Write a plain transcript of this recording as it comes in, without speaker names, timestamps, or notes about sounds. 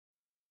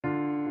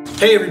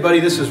Hey everybody,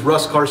 this is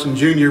Russ Carson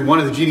Jr., one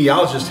of the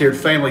genealogists here at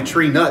Family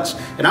Tree Nuts,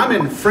 and I'm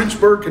in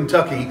Frenchburg,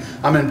 Kentucky.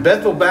 I'm in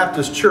Bethel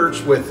Baptist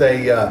Church with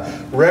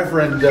a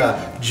Reverend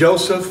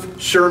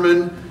Joseph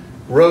Sherman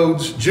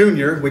Rhodes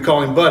Jr. We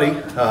call him Buddy,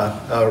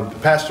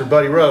 Pastor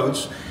Buddy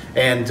Rhodes.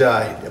 And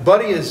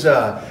Buddy is,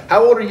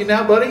 how old are you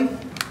now, Buddy?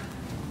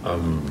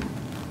 I'm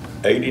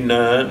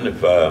 89.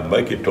 If I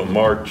make it till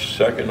March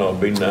 2nd, I'll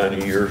be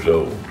 90 years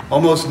old.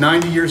 Almost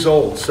 90 years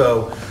old.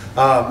 So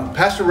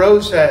Pastor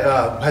Rhodes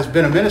has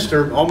been a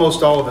minister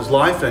almost all of his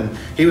life, and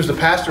he was the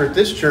pastor at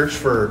this church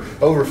for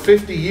over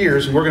 50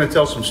 years, and we're going to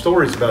tell some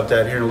stories about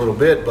that here in a little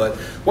bit. But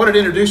wanted to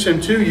introduce him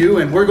to you,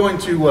 and we're going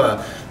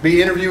to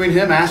be interviewing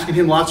him, asking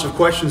him lots of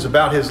questions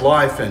about his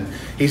life. And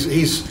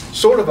he's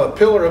sort of a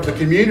pillar of the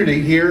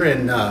community here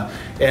in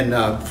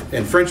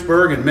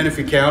Frenchburg and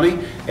Menifee County,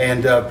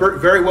 and a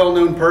very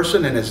well-known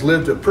person, and has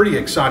lived a pretty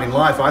exciting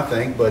life, I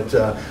think. But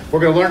we're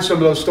going to learn some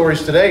of those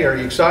stories today. Are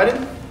you excited?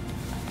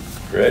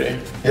 Ready?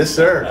 Yes,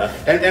 sir.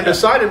 And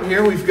beside him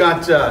here, we've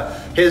got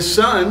his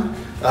son,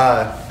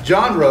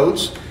 John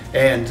Rhodes,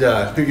 and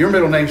your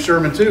middle name's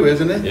Sherman too,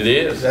 isn't it? It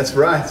is. That's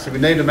right. So we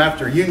named him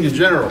after Union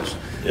generals.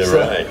 You're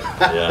right.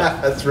 Yeah.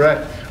 That's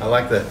right. I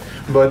like that.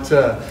 But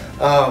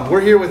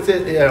we're here with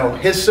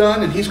his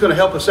son, and he's going to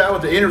help us out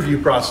with the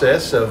interview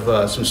process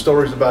of some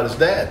stories about his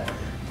dad.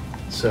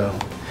 So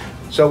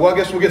well, I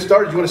guess we'll get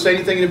started. You want to say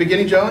anything in the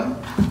beginning, John?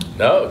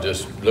 No,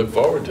 just look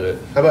forward to it.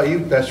 How about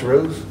you, Pastor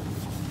Rhodes?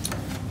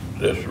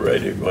 Just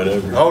ready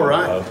whenever. All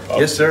right.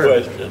 Yes,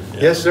 sir. Question.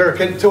 Yeah. Yes, sir.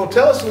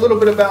 Tell us a little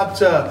bit about,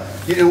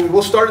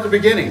 we'll start at the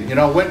beginning.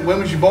 When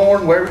was you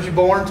born? Where was you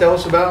born? Tell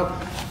us about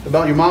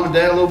your mom and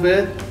dad a little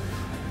bit.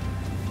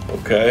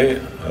 Okay.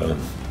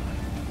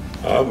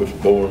 I was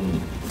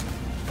born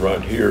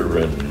right here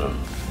in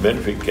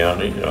Menifee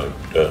County,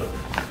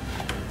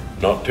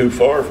 not too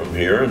far from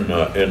here, in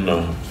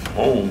the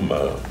home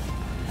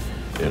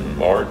in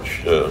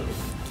March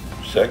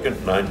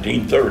 2nd,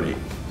 1930.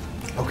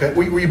 Okay.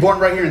 Were you born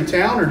right here in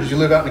town, or did you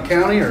live out in the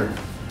county, or?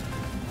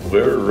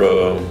 We're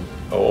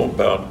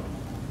about a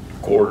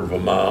quarter of a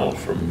mile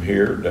from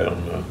here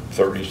down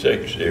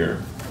 36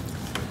 here.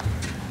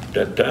 At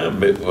that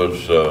time it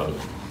was,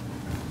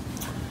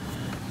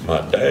 my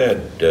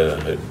dad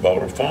had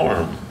bought a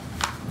farm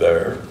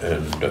there,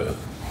 and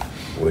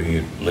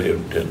we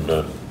lived in,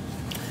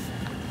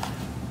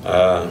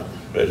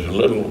 there's a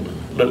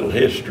little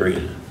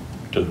history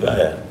to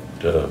that.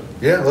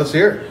 Yeah, let's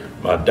hear it.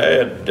 My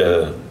dad,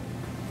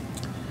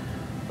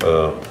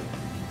 of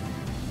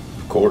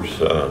course,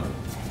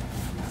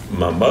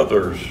 my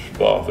mother's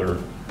father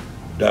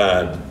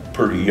died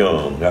pretty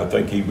young. I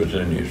think he was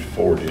in his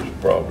 40s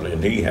probably,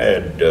 and he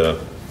had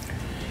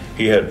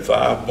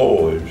 5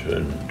 boys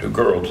and 2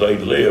 girls. They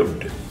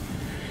lived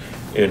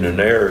in an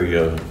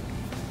area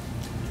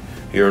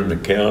here in the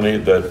county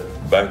that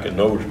back in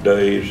those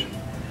days,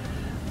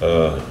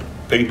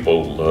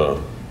 people,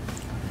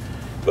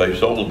 they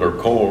sold their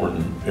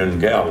corn in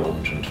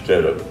gallons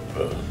instead of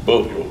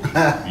bushels,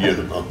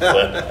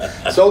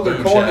 Sold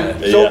their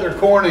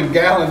corn in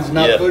gallons,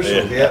 not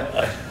bushels. Yeah.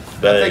 I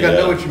think I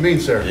know what you mean,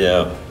 sir.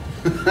 Yeah.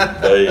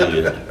 They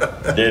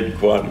did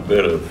quite a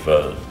bit of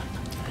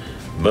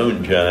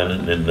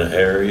moonshining in the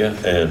area,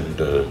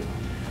 and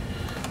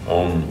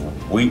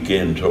on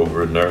weekends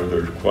over in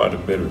there's quite a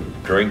bit of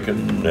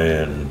drinking,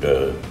 and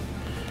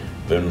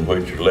then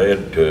which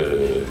led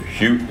to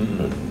shooting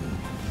and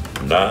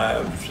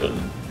knives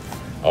and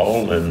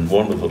all. And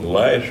one of the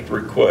last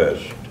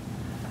requests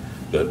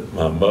that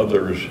my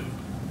mother's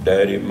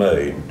daddy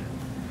made,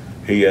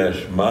 he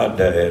asked my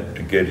dad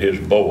to get his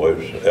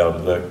boys out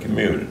of that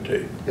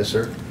community. Yes,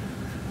 sir.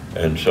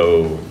 And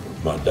so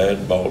my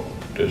dad bought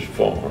this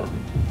farm,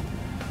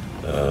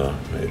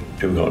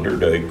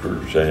 200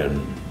 acres,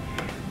 and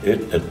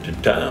it at the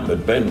time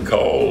had been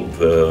called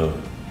the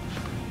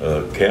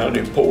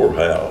county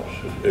poorhouse.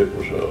 It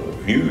was a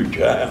huge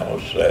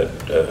house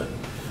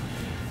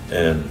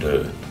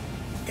and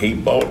he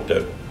bought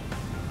that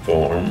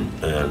farm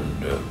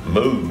and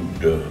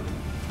moved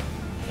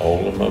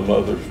all of my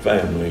mother's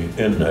family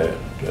in that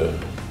to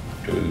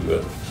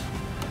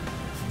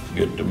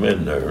get them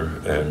in there.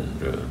 And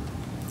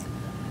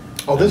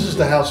this is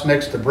the house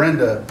next to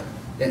Brenda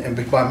and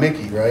by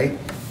Mickey, right?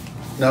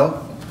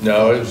 No?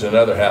 No, it was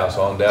another house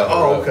on down the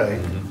road.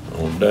 Okay.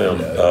 Mm-hmm. On down.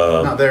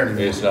 Not there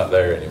anymore. It's not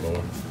there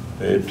anymore.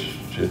 It's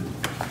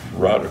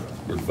right.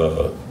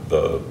 The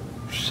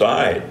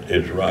site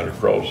is right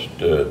across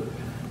the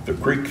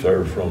creek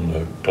there from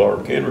the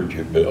Clark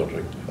Energy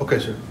building. Okay,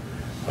 sir.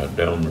 Right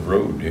down the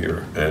road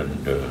here,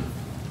 and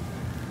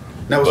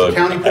that was the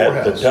county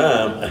poorhouse. At the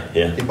time,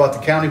 yeah. He bought the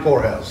county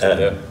poorhouse.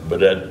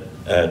 But at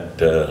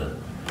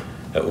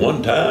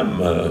one time,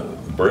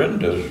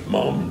 Brenda's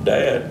mom and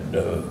dad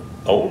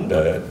owned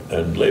that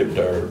and lived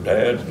there.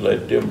 Dad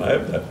let them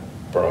have that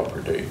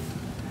property,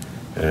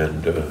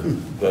 and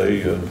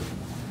they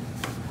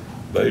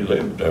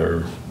lived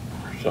there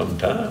some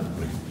time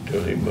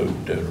until he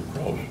moved in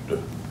across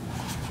the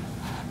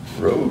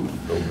road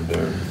over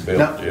there and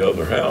built the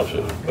other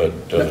houses,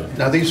 but,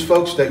 Now, these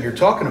folks that you're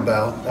talking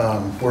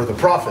about were the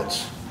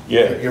prophets.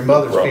 yeah. Your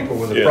mother's people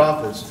were the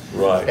prophets.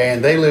 Right.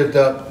 And they lived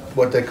up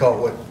what they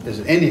call, what is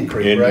it, Indian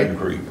Creek, right? Indian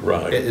Creek,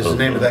 right. Is the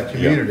name of that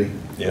community.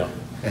 Yeah.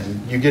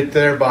 And you get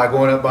there by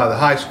going up by the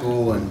high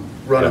school and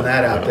running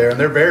that out there, and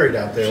they're buried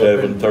out there.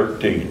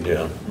 713,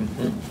 yeah.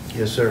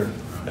 Yes, sir.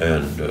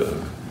 And,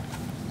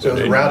 So it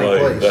was a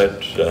rowdy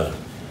place. That's,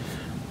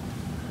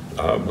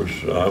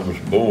 I was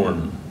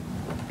born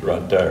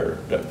right there,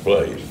 that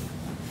place.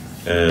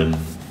 And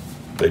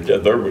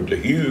there was a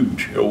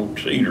huge old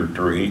cedar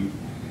tree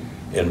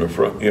in the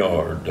front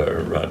yard there,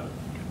 right?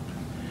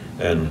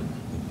 And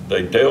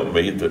they tell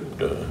me that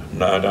the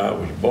night I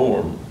was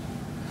born,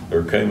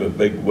 there came a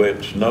big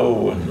wet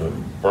snow and the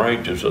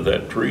branches of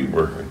that tree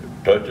were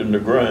touching the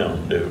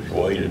ground. It was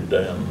weighted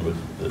down with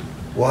the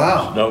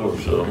Wow. snow,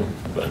 so,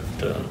 but,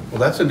 Well,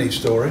 that's a neat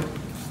story.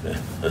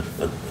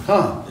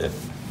 Huh. yeah.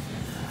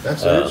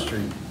 That's an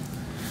history.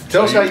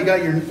 Tell us how you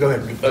got your, go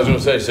ahead. I was gonna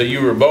say, so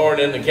you were born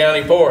in the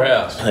county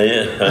poorhouse?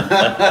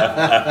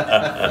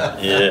 Yeah.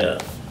 Yeah.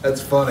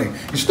 That's funny.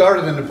 You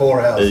started in the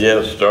poorhouse.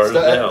 Yeah, started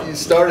out. You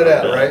started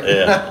out, right?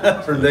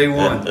 Yeah. From day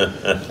one.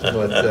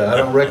 But I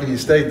don't reckon you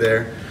stayed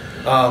there.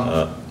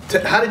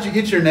 How did you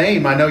get your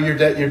name? I know you're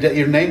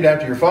named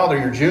after your father.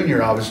 You're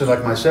Junior, obviously,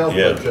 like myself.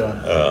 Yeah.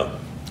 But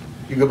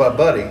you go by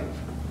Buddy.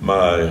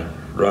 My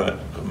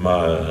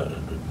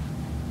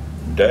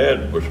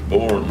dad was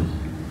born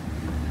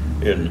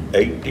in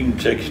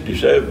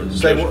 1867,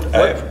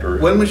 after.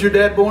 When was your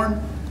dad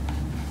born?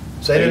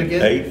 Say that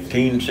again.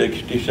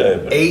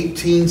 1867.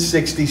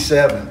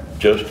 1867.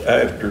 Just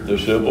after the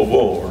Civil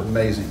War.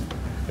 Amazing.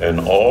 And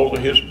all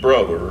of his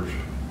brothers,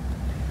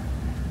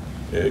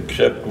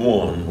 except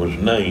one, was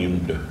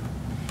named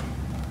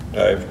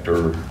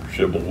after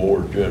Civil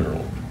War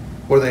generals.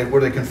 Were they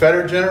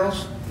Confederate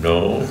generals?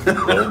 No, they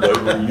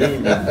were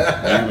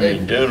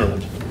Union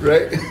generals.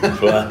 Right.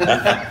 So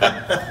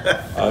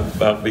I'd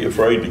about be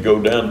afraid to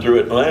go down through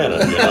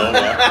Atlanta, you know.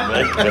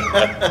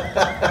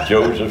 Like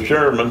Joseph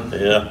Sherman,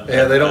 yeah.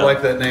 Yeah, they don't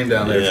like that name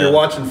down there. Yeah. If you're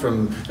watching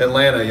from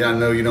Atlanta, yeah, I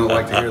know you don't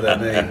like to hear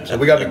that name. So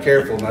we got to be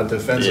careful not to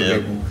offend some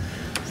people.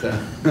 So.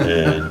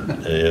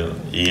 And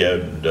he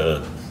had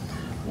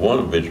one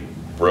of his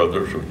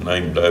brothers was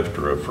named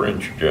after a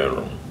French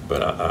general,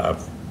 but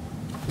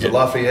Is it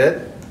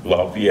Lafayette?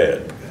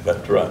 Lafayette,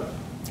 that's right.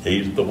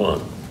 He's the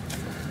one.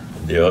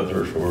 The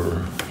others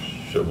were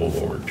Civil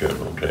War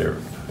generals there.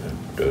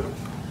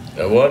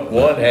 Now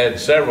one had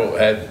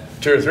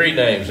two or three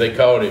names. They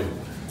called him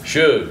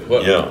Suge.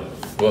 What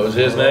was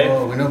his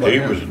name? We know about He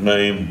him. was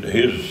named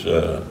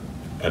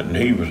and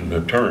he was an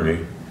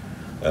attorney.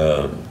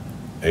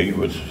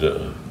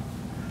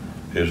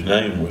 His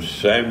name was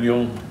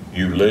Samuel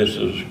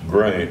Ulysses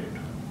Grant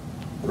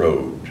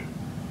Rhodes.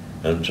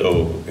 And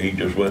so he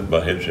just went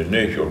by his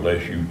initial,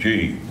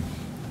 S-U-G.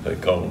 They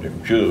called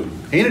him Suge.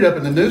 He ended up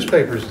in the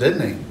newspapers,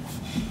 didn't he?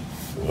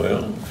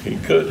 Well, he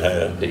could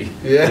have.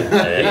 Yeah.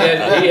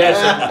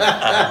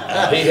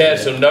 He had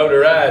some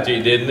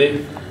notoriety, didn't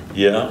he?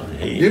 Yeah,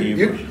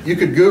 You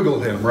could Google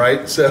him,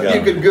 right? So Yeah.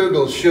 you could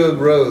Google Suge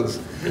Rhodes.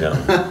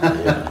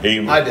 yeah. He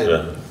was, I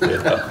did.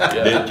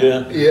 Did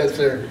you? Yes,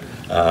 sir.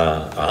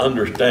 I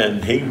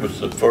understand he was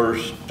the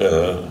first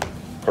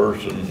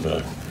person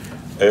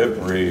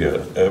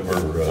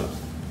ever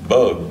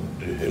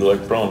bugged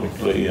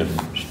electronically in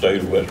the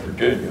state of West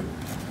Virginia.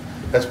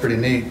 That's pretty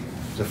neat.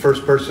 The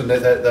first person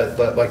that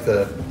like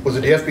was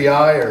it the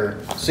FBI or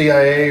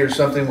CIA or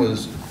something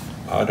was?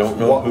 I don't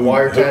know who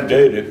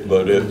did it,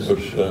 but it was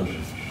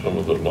some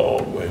of the law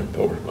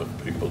enforcement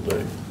people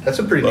did. That's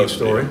a pretty neat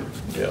story.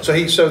 Yeah.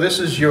 So this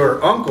is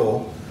your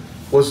uncle.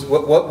 Was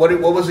what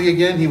was he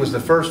again? He was the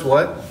first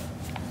what?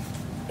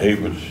 He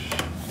was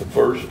the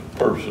first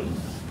person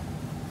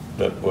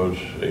that was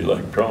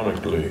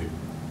electronically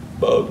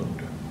bugged.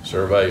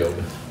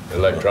 Surveilled,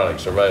 electronic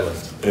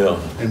surveillance. Yeah.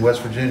 In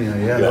West Virginia,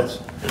 yeah. Yeah,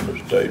 in the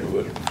state of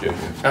West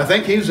Virginia. I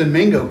think he was in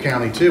Mingo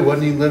County too,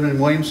 wasn't he? Living in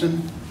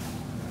Williamson.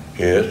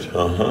 Yes,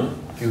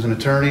 He was an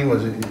attorney,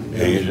 was it?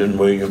 He's in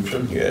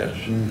Williamson, yes,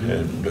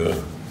 and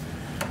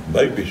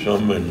maybe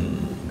some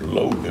in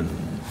Logan.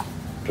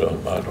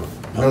 Some I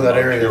know that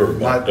area. Sure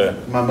about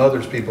that. My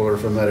mother's people are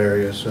from that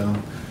area, so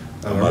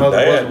her My mother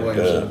was in dad,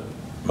 Williamson.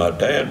 my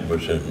dad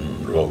was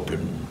in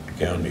Logan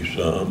County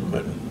some,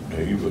 and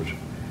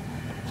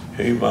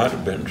he might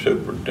have been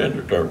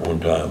superintendent there one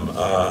time.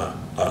 I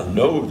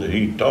know that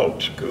he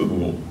taught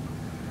school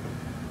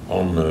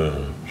on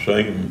the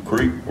same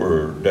creek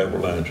where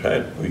Devil Anse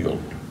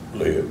Hatfield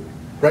lived.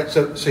 Right.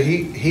 So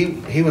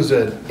he was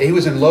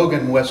in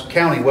Logan, West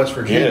County, West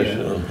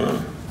Virginia.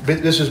 Yes.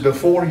 But this is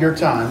before your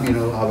time,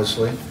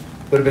 obviously.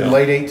 Would have been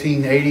late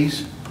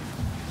 1880s.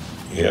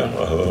 Yeah.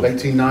 Late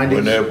 1890s.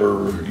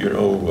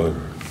 Whenever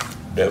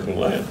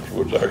Devil Anse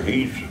was there,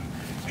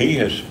 he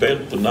has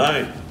spent the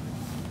night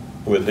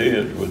with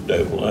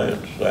Devil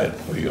Anse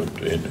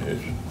Hatfield in his.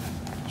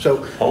 So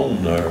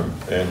home there,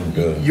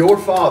 and your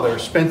father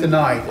spent the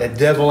night at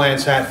Devil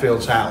Lance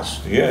Hatfield's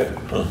house. yeah,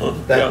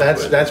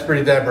 That's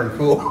pretty dabbering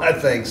cool, I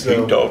think.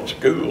 So he taught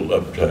school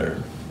up there.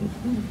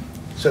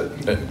 So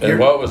And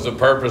what was the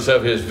purpose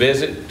of his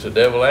visit to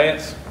Devil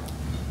Lance?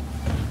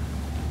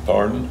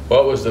 Pardon?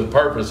 What was the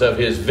purpose of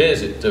his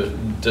visit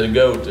to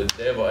go to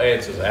Devil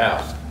Lance's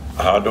house?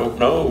 I don't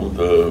know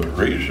the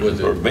reason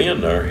for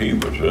being there. He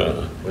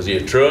Was he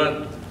a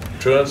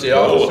truancy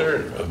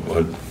officer?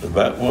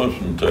 That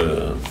wasn't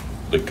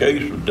the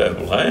case with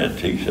Devil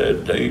Lance. He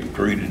said they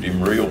treated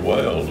him real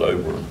well. They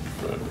were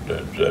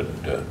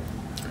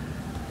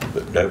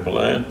but Devil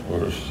Lance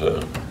was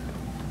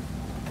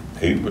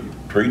he would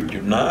treat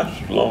you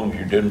nice as long as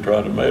you didn't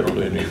try to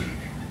meddle in his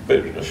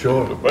business.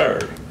 Sure.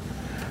 Affairs.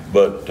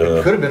 But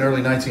it could have been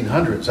early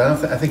 1900s.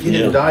 I think he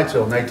didn't die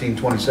till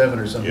 1927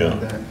 or something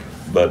like that.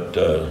 But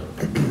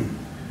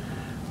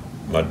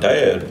my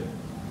dad,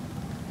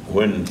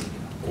 when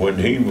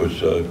he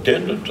was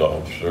attendance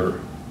officer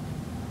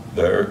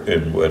there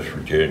in West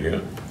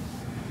Virginia,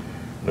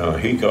 now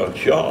he got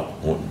shot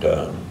one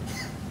time.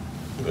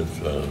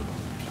 With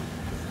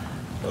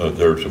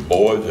there's a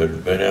boy that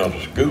had been out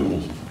of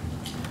school,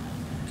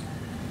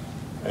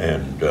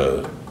 and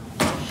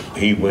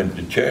he went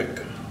to check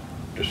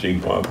to see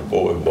why the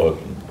boy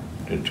wasn't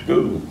in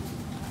school.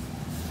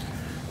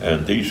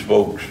 And these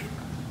folks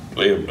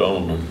lived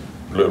on a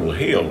little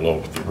hill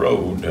off the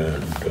road,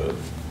 and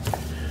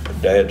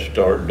Dad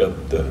started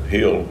up the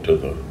hill to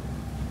the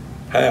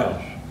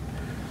house,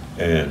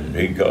 and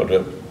he got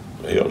up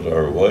the hill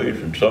there a ways,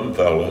 and some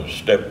fella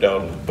stepped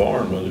out of the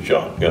barn with a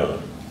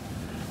shotgun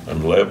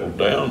and leveled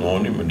down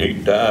on him, and he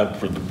dived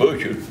for the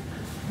bushes.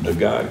 The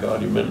guy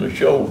got him in the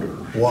shoulder.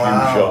 Wow.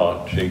 A few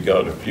shots. He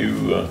got a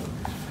few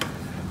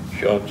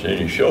shots in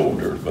his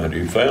shoulder, but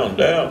he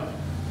found out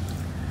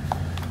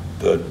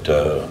that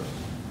the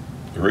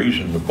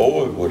reason the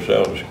boy was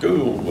out of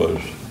school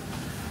was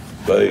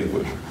they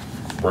was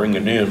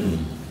bringing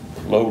in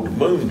a load of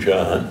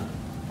moonshine,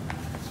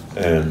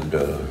 and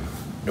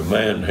the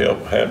man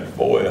had the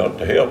boy out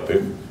to help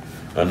him,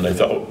 and they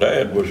thought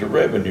Dad was a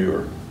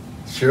revenuer.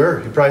 Sure,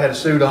 he probably had a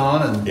suit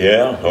on. And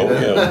yeah,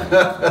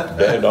 yeah.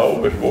 Dad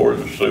always wore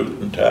the suit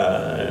and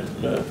tie,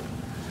 and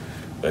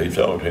they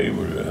thought he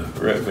was a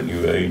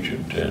revenue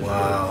agent. And,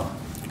 wow.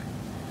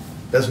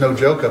 That's no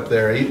joke up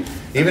there.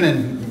 Even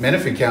in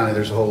Menifee County,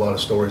 there's a whole lot of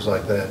stories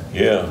like that.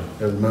 Yeah.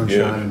 There's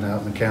moonshine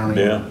out in the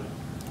county. Yeah.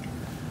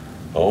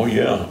 Oh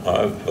yeah,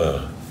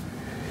 I've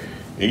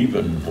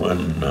even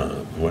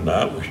when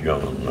I was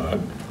young,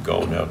 I've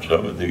gone out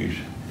some of these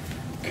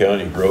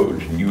county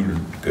roads, and you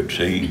could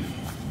see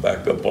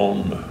back up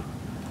on the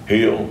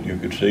hill, you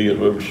could see a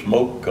little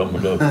smoke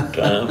coming up at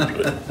times.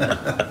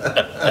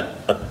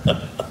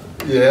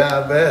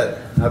 Yeah, I bet.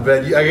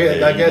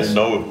 I guess. You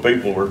know if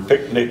people were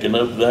picnicking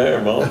up there,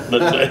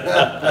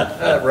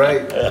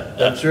 right.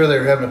 I'm sure they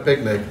were having a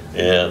picnic.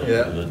 Yeah.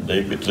 And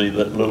they could see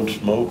that little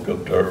smoke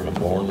up there in the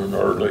morning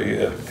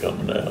early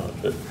coming out.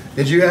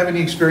 Did you have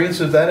any experience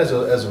of that as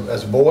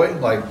a boy,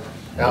 like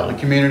out in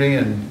the community,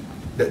 and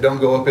that don't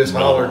go up his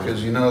holler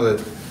because you know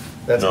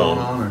that's going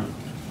on? Or?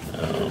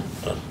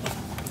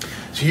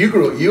 So you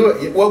grew.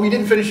 Well, we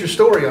didn't finish your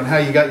story on how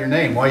you got your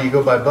name. Why you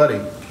go by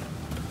Buddy?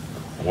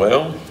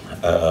 Well.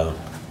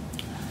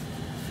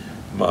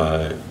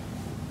 My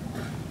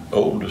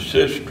oldest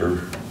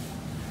sister,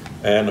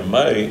 Anna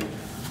Mae,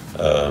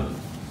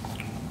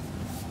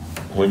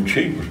 when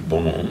she was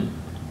born,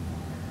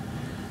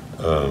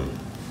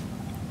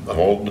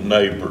 all the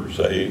neighbors,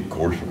 they of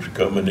course was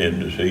coming in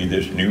to see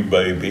this new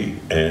baby,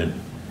 and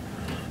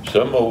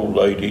some old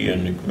lady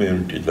in the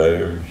community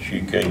there,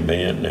 she came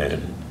in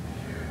and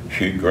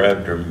she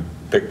grabbed her and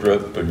picked her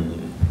up,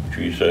 and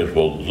she says,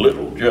 well,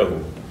 little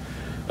Joe.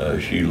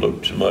 She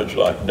looked so much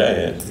like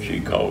Dad, she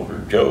called her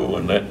Joe,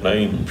 and that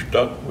name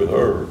stuck with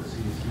her.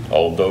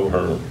 Although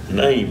her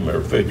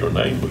official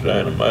name was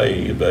Anna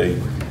Mae,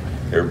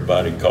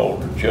 everybody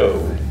called her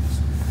Joe.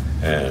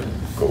 And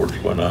of course,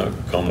 when I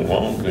come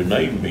along, they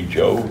named me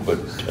Joe, but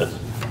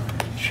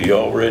she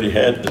already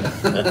had the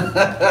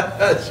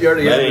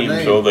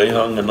name, so they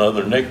hung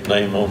another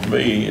nickname on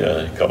me,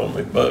 called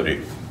me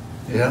Buddy.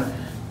 Yeah.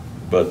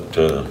 But,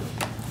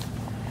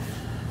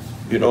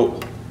 you know,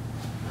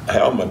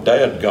 how my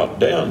dad got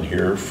down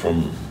here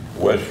from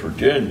West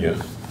Virginia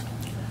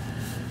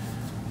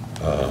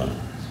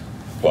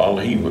while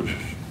he was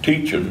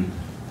teaching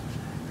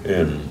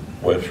in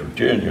West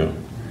Virginia,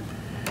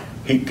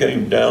 he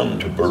came down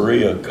to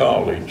Berea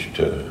College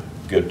to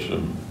get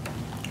some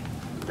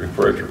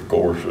refresher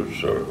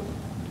courses or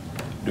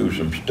do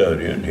some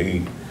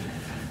studying.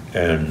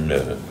 And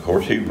of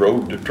course he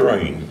rode the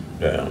train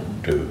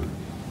down to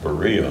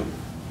Berea.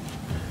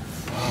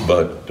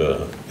 But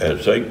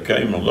as they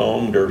came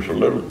along, there's a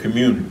little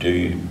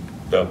community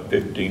about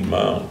 15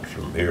 miles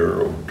from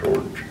here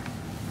over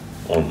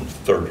on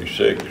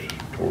 36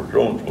 towards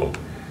Owensville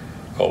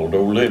called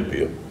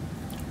Olympia.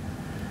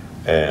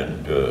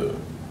 And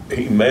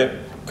he met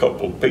a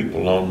couple of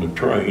people on the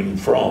train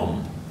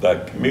from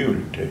that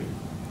community.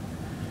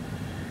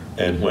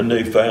 And when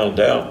they found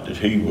out that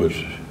he was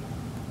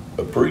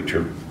a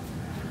preacher,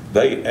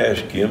 they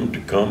asked him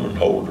to come and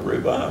hold a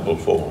revival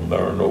for them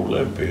there in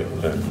Olympia.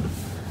 And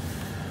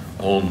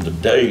on the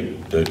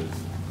date that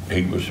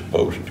he was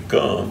supposed to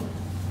come,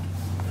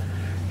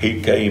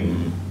 he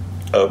came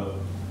up,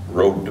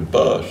 rode the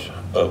bus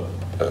up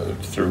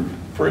through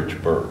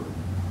Frenchburg.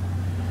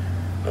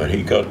 And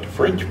he got to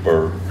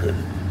Frenchburg,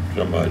 and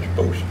somebody's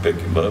supposed to pick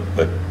him up,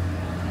 but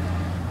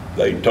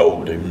they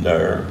told him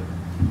there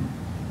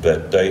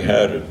that they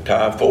had a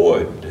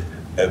typhoid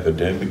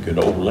epidemic in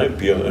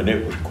Olympia, and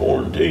it was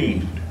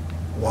quarantined.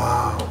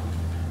 Wow.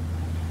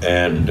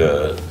 And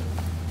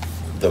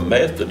the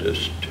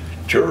Methodist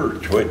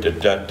Church, which at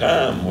that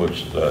time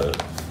was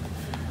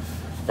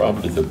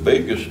probably the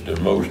biggest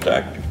and most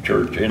active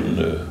church in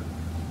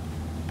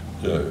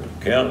the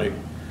county,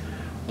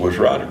 was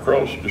right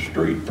across the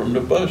street from the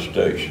bus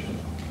station.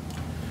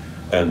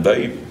 And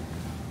they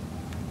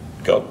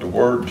got the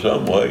word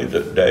some way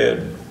that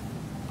Dad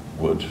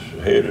was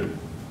headed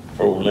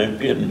for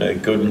Olympia and they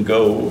couldn't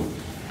go.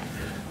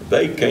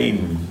 They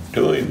came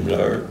to him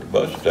there at the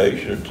bus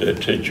station and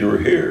said, since you're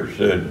here,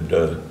 said,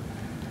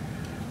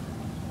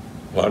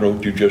 why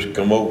don't you just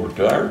come over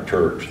to our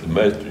church, the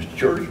Methodist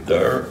church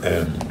there,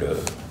 and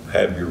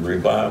have your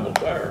revival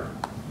there.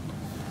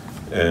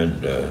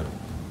 And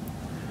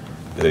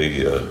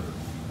the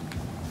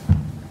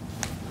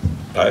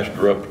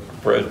pastor up at the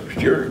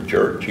Presbyterian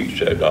church, he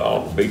said,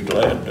 I'll be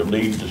glad to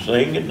lead the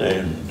singing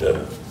and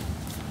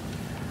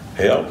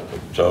help.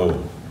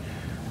 So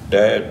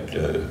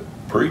Dad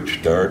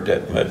preached there at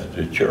that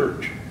Methodist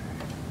church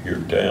here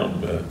in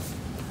town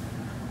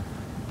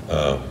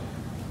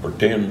for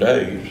 10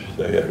 days.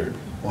 They had a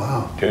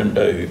Wow.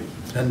 10-day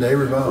 10-day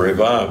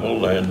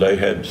revival, and they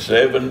had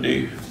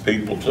 70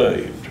 people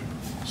saved.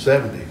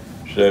 70.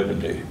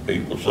 70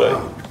 people saved.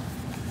 Wow.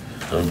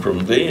 And from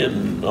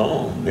then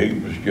on, he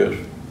was just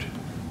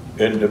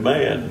in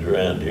demand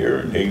around here,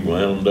 and he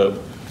wound up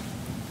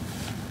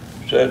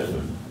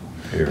settling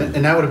here.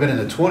 And that would have been in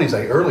the 20s,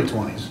 like early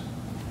 20s.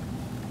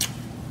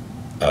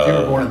 You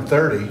were born in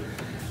 30.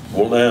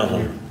 Well,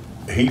 now,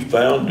 he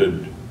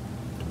founded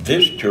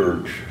this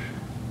church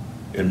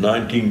in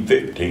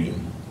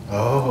 1915.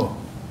 Oh.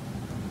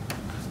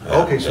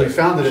 Okay, so he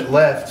founded it,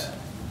 left,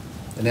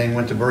 and then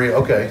went to Berea.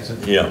 Okay. So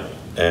Yeah,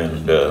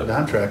 and now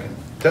I'm tracking.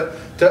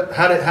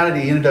 How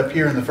did he end up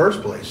here in the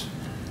first place?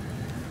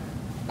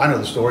 I know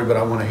the story, but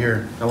I want to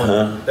hear.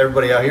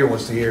 Everybody out here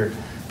wants to hear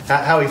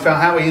how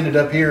he ended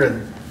up here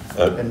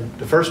and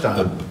the first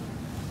time.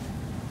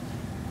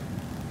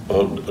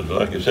 Well,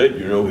 like I said,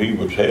 you know, he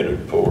was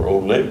headed for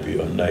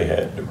Olympia, and they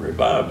had the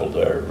revival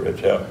there.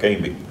 That's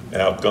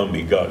how come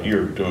he got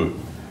here to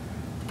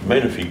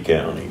Menifee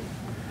County.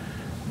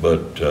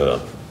 But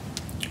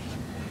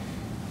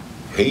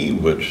he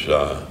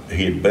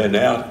had been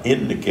out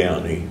in the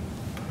county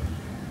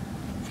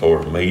for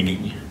a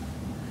meeting,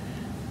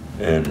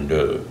 and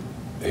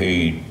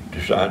he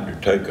decided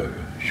to take a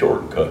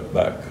shortcut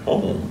back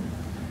home.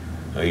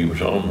 He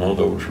was on one of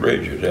those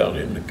ridges out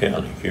in the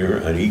county here,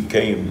 and he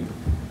came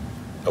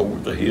over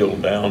the hill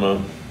down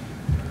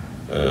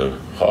a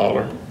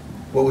holler.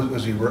 What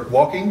was he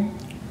walking?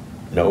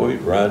 No,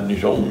 he's riding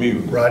his own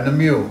mule. Riding a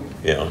mule.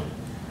 Yeah.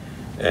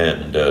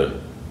 And as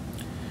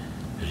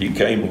he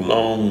came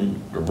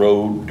along the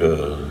road,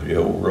 the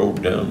old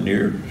road down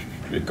near,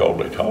 they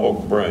called it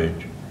Hog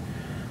Branch,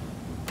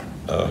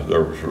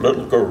 there was a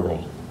little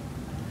girl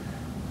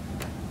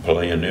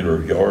playing in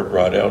her yard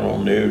right out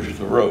on the edge of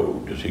the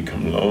road. As he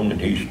come along,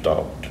 and he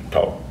stopped to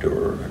talk to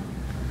her and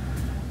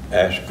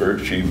asked her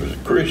if she was a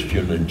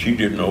Christian, and she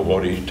didn't know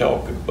what he's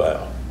talking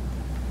about.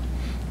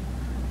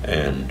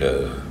 And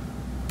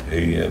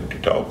he, after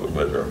talking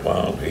with her a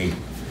while, he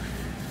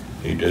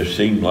just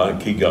seemed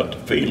like he got the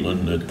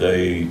feeling that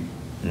they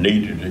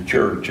needed a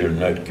church in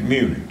that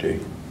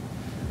community.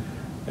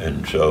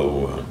 And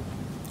so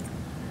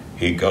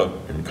he got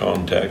in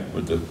contact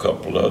with a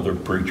couple other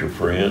preacher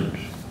friends,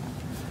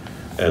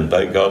 and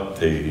they got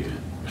the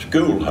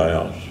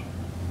schoolhouse,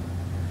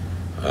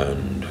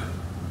 and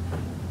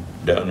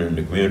down in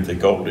the community they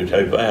called it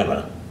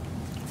Havana.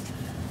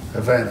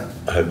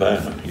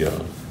 Havana, yeah.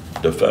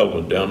 The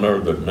fellow down there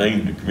that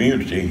named the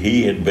community,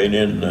 he had been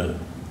in the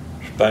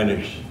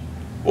Spanish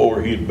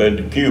War. He'd been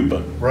to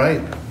Cuba.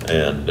 Right.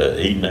 And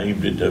he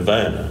named it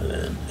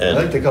Havana. And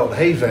I think they called it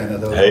Havana,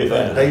 though.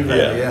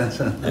 Havana, yeah.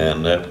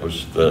 And that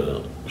was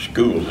the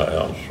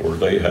schoolhouse where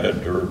they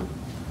had their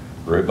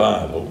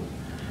revival.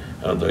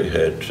 And they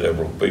had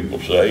several people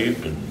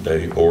saved, and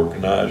they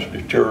organized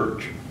a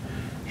church.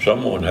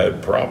 Someone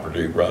had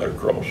property right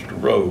across the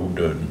road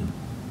and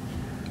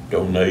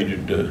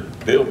donated the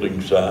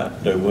building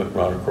site. They went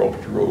right across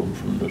the road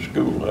from the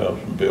schoolhouse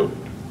and built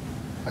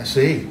I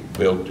see.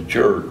 Built the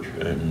church.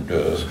 And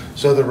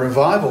so the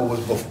revival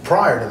was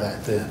prior to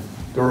that then?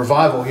 The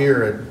revival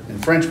here in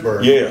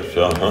Frenchburg? Yes,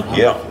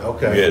 yeah.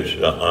 Okay. Yes,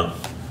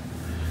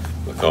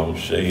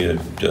 because see, at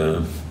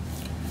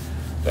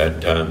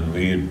that time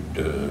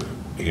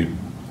he'd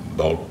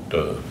bought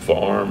a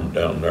farm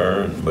down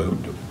there and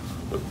moved to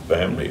the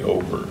family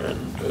over,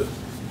 and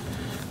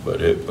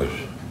but it was,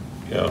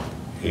 yeah,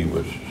 he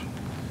was.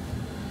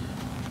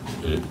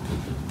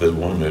 The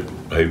one at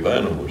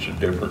Havana was a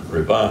different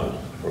revival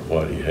from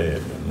what he had,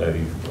 and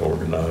they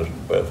organized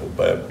Bethel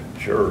Baptist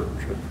Church.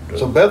 And,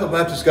 so Bethel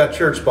Baptist got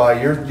church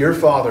by your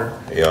father.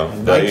 Yeah,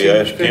 they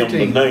asked him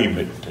to name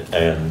it,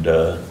 and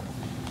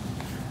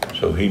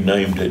so he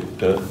named it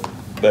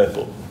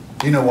Bethel.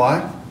 Do you know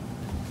why?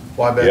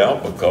 Why Bethel? Yeah,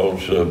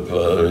 because of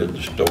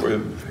the story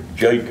of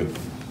Jacob,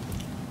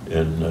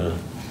 and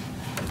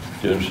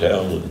just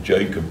how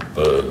Jacob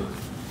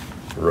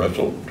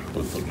wrestled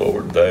with the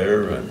Lord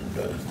there, and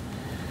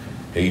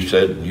he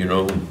said, you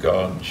know,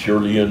 God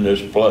surely in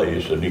this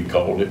place, and he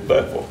called it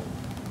Bethel.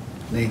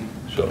 Neat.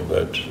 So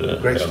that's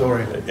great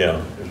story.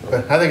 Yeah.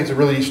 I think it's a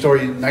really neat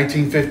story.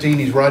 1915,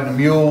 he's riding a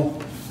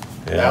mule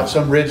out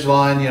some ridge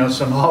line, you know,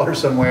 some holler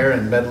somewhere,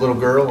 and met a little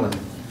girl,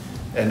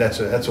 and that's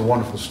a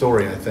wonderful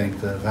story, I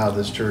think, of how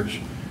this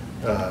church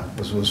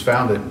was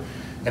founded.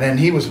 And then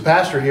he was a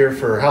pastor here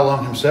for how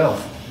long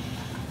himself?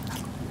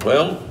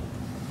 Well,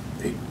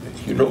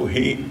 you know,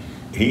 he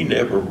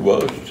never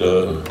was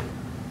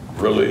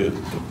really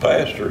the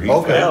pastor. He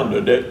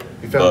founded it,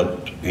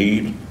 but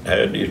he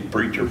had his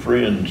preacher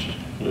friends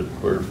that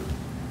were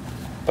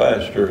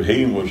pastor.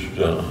 He was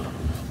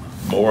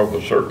more of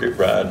a circuit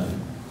riding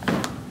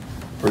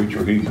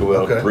preacher. He'd go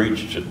out and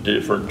preach to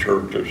different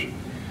churches.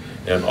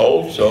 And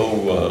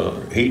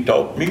also, he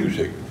taught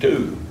music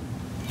too.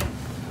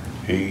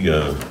 He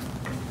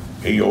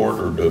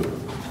ordered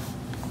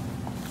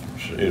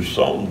his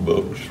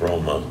songbooks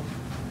from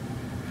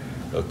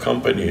a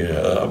company,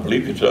 I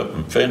believe it's up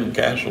in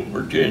Fincastle,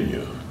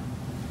 Virginia,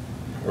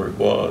 where it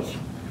was,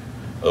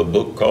 a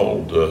book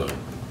called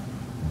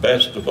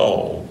Best of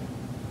All,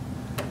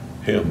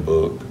 hymn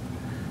book.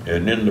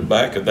 And in the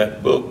back of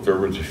that book, there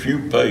was a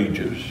few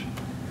pages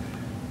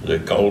they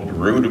called the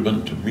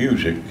Rudiment of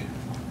Music,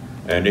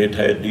 and it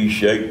had these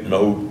shaped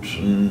notes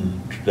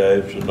and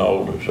staves and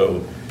all that.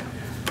 So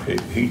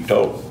he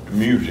taught the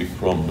music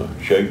from the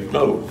shaped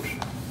notes.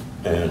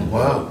 And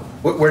wow.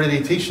 Where did he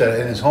teach that?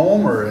 In his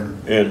home or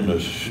in the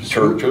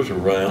churches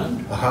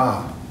around?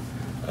 Aha.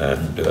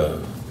 And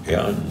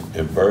yeah,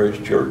 in various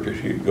churches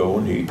he'd go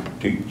and he'd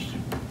teach.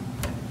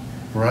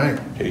 Right.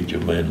 Teach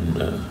them in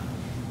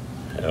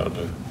how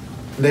to.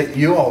 But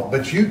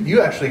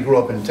you actually grew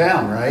up in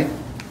town, right?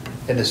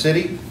 In the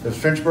city of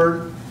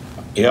Finchburg?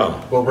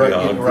 Yeah. Well, right,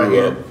 yeah,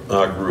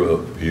 I grew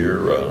up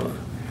here.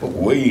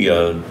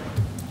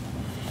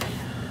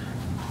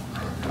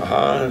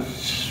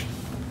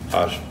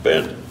 I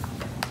spent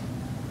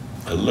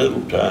a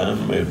little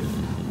time in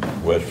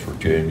West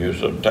Virginia.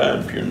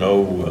 Sometimes, you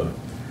know,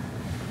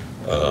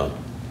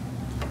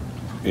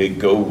 he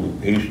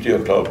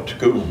still taught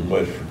school in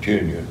West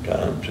Virginia at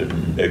times,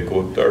 and they'd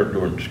go up there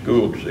during the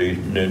school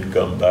season, then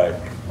come back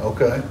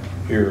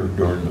here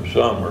during the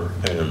summer.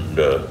 And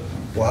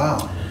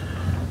wow.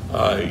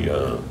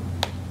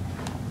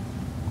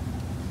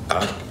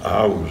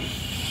 I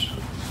was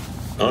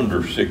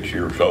under 6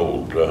 years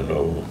old, I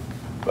know,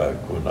 back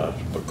when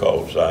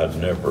because I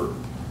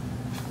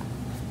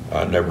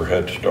never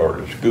had to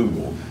start at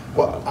school.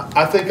 Well,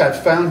 I think I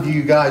found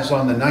you guys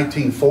on the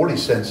 1940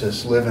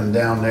 census living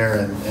down there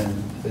in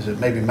is it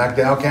maybe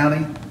McDowell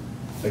County?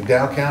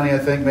 McDowell County, I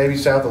think, maybe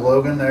south of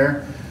Logan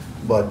there.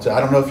 But I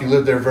don't know if you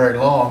lived there very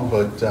long,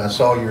 but I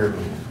saw your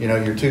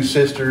two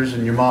sisters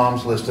and your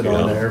mom's listed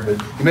on there.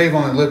 But you may have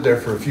only lived there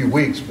for a few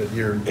weeks, but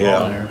you're on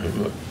there.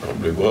 It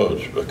probably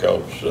was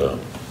because,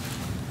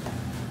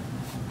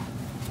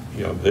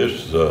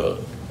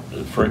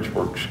 the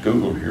Frenchburg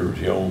School here is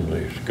the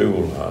only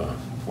school I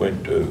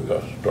went to.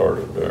 I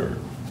started there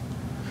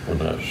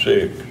when I was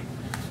 6.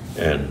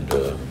 And,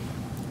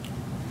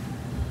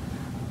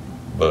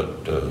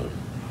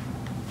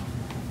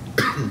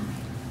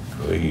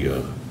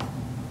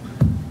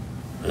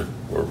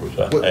 where was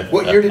I?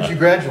 What year did you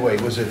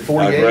graduate? Was it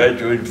 48? I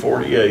graduated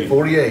 48.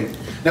 48.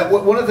 Now,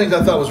 one of the things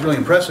I thought was really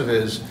impressive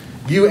is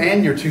you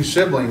and your two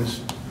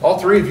siblings, all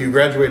three of you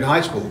graduated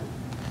high school.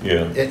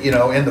 Yeah. You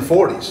know, in the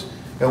 40s.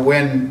 And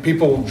when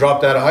people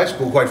dropped out of high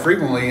school quite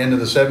frequently into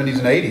the 70s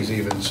and 80s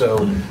even.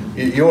 So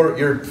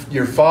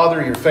your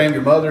father, your family,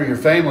 your mother, your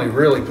family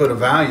really put a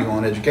value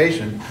on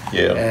education.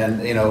 Yeah.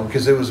 And, you know,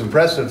 because it was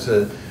impressive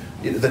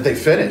that they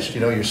finished. You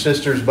know, your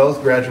sisters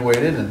both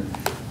graduated, and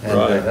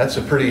that's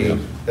a pretty,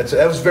 that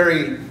was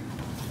very,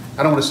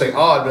 I don't want to say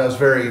odd, but that was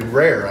very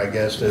rare, I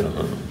guess, that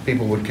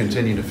people would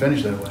continue to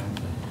finish that way.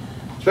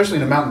 Especially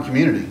in a mountain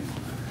community.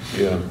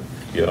 Yeah.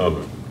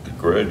 I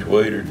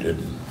graduated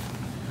in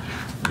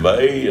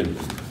May and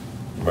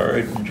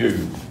married in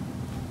June.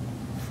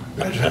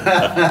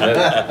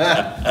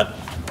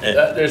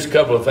 There's a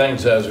couple of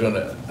things I was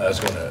gonna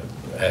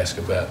ask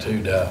about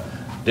too, Dow.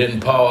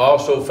 Didn't Paul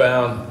also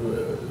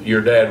found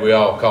your dad? We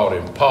all called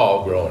him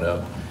Paul growing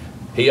up.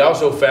 He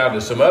also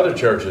founded some other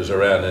churches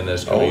around in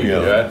this community,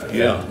 right?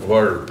 Yeah.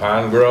 Where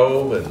Pine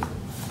Grove and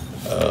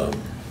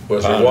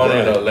was there one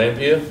in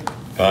Olympia?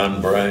 Pine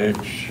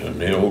Branch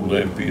and in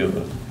Olympia,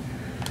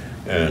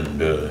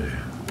 and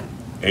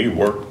he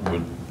worked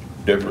with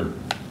different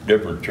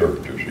different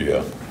churches,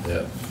 yeah.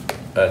 Yeah.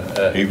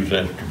 He was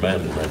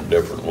instrumental in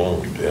different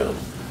ones, yeah.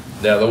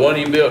 Now, the one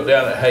he built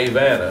down at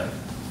Havana,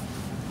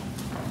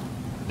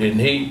 didn't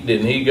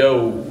he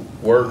go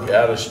work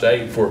out of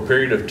state for a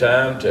period of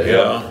time to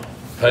help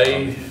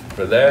pay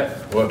for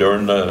that? What?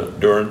 During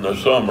the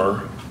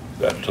summer,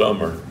 that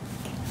summer,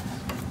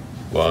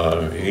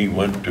 why, he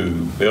went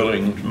to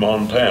Billings,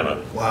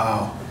 Montana.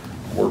 Wow.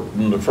 Worked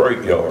in the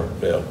freight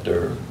yard out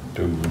there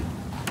to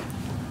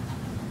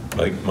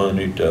make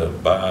money to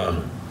buy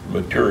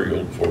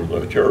material for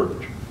the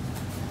church.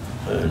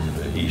 And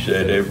he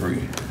said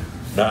every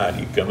night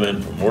he'd come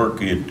in from work,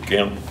 he'd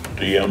count,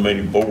 see how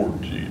many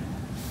boards he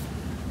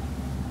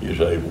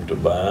was able to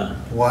buy.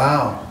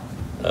 Wow.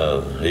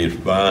 He's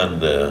buying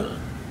the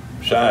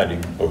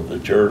siding for the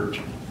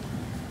church,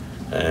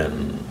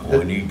 and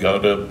when he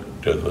got up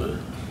to the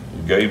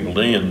gable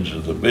ends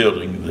of the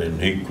building, then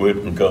he quit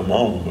and come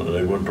home, and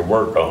they went to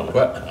work on it.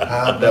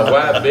 Now,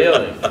 why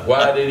Billings?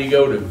 Why did he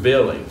go to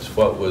Billings?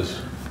 What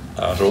was?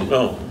 I don't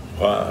know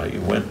why he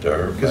went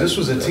there. Because this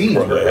was a teen,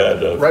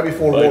 right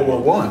before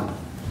World War I.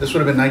 This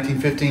would have been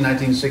 1915,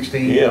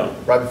 1916. Yeah.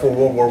 Right before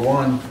World War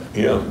I.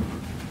 Yeah.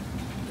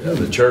 Yeah,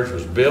 the church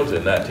was built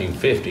in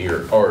 1950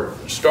 or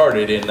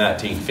started in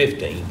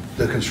 1915.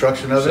 The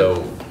construction of it?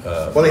 So,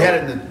 well, they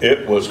had it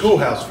in the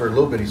schoolhouse for a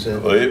little bit, he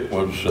said. Well, it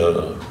was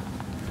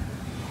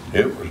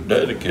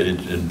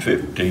dedicated in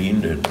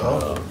 15, and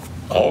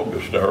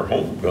August, our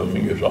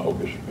homecoming is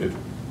August 5th,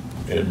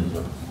 in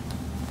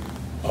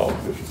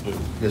August.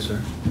 Yes, sir.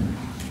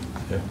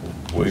 Yeah.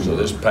 So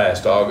this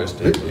past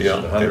August, it was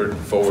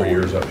 104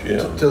 years old.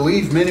 Yeah. To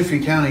leave Menifee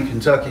County,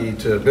 Kentucky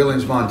to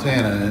Billings,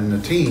 Montana in the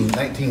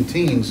 19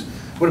 teens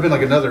would have been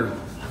like another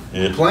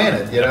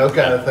planet, you know,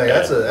 kind of thing.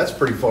 That's a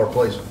pretty far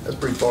place. That's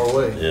pretty far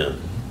away. Yeah.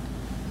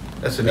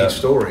 That's a neat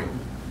story.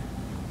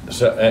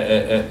 So,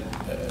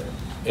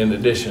 in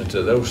addition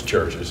to those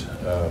churches,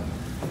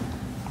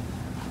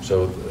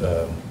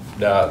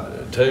 now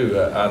too,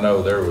 I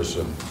know there was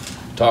some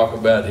talk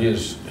about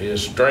his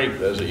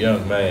strength as a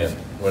young man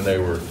when they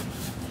were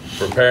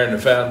preparing the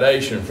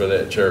foundation for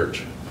that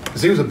church.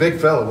 Because he was a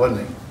big fellow,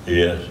 wasn't he?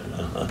 Yes.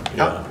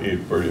 Yeah, he's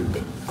pretty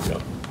big. Yeah.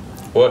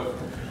 What?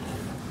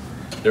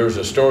 There was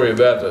a story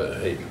about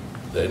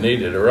they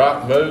needed a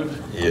rock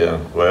moved. Yeah.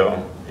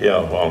 Well, yeah.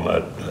 On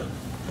that,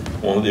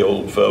 one of the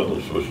old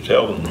fellows was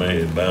telling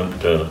me about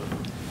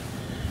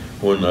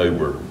when they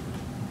were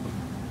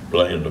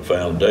laying the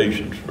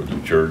foundations for the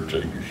church.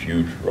 They just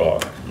used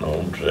rocks, and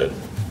all, and said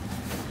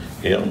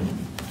him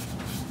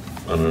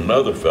and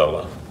another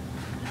fella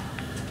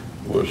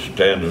was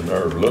standing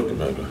there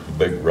looking at a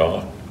big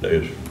rock.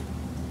 They was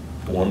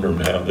wondering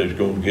how they was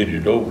going to get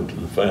it over to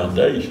the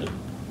foundation.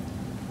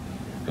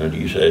 And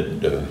he said,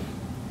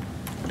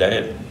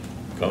 Dad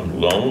come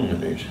along,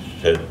 and he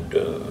said,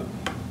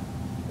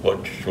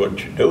 what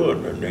you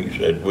doing? And he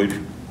said, we're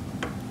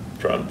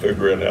trying to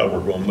figure out how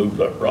we're going to move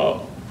that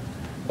rock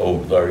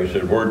over there. He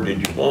said, where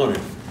did you want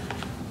it?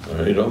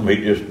 And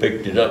he just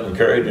picked it up and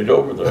carried it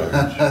over there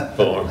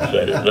and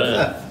set it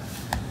down.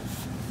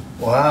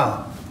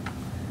 Wow.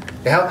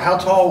 How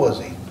tall was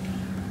he?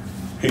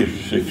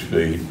 He's 6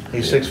 feet.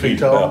 He's 6 feet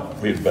tall?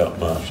 He's about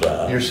my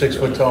size. You're 6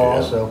 foot tall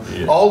also?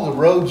 Yeah. All the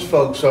Rhodes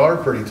folks are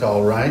pretty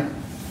tall, right?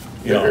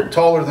 Yeah. They're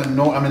taller than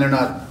normal. I mean, they're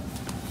not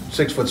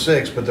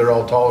 6'6", but they're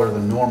all taller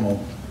than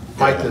normal.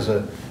 Height is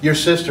your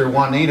sister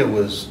Juanita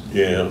was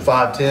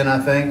 5'10", I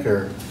think,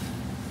 or,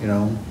 you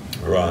know,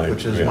 right,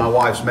 which is my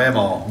wife's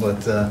mamaw,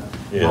 but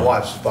my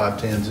wife's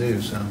 5'10"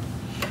 too, so.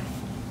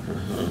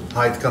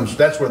 Height comes,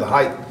 that's where the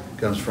height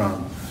comes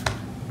from.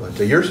 But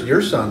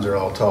your sons are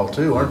all tall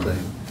too, aren't they?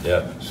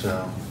 Yeah.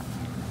 So.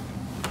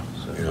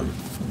 Yeah.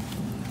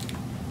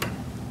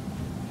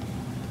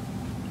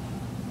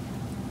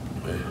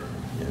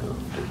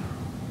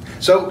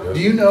 So do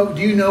you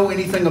know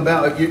anything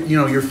about, you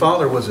know, your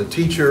father was a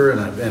teacher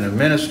and a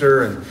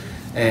minister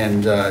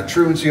and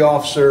truancy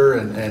officer,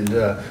 and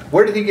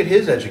where did he get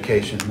his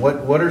education?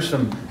 What are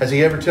some, has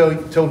he ever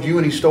told you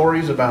any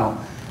stories about,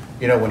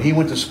 you know, when he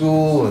went to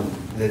school, and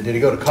did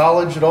he go to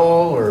college at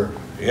all, or?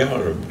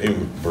 Yeah,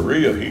 in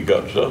Berea, he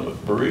got some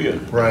at Berea.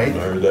 Right.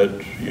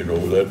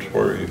 That's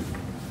where he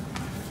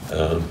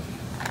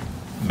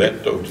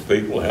met those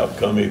people. How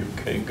come he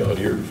got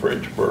here to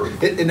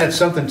Frenchburg? And that's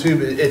something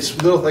too, it's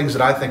little things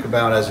that I think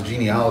about as a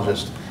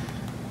genealogist.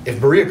 If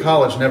Berea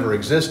College never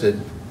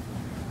existed,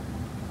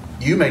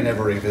 you may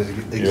never have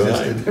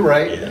existed,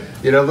 right? Yeah.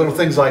 You know, little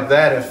things like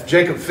that. If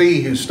Jacob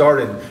Fee, who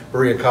started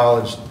Berea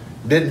College,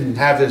 didn't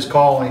have his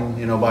calling,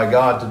 you know, by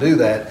God to do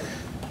that,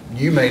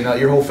 you may not,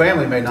 your whole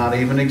family may not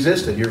even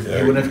existed. You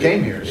wouldn't have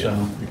came here. So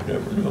you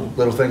never know.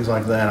 Little things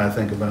like that I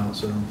think about.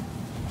 So.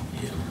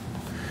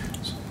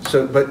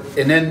 So,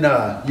 and then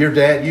your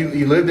dad,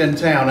 you lived in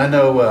town. I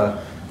know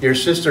your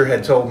sister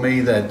had told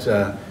me that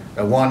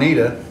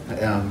Juanita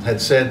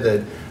had said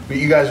that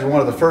you guys were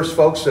one of the first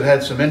folks that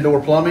had some indoor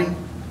plumbing.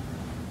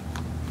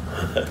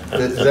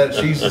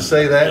 She used to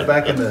say that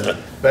back in the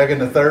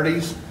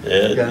 30s,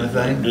 kind of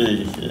thing.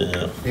 Indeed,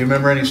 yeah. Do you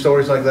remember any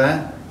stories like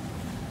that?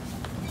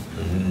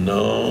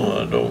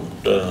 No, I don't.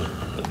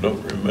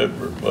 don't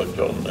remember much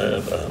on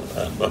that.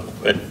 I know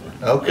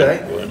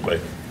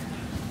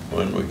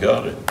when we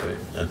got it.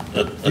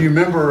 Do you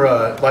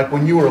remember, like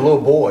when you were a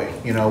little boy,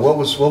 you know, what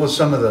was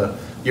some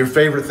of your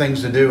favorite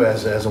things to do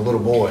as a little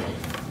boy?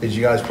 Did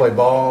you guys play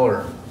ball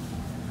or?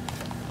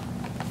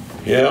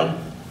 Yeah,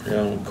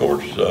 of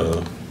course,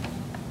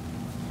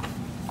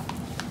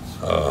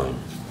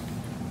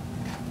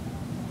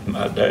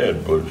 my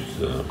dad was,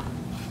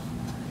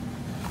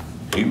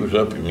 he was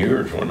up in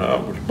years when I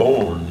was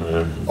born.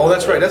 And, oh,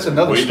 that's right, that's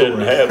another story. We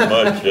didn't have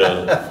much,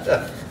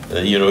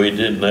 you know, he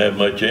didn't have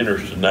much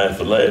interest in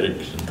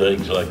athletics and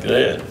things like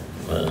that.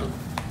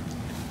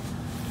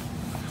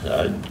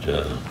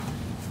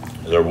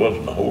 There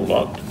wasn't a whole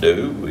lot to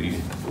do.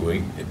 We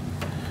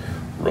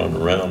run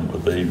around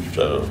with these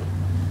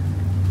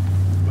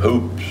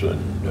hoops,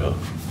 and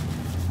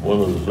one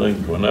of the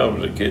things when I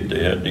was a kid,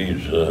 they had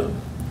these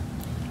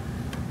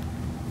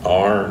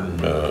iron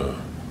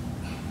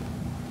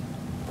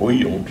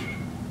wheels.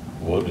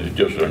 Well, it's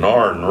just an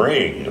iron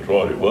ring. That's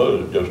what it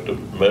was, just a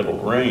metal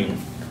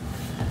ring,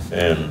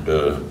 and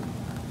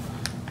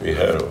we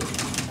had a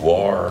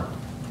wire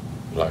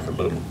like a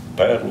little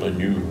paddle, and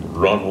you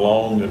run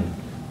along and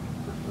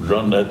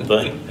run that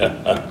thing.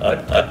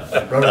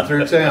 Run it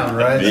through town,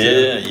 right?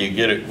 Yeah, you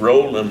get it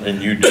rolling,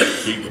 and you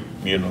just keep,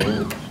 you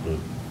know,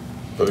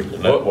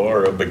 pushing that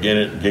wire up again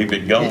it and keep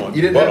it going.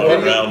 You didn't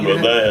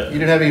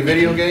have any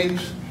video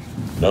games?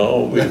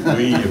 No, we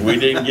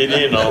didn't get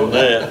in on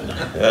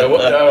that.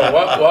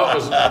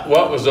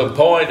 What was the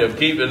point of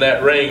keeping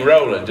that ring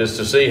rolling? Just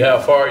to see how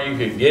far you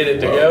could get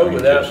it to go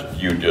without?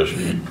 You just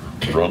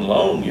run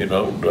along, you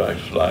know.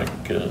 It's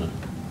like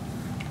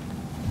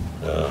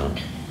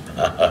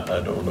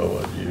I don't know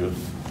what you.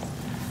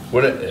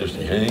 Just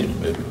a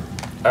hand.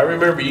 I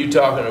remember you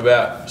talking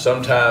about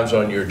sometimes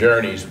on your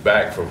journeys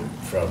back from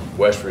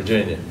West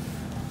Virginia,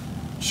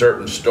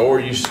 certain store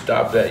you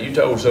stopped at. You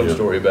told some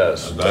story about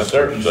a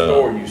certain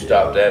store you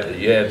stopped at that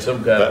you had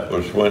some kind that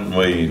was when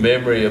we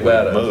memory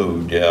about it.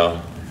 Moved,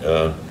 yeah.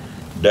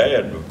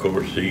 Dad, of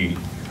course, he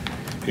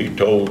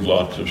told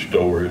lots of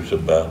stories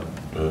about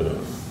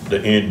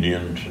the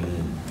Indians,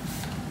 and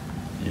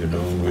you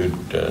know,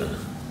 with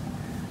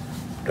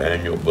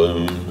Daniel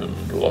Boone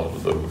and a lot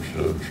of those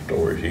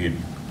stories. He'd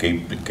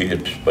keep the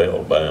kids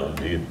spellbound.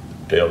 He'd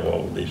tell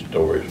all these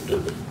stories to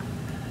the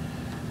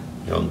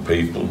young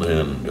people,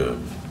 and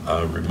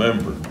I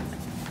remember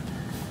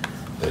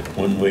that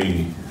when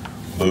we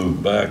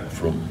moved back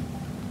from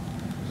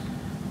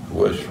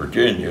West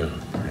Virginia,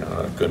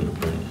 I couldn't have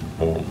been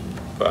more than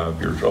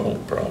 5 years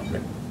old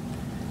probably,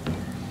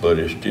 but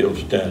it still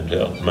stands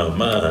out in my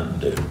mind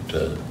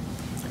that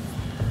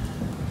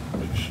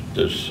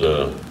this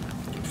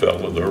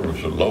fellow, there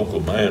was a local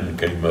man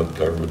came up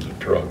there with a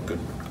truck and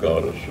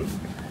got us, and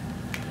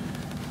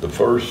the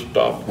first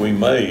stop we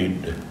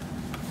made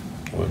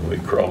when we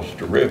crossed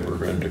the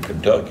river into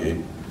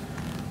Kentucky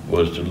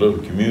was the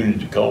little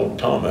community called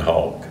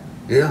Tomahawk.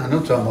 Yeah, I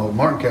know Tomahawk,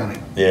 Martin County.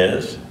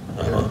 Yes.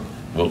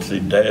 Well, see,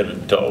 Dad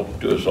had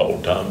talked to us all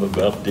the time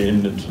about the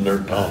Indians and their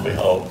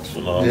Tomahawks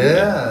and all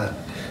that.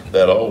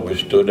 That always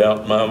stood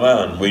out in my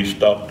mind. We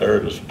stopped there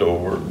at a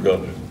store and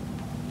got a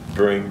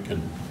drink,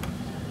 and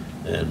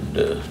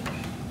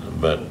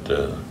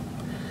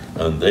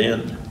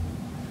then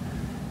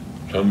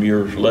some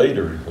years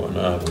later, when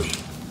I was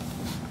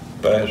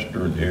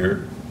pastoring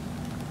here,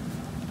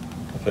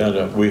 I found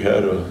out we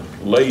had a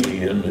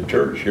lady in the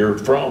church here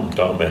from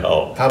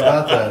Tomahawk. How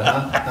about that,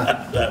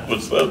 huh? That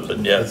was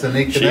something, yeah. That's a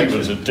neat connection. She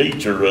was a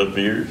teacher up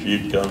here.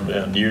 She'd come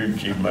down here and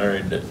she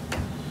married a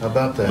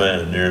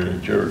man near the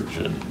church.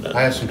 And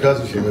I have some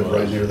cousins who live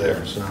right near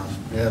there, so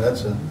yeah,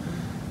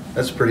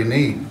 that's pretty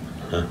neat.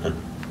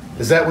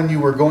 Is that when you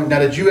were going? Now,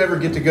 did you ever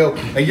get to go?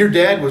 Now, your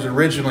dad was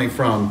originally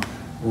from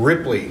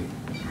Ripley,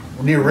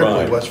 near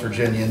Ripley, West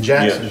Virginia, in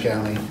Jackson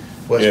County,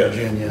 West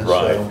Virginia.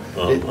 Right.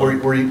 So,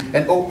 were you?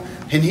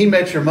 And he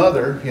met your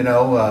mother, you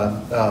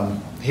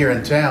know, here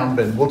in town.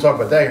 But we'll talk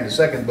about that here in a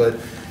second. But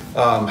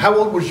how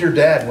old was your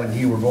dad when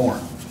you were born?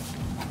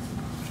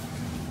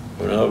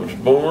 When I was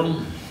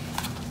born,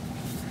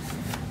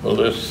 well,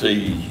 let's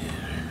see,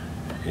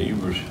 he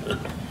was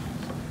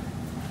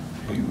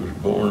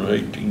born in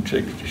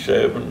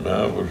 1867, and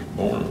I was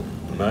born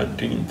in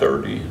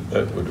 1930.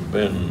 That would have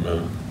been,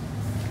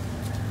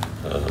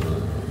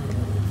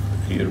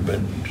 he'd have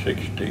been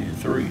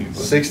 63.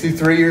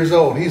 63 years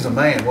old. He's a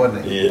man,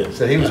 wasn't he? Yeah.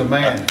 So he was a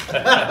man. He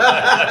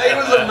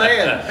was a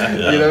man.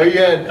 Yeah. You know,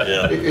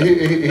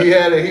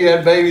 he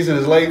had babies in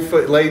his late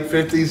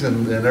 50s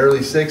and early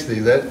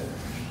 60s.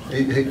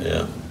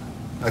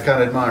 I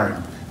kind of admire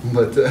him.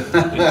 But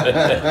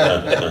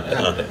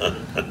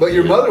but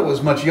your mother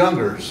was much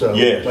younger, so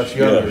much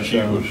younger. Yeah, she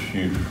was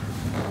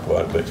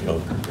quite a bit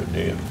younger than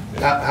him.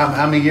 Yeah.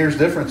 How many years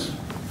difference?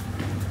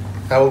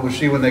 How old was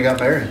she when they got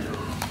married?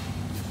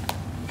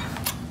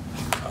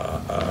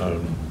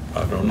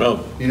 I don't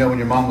know. You know when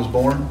your mom was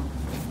born?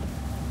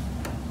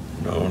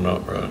 No,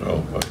 not right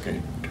off. I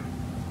can't.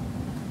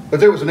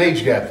 But there was an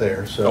age gap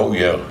there, so. Oh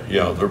yeah,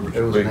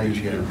 there was an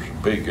age gap. There was a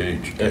big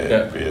age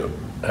gap. Yeah.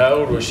 how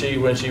old was she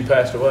when she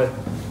passed away?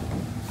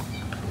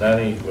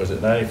 90, was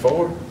it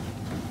 94?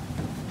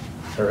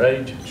 Her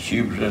age?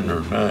 She was in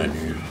her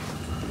 90s.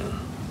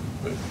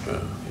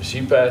 But,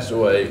 She passed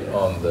away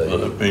on the,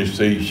 let me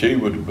see, she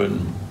would have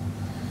been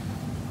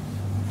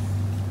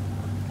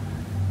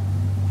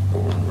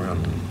born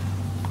around,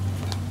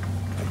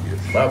 I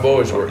guess. my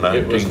boys were,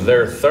 it was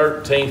their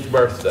 13th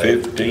birthday.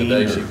 The 15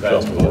 day or she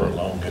passed somewhere away.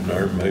 along in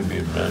there, maybe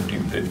in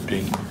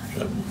 1915 or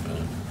something.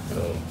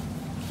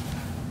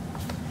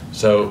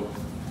 So,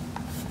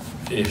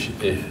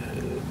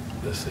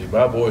 let's see,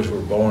 my boys were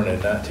born in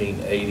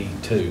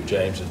 1982,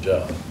 James and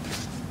John.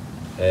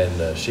 And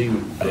that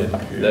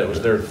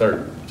was their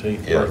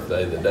 13th Yeah.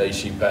 birthday, the day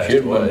she passed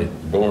She'd away. been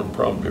born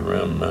probably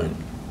around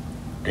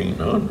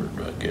 1900,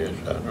 I guess,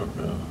 I don't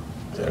know.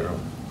 I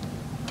don't,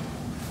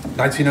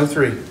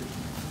 1903.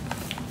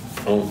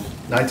 oh,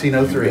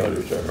 1903. you got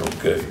it there,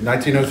 okay.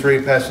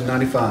 1903, passed in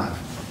 95.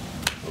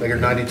 Make her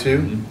 92.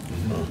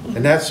 Mhm.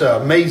 And that's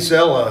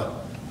Maysella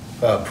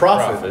Prophet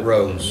Prophet.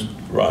 Rhodes.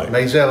 Right,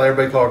 Maysella,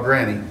 everybody called her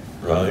Granny.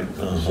 right.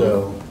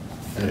 So,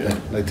 and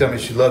they tell me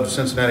she loved the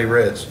Cincinnati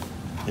Reds.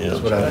 Yeah.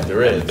 That's what I The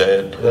Reds.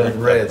 Dad, The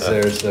Reds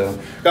there, so.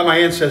 Got my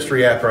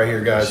Ancestry app right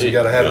here, guys. You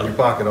gotta have it in Yeah. your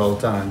pocket all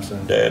the time, so.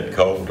 Dad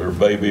called her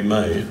Baby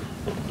May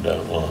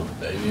down long.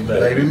 Baby May.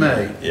 Baby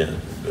May. Yeah,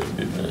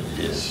 Baby May,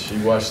 yes. She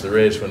watched the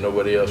Reds when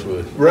nobody else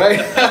would.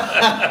 Right?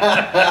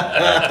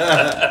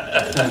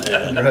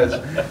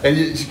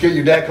 And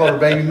your dad called her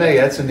Baby May.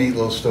 That's a neat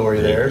little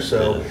story there.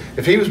 So Yeah.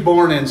 if he was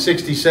born in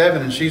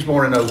 67 and she's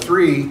born in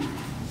 03,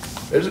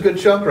 there's a good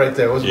chunk right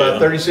there. It was about Yeah.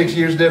 36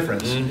 years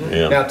difference.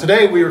 Yeah. Now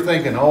today we were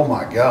thinking, oh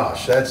my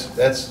gosh,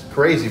 that's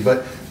crazy.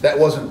 But that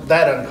wasn't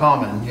that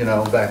uncommon,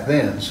 back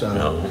then. So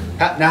No.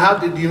 now,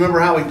 do you remember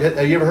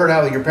have you ever heard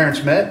how your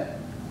parents met?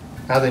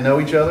 How they know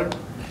each other?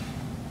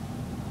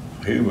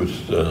 He was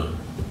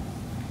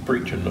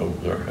preaching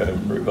over there,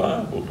 having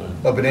revival then.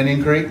 Up in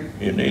Indian Creek?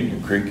 In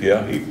Indian Creek,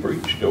 yeah, he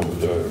preached over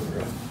there,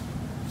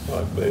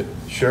 I bet.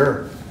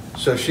 Sure.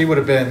 So she would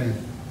have been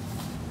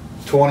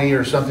 20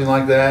 or something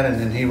like that, and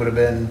then he would have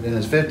been in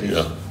his 50s,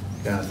 Yeah.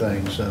 kind of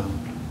thing. So,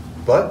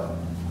 but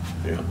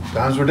Yeah,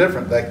 times were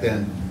different back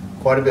then,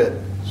 quite a bit.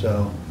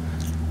 So,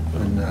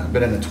 and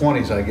been in the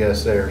 20s, I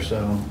guess, there.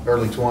 So,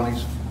 early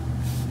 20s.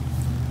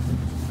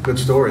 Good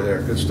story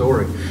there. Good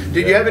story.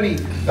 Did you have any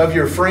of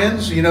your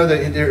friends?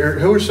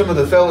 Who are some of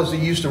the fellas that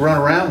you used to run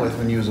around with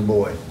when you was a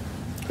boy?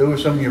 Who were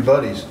some of your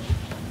buddies?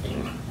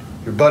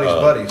 Your buddies'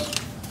 buddies.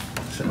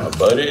 my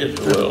buddies,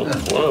 well, one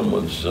of them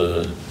was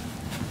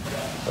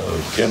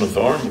Kenneth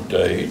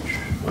Armitage.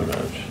 When I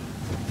was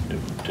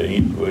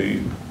 15,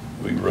 we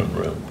run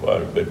around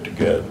quite a bit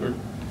together.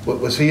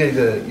 Was he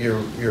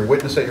your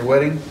witness at your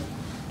wedding?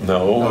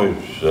 No,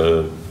 it's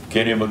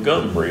Kenny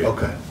Montgomery.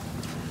 Okay.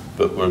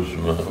 But was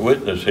my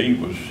witness. He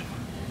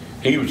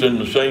was in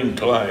the same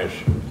class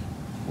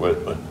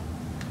with me,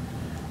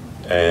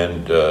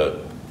 and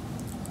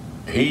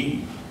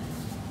he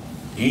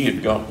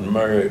had gotten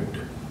married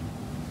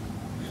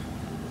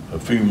a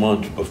few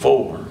months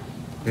before,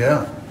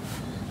 Yeah.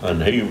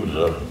 and he was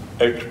an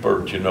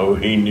expert. He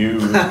knew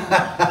he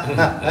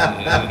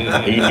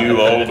knew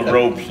all the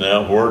ropes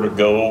now, where to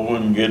go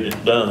and get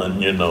it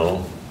done.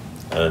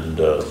 And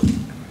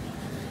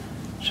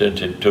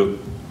since it took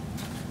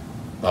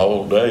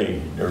all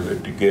day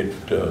to get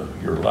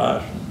your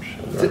license.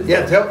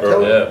 Yeah,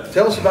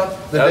 tell us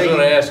about the I was day. going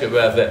to ask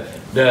about that.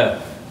 Now,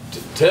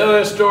 tell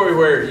that story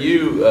where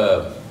you,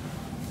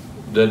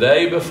 the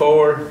day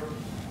before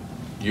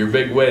your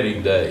big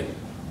wedding day,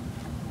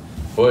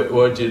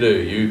 what'd you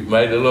do? You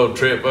made a little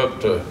trip up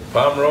to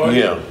Pomeroy?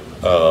 Yeah,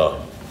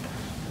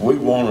 we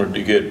wanted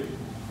to get,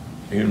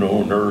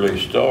 an early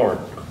start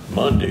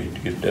Monday to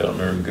get down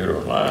there and get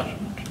our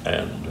license.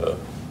 And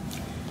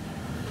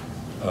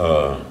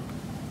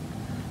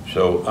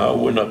so I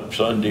went up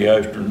Sunday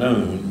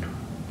afternoon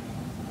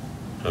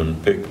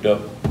and picked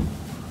up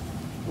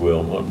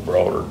Wilma and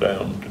brought her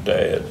down to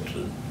Dad's.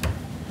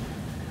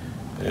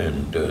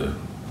 And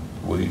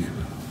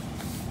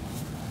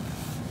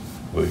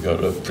we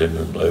got up then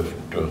and left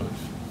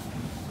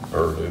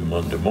early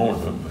Monday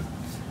morning.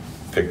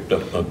 Picked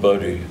up my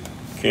buddy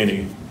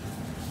Kenny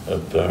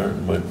up there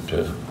and went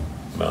to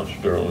Mount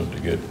Sterling to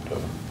get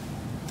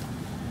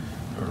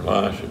her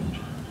license.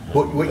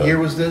 What year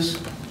was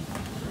this?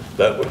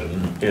 That was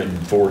in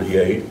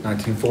 48.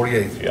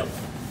 1948. Yeah.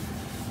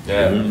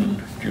 Yeah.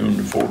 June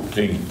the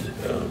 14th.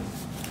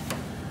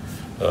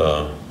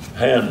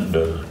 And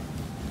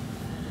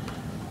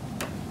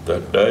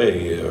that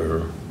day,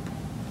 or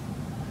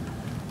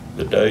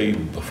the day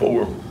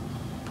before,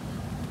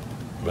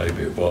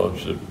 maybe it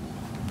was, that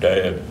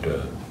Dad,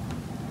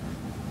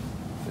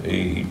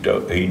 they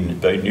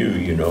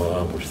knew,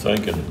 I was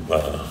thinking,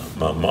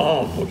 my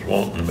mom was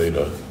wanting me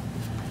to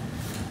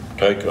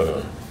take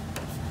a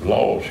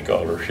law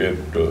scholarship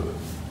to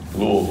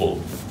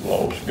Louisville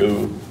Law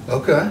School.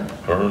 Okay.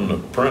 Her and the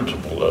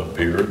principal up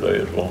here, they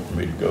was wanting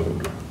me to go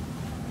to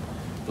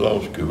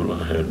law school.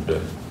 I had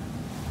a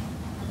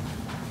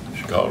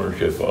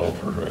scholarship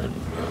offer, and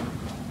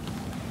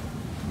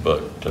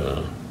but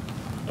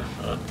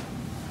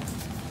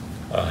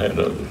I had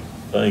other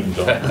things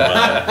on my mind.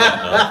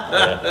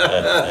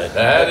 Now,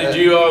 how did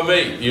you all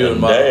meet, you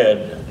and Mom?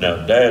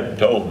 Dad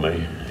told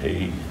me,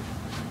 he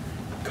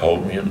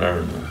called me in there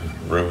in the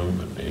room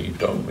and he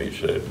told me,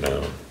 he said,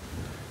 now,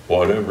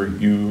 whatever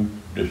you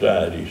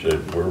decide, he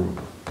said, we're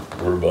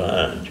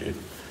behind you.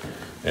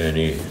 And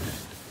he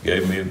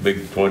gave me a big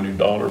 $20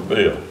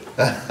 bill.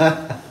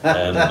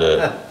 And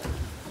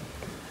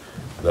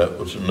that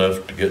was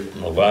enough to get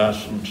my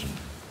license and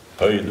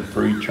pay the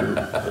preacher.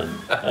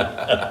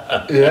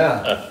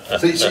 Yeah.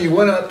 So you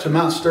went up to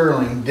Mount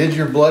Sterling, did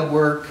your blood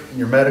work, and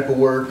your medical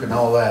work, and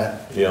all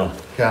that Yeah.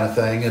 kind of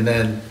thing, and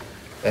then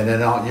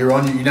now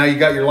you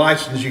got your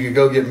license. You could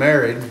go get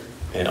married.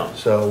 Yeah.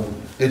 So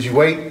did you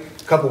wait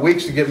a couple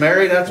weeks to get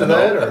married after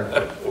that,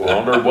 or?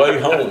 On our way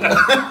home,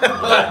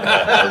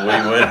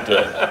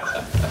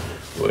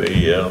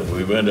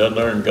 we went down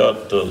there and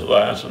got the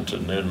license,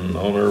 and then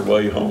on our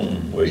way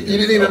home, You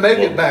didn't even make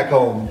it back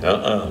home.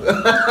 And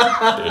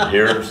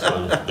there's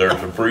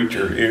a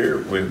preacher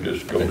here. We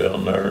just go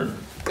down there.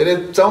 And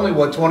it's only,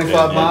 what,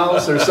 25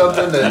 miles or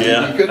something? That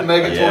Yeah. you couldn't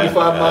make it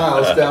 25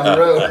 miles down the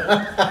road.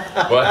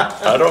 What?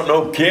 I don't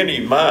know, Kenny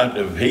might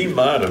have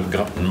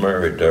gotten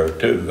married there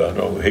too. I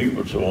know he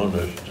was the one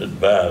that's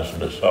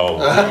advising us all.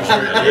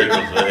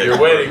 Your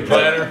wedding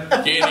planner,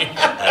 Kenny?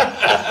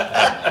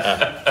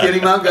 Kenny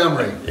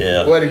Montgomery,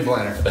 Yeah. wedding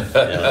planner.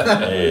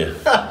 Yeah.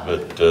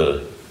 But,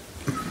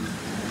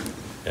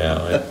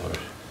 yeah, it was.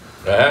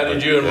 Now, how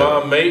did you and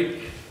Mom meet?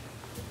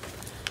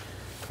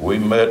 We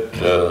met,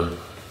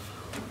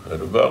 at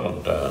a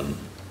Valentine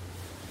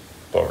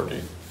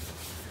party.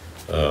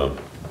 A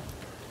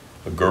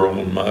girl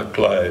in my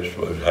class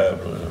was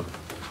having a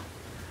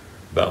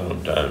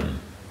Valentine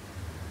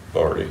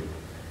party,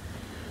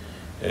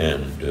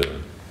 and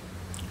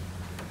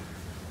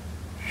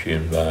she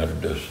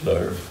invited us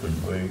there,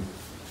 and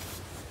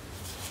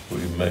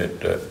we met.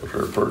 That was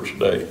her first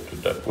date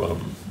at that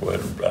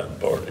Valentine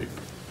party.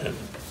 And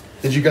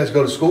Did you guys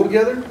go to school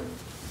together?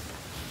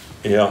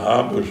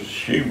 yeah,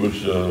 she was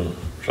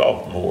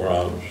sophomore,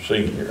 I was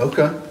senior.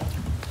 Okay.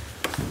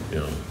 You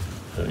know,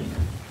 and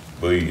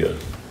we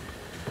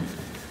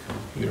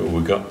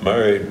got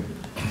married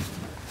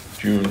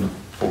June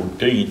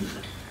 14th.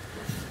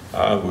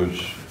 I was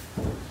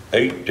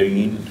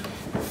 18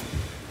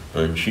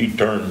 and she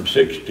turned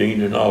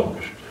 16 in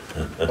August.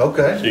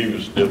 Okay. She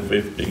was still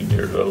 15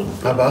 years old.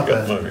 How about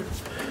got that? Married.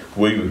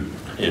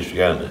 It's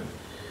kind of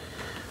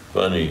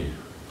funny.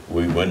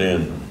 We went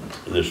in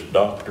this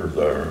doctor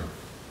there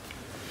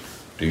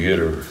to get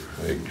her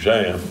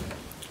exam,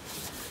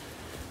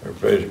 her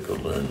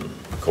physical, and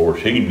of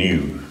course he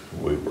knew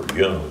we were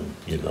young,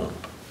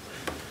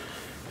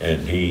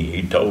 and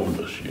he told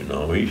us, he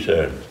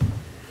said,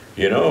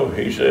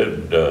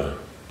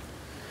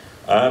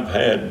 I've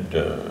had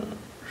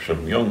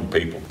some young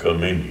people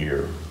come in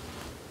here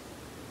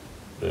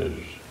that's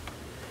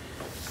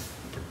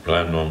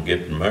planning on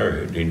getting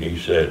married, and he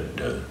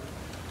said,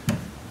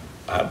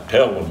 I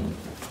tell them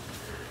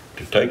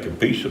to take a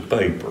piece of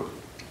paper,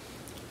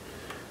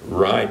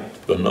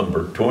 write the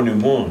number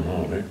 21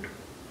 on it,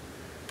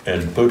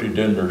 and put it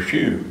in their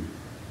shoe.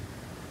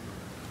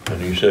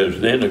 And he says,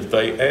 then if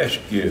they ask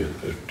you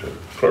at the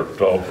clerk's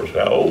office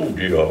how old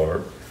you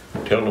are,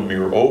 tell them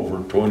you're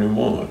over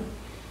 21.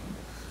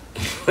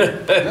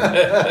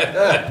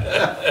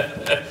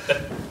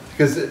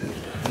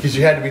 Because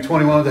you had to be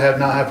 21 to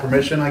not have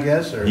permission, I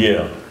guess? Or?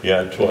 Yeah,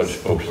 that's what it's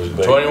supposed to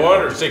be.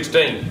 21 or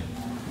 16?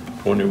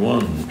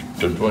 21.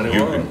 21. You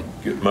can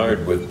get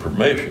married with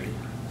permission.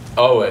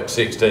 Oh, at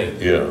 16?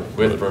 Yeah.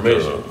 With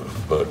permission?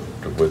 But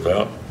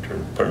without her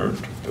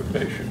parents'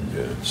 permission,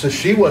 yeah. So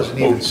she wasn't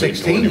even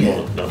Supposed to be 16 yet.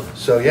 21, no.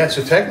 So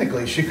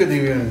technically she couldn't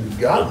even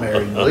got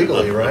married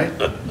legally, right?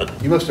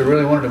 You must have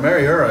really wanted to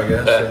marry her, I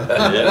guess. So.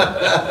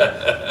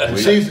 Yeah. And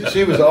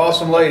she was an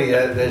awesome lady.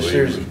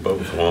 We was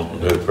both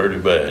wanting to pretty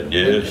bad.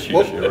 Yes, she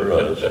sure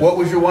was. What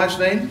was your wife's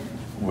name?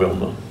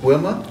 Wilma.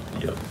 Wilma?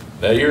 Yeah.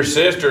 Now, your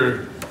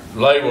sister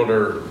labeled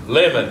her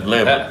Lemon.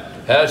 Lemon.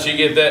 How'd she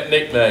get that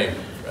nickname?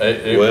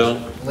 It was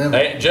Lemon.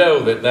 Aunt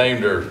Joe that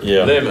named her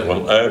Lemon.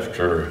 Well,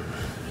 after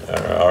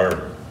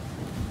our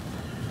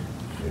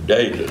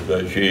dated,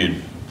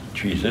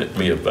 she sent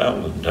me a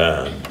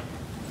Valentine,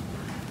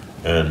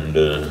 and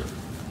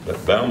that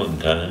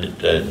Valentine, it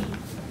said,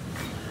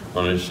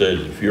 when it says,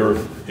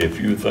 if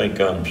you think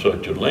I'm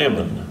such a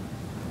lemon,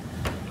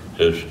 it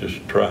says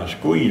just try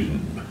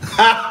squeezing.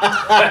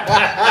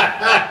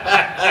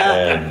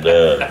 And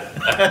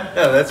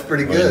That's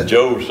pretty when good.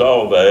 Joe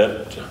saw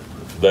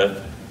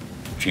that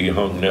she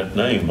hung that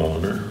name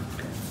on her,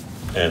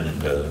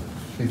 and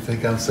You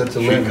think I'm such a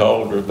she lemon?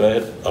 called her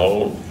that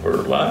all of her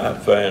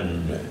life,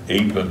 and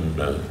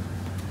even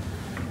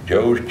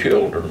Joe's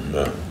children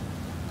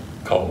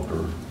called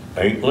her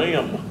Aunt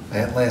Lim.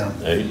 Aunt Lim.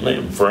 Aunt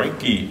Lim.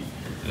 Frankie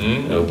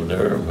over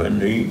there,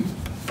 when he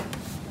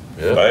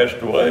Yeah.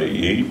 passed away,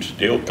 he'd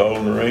still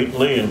calling her Aunt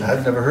Lim.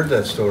 I've never heard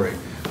that story.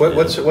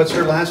 What's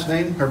her last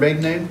name? Her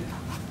maiden name?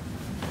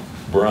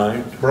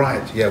 Bryant.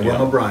 Bryant. Yeah,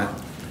 Wilma Yeah. Bryant.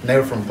 And they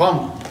were from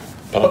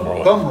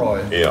Pomeroy.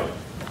 Pomeroy. Yeah,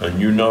 and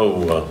you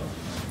know,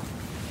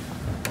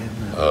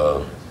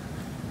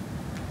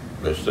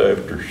 just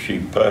after she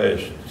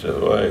passed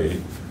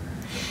away,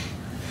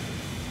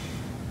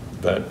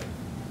 that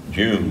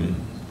June,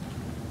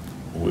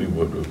 we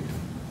would have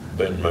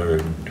been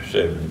married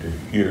 70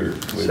 years.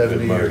 We've 70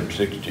 been married years.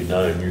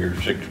 69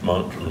 years, 6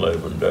 months and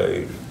 11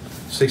 days.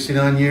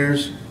 69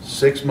 years,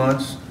 6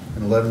 months,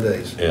 and 11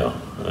 days. Yeah,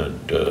 and,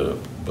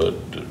 but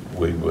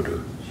we would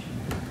have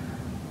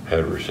had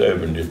our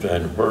 70th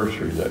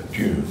anniversary that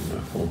June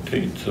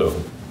 14th,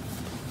 so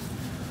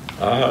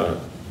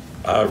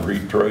I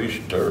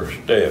retraced our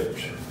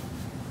steps,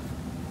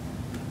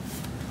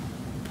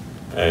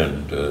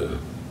 and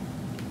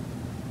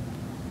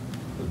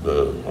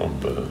on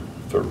the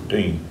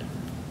 13th,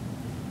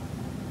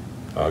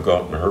 I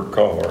got in her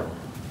car,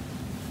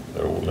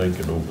 that old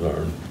Lincoln over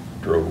there, and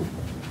drove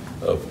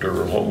up to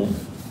her home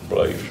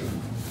place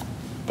in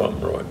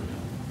Pomeroy.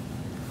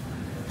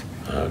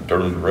 I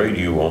turned the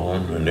radio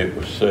on, and it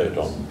was set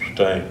on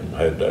Stanton,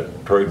 had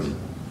that trading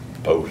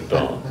post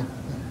on.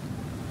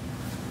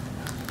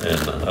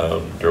 And I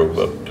drove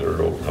up to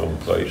her old home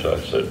place. I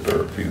sat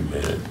there a few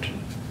minutes.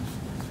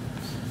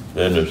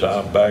 Then as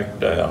I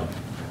backed out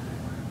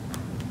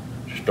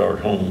to start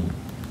home,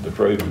 the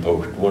trading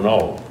post went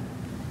off.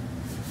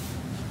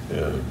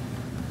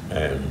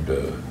 And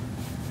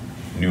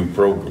new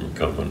program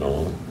coming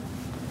on.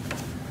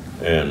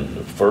 And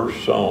the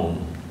first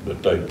song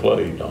that they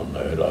played on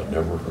that, I'd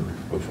never heard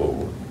it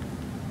before,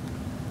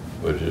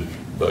 was this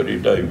Buddy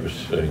Davis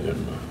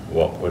singing,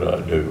 "What Would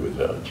I Do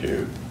Without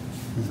You?"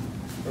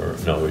 Or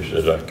no, he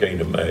said, "I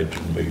can't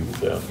imagine me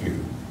without you."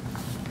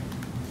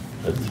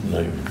 That's the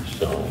name of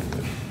the song.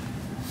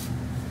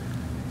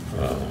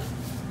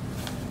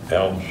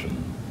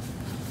 Allison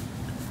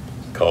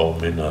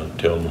called me and I was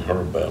telling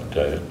her about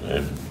that,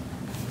 and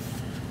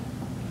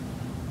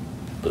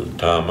by the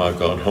time I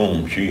got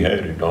home, she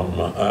had it on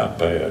my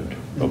iPad.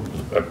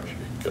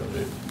 She got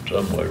it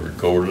some way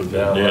recorded.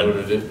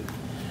 Downloaded it.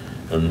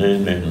 And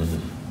then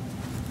in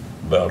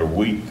about a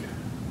week,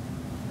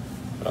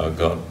 I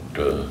got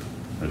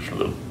this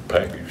little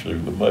package through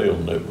the mail,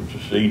 and it was a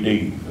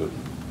CD of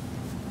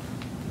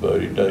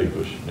Buddy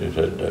Davis. It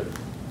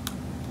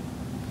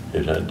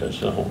had that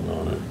song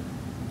on it.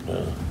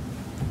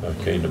 I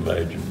Can't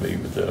Imagine Me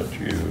Without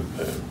You.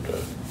 And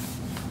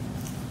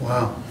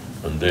Wow.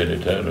 and then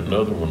it had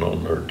another one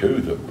on there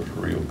too that was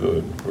real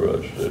good for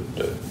us.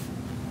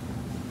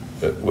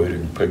 That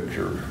wedding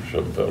picture,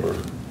 some fella.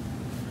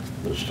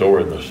 The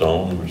story of the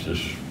song was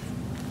this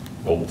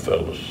old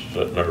fella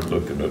sitting there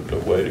looking at the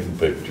wedding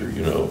picture,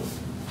 you know,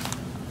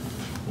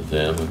 with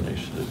them, and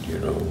he said, you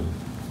know,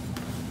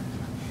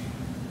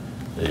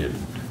 if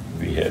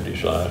he had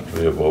his life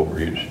to live over,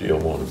 he'd still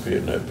want to be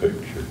in that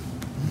picture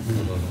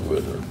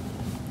with her.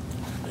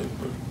 It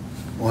was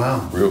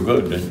Wow. real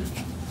good. And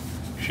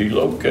she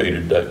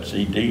located that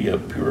CD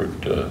up here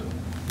at the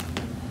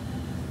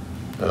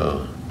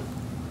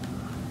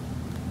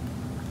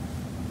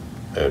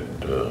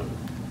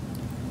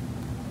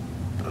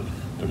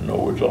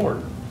Noah's Ark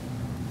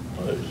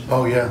place.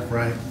 Oh, yeah,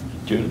 right,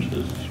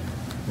 Genesis.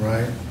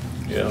 right.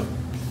 Yeah,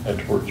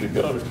 that's where she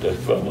got it. That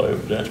fellow,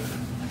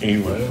 he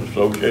was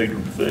associated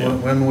with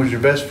them. Women was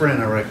your best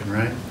friend, I reckon,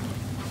 right?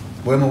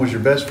 Women was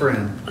your best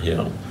friend.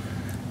 Yeah.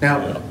 Now,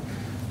 Yeah.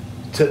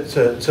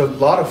 to a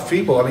lot of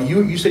people, I mean,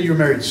 you said you were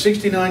married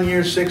 69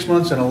 years, 6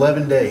 months, and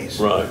 11 days.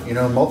 Right. You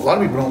know, a lot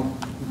of people don't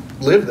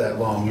live that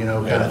long, you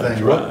know, kind Yeah, of that's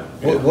thing. right.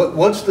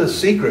 What's the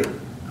secret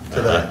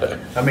to that?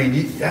 I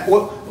mean,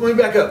 let me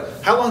back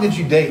up. How long did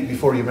you date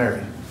before you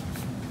married?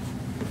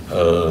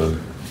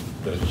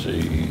 Let's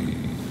see,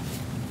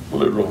 a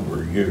little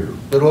over a year.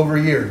 A little over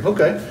a year,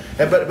 okay.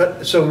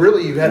 But so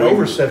really you've had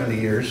over 70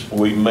 years.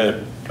 We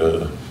met,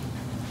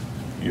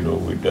 you know,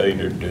 we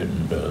dated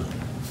in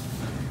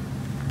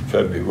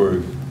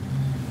February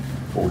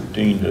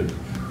 14 of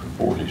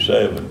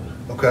 47.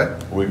 Okay,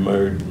 We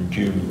married in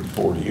June of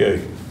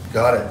 48.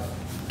 got it.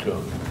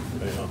 So,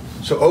 yeah.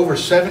 So over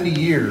 70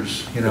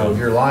 years, you know, of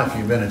Yeah. your life,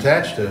 you've been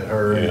attached to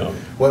her. And Yeah.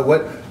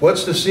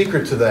 what's the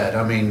secret to that?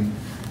 I mean,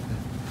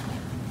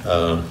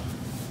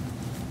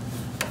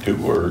 2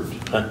 words.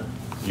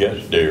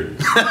 Yes, dear.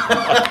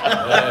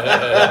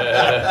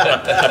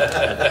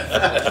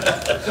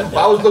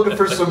 I was looking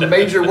for some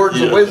major words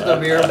of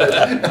wisdom here, but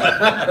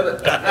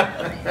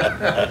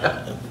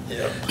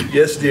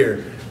yes,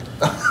 dear.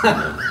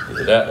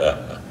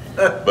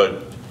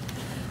 But,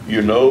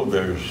 you know,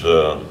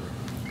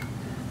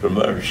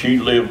 she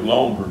lived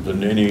longer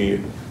than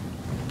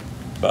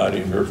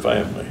anybody in her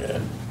family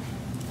had.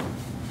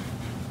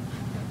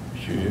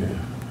 She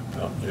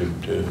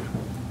outlived,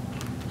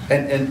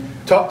 And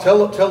tell a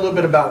little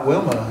bit about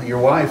Wilma, your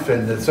wife,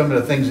 and some of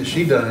the things that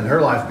she done in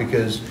her life,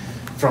 because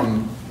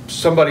from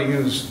somebody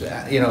who's,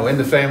 you know, in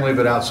the family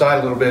but outside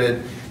a little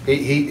bit,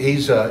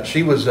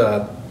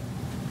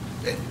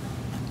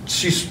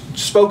 she's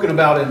spoken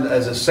about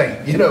as a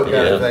saint, you know, kind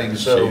of thing.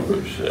 So she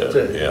was,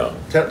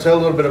 tell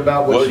a little bit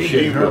about what she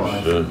did in her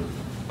life.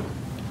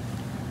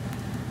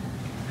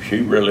 she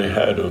really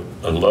had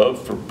a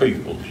love for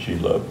people. She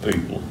loved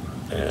people.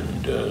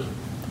 And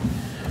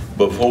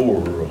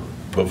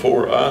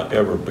before I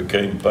ever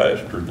became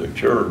pastor of the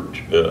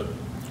church,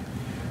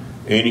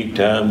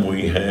 anytime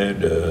we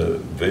had a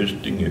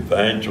visiting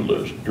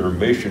evangelist or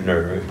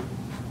missionary,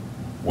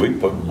 we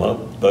put them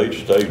up, they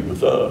stayed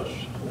with us.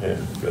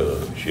 And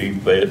she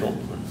fed them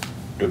and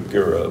took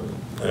care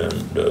of them.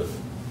 And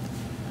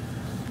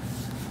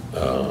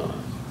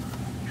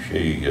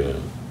she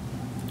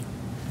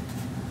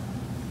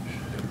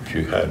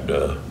had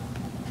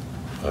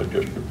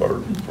just a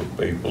burden for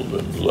people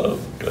and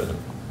loved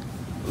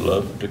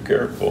to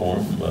care for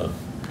them.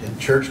 In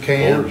church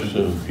camp?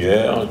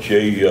 Yeah,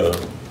 she,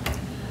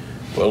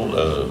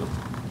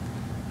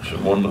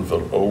 one of the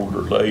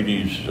older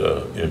ladies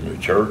in the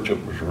church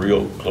that was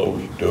real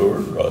close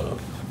to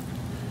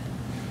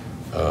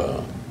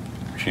her,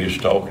 she was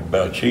talking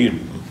about she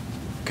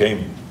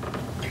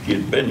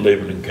had been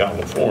living in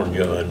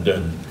California, and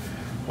then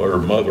when her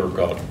mother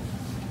got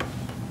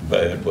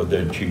bad, but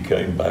then she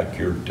came back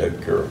here to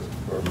take care of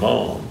her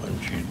mom,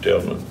 and she's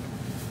telling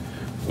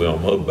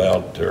Wilma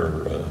about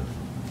their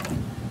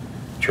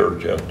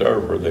church out there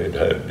where they'd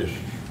had this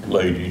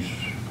ladies'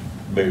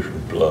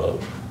 mission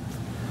club,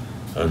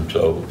 and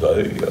so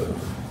they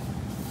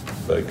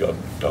got to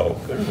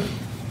talking, and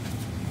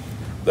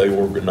they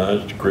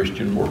organized the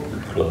Christian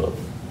Workers Club,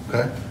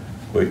 okay,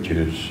 which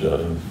is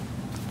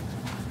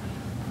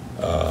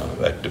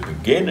at the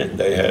beginning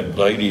they had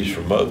ladies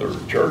from other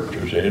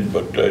churches in,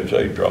 but as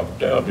they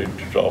dropped out,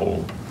 it's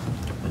all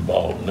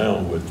involved now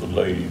with the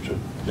ladies of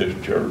this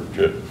church.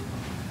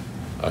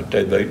 I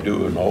tell you, they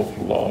do an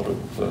awful lot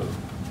of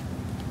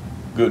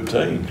good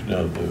things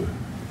now. The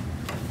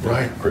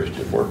right.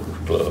 Christian Workers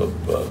Club,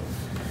 of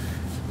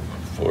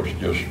course,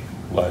 just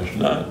last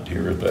night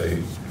here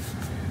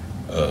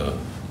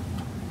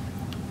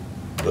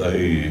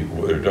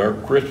with our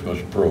Christmas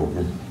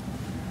program,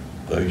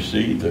 they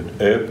see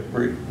that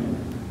every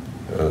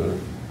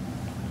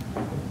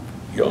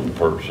young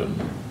person,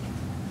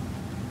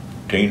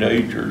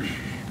 teenagers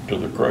to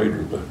the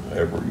cradle,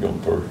 every young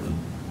person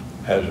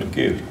has a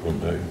gift when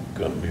they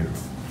come here.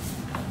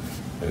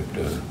 At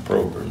the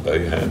program,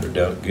 they handed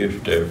out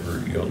gifts to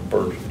every young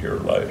person here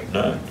last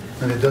night.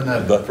 And they've done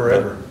that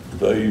forever.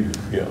 They've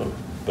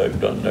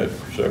done that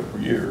for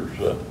several years.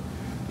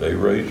 They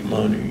raise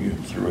money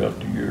throughout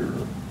the year.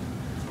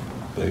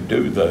 They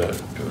do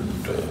that.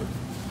 And,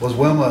 was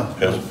Wilma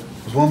a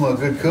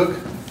good cook?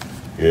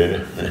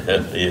 Yeah,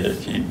 yeah,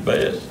 she's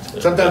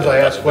best. Sometimes I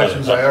ask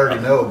questions I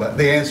already know about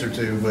the answer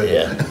to, but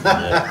yeah,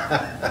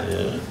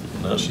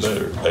 nothing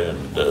better.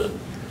 And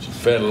she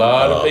fed a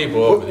lot of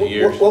people over the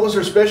years. What was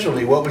her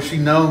specialty? What was she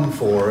known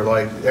for?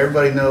 Like,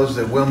 everybody knows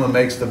that Wilma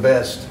makes the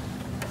best.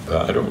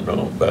 I don't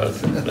know about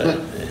that.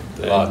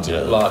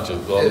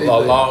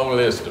 A long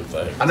list of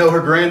things. I know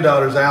her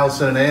granddaughters,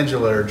 Allison and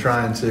Angela, are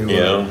trying to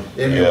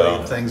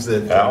emulate things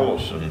that...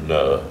 Allison,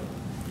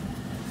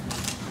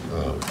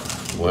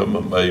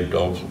 Wilma made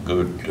awful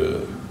good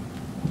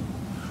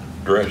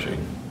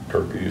dressing,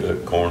 turkey,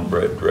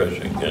 cornbread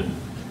dressing, and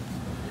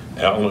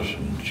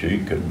Allison,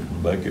 she can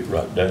make it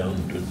right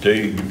down to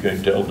tea. You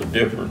can't tell the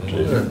difference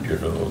in it, you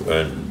know.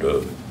 And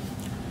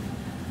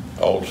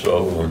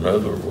also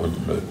another one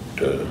that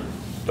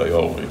they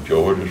all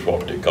enjoyed is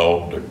what they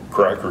call the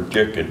cracker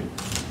chicken.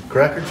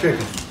 Cracker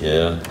chicken?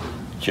 Yeah,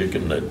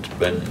 chicken that's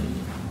been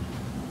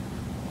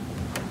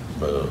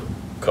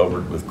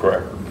covered with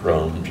cracker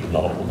crumbs and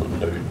all,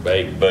 and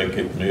they bake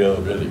it in the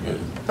oven. Really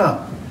good. Huh.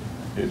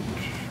 It's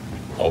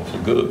awful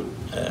good.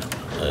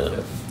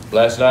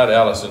 Last night,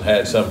 Allison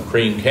had some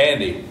cream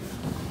candy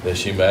that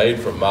she made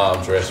from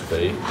Mom's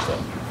recipe. So.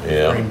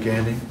 Yeah. Cream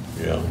candy?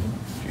 Yeah,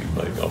 she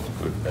made awful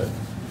good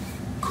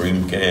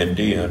cream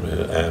candy and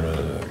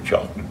a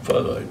chocolate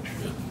fudge.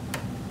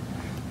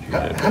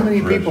 How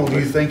many people do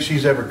you think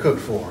she's ever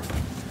cooked for?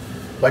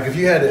 Like, if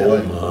you had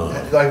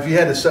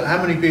to,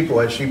 how many people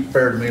has she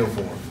prepared a meal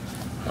for?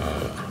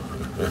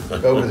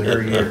 Over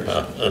her years,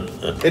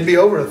 it'd be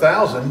over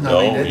 1,000. I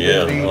mean,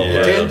 it'd be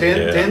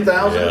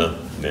 10,000.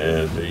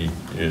 Yeah, it'd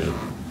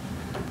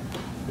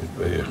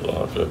be a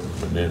lot of them.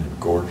 And then, of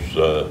course,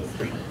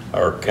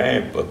 our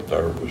camp up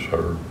there was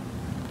her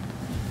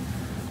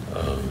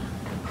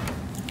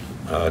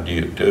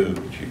idea too.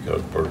 She got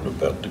a person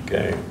about the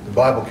camp. The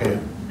Bible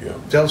camp. Yeah.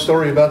 Tell a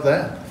story about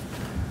that.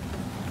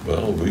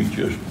 Well, we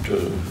just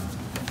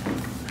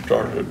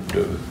started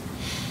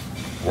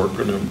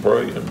working and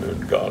praying,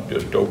 and God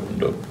just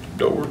opened up the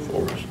door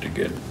for us to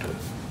get that.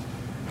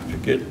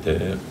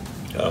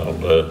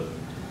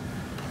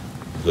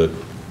 The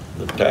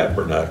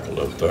tabernacle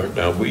up there.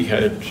 Now, we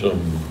had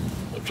some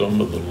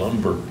of the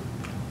lumber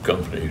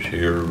companies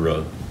here,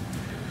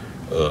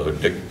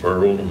 Dick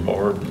Pearl and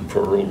Martin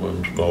Pearl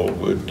and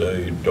Smallwood,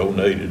 they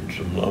donated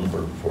some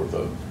lumber for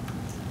the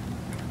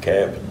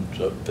cabins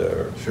up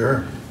there.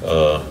 Sure.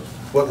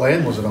 What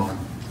land was it on?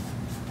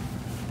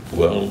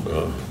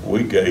 Well,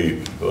 we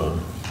gave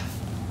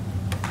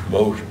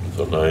most of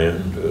the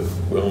land,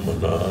 Wilma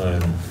and I,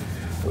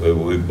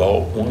 and we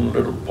bought one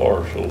little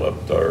parcel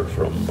up there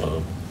from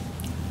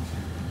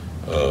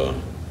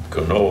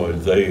Canoa,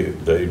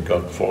 they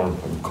got the farm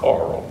from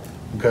Carl.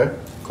 Okay.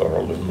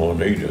 Carl and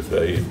Juanita,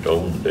 they had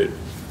owned it,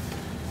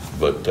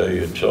 but they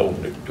had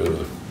sold it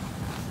to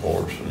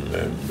Morrison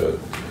and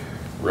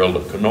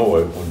Rilla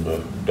Canoa. When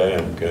the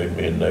dam came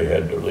in, they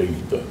had to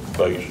leave the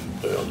basin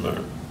down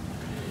there.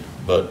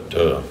 But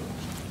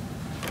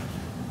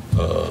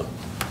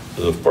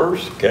the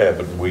first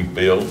cabin we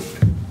built,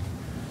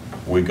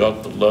 we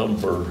got the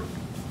lumber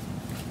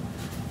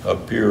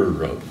up here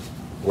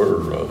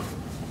where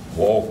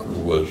Walker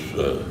was,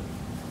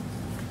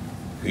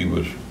 he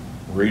was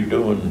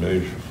rebuilding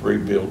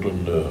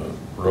the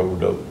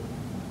road up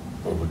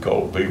what we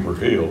call Beaver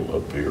Hill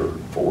up here,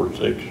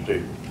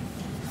 460.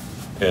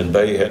 And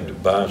they had to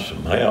buy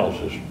some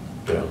houses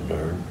down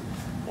there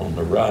on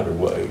the right of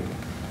way.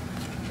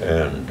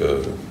 And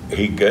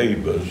he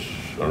gave us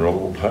an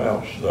old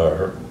house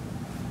there,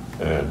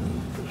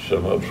 and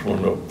some of us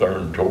went up there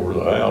and tore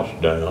the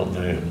house down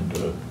and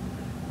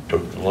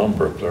took the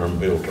lumber up there and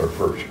built our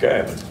first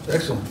cabin.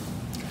 Excellent.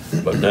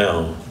 But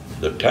now,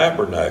 the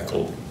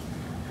tabernacle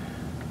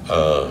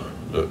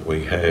that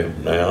we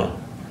have now,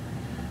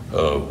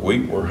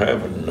 we were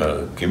having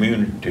a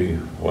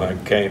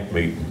community-wide camp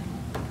meeting,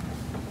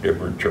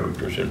 different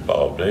churches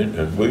involved in,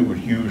 and we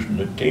was using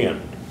the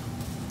tent.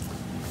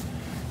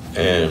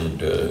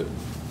 And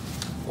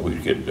we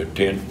get the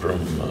tent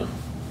from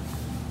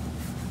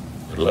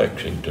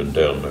Lexington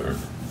down there.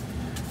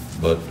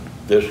 But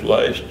this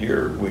last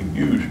year, we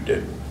used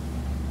it.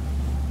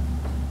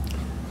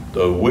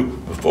 The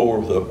week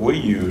before that we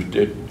used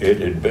it, it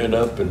had been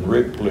up in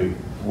Ripley,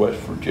 West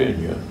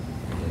Virginia,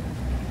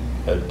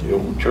 at the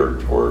old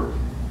church where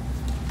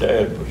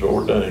Dad was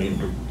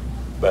ordained,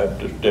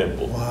 Baptist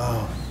Temple.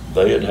 Wow.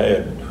 They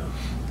had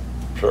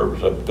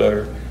service up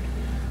there,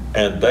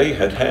 and they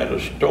had had a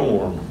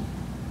storm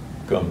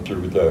come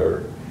through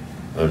there,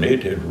 and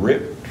it had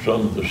ripped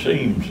some of the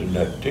seams in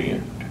that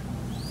tent.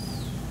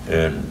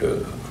 And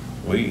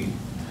we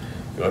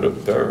got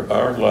up there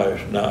our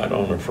last night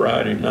on a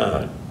Friday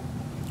night.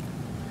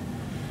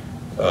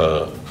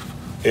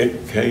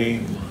 It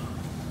came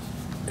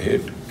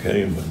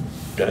a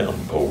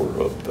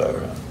downpour up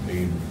there. I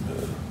mean,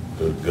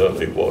 the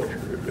gully washer,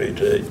 they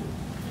say.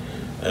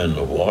 And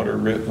the water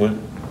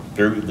went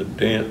through the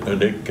tent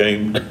and it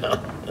came down.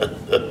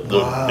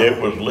 Wow.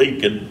 It was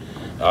leaking.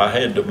 I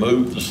had to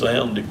move the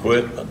sound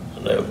equipment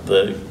and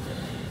everything.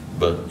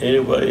 But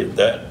anyway,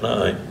 that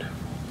night,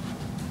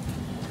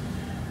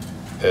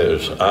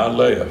 as I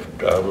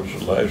left, I was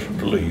the last one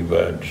to leave.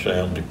 I had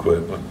sound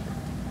equipment.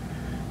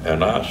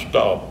 And I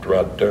stopped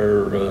right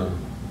there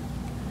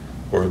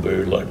where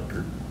the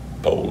electric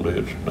pole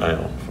is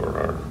now for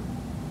our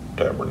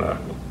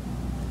tabernacle.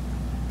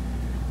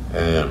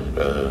 And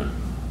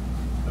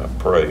I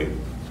prayed.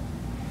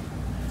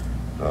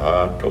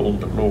 I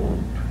told the Lord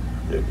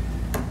that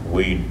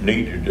we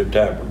needed a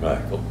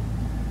tabernacle.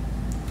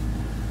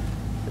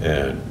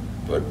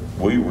 But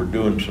we were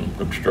doing some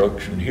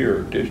construction here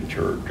at this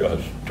church.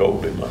 I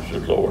told him, I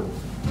said, Lord,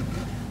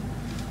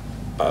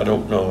 I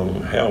don't know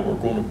how we're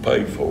going to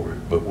pay for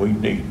it, but we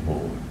need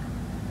one.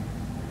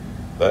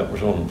 That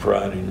was on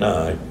Friday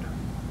night.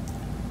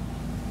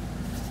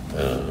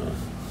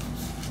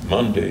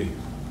 Monday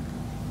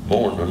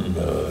morning,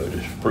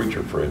 this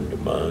preacher friend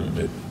of mine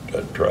that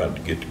I tried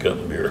to get to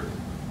come here,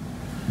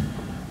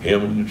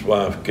 him and his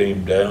wife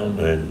came down,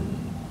 and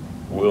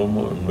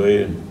Wilma and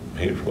me and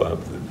his wife,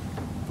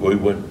 we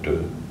went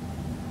to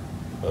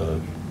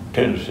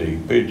Tennessee,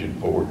 Pigeon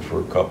Forge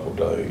for a couple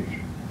days.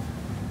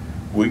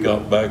 We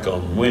got back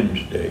on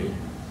Wednesday.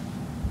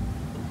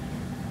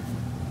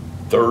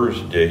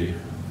 Thursday,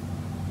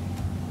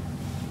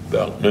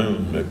 about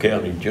noon, the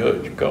county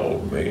judge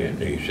called me and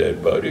he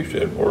said, Buddy, he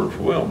said, where's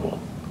Wilma?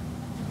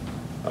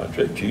 I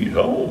said, she's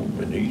home.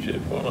 And he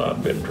said, well,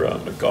 I've been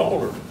trying to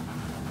call her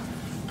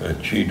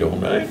and she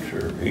don't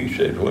answer. He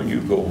said, when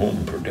you go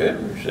home for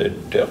dinner, he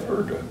said, tell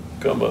her to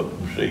come up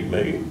and see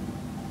me.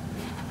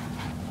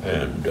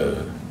 And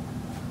I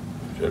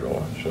said,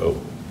 oh, so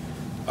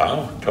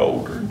I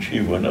told her, and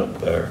she went up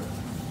there,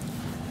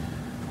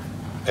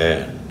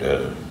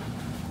 and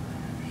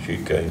she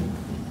came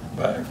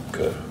back.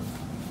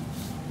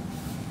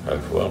 I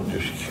well,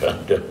 just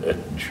got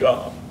in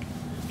shock.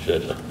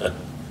 Said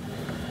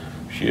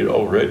she had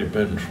already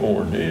been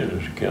sworn in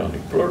as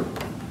county clerk.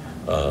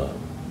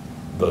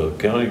 The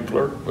county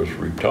clerk was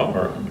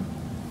retiring,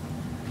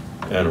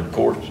 and of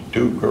course the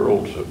two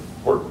girls that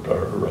worked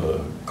there,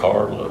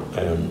 Carla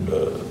and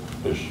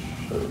this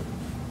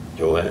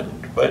Joanne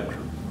Spencer,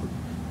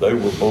 they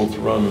were both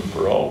running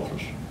for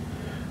office,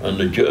 and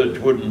the judge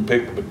wouldn't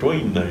pick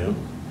between them.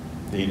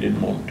 He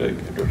didn't want to take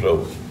it, or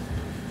so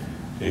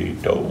he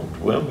told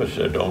Wilma,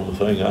 said, the only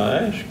thing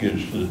I ask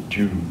is that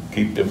you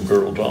keep them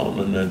girls on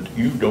and that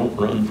you don't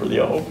run for the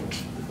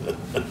office.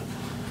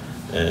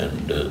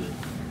 And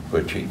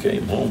but she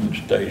came home and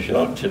stayed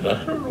shot. She said,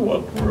 I don't know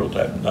what in the world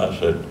happened. I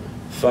said,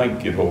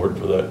 thank you, Lord,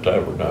 for that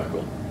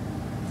tabernacle.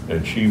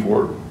 And she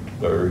worked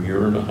there a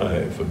year and a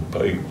half and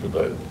paid for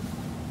that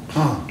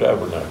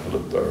tabernacle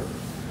up there.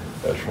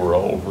 That's where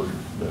all of her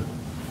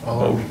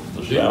Most of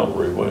the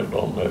salary went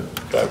on that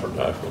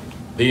tabernacle.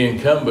 The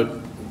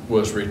incumbent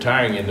was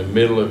retiring in the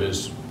middle of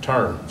his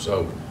term,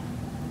 so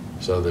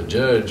the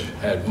judge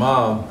had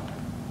Mom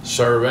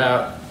serve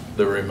out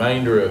the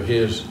remainder of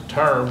his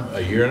term,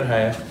 a year and a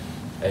half,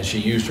 and she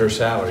used her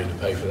salary to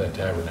pay for that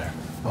tabernacle.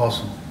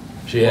 Awesome.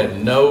 She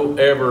had no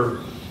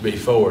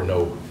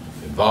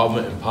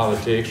involvement in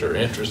politics or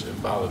interest in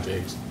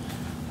politics,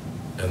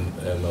 and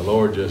the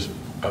Lord just,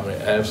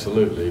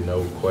 absolutely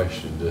no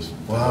question. Just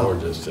wow. The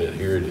Lord just said,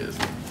 "Here it is."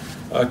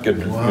 I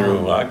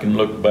can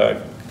look back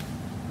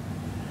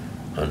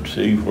and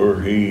see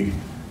where he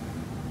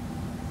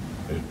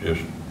is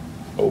just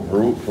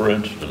overruled. For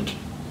instance,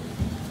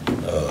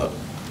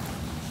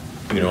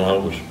 I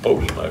was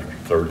postmaster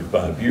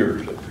 35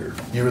 years up here.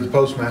 You were the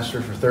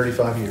postmaster for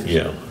 35 years?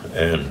 Yeah,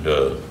 and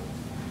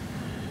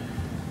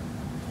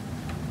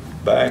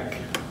back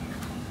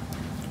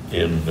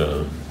in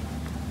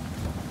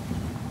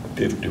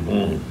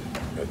 51,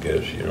 I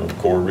guess,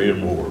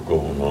 Korean War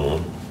going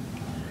on,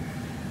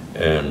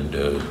 and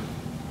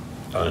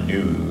I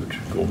knew he was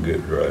going to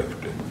get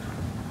drafted.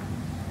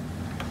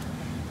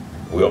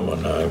 Wilma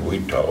and we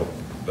talked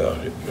about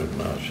it,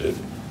 and I said,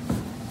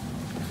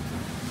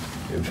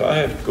 if I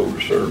have to go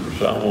to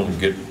service, I want to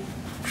get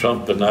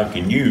something I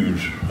can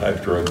use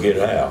after I get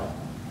out.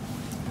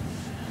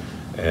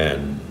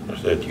 And I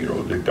said,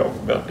 they talk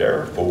about the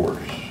Air Force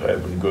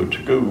having good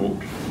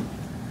schools.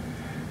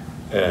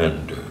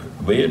 And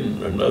me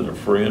and another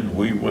friend,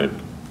 we went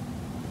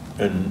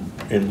and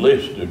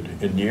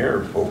enlisted in the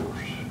Air Force.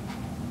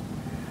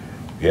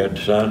 You had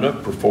to sign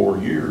up for 4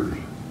 years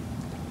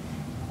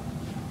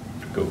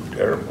to go to the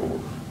Air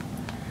Force.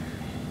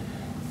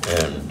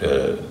 And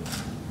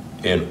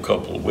in a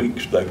couple of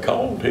weeks, they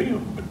called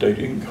him, but they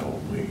didn't call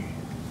me.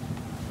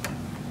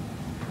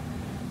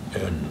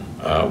 And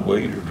I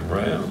waited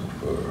around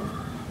for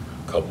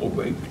a couple of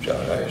weeks.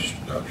 I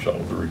saw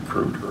the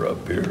recruiter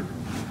up here.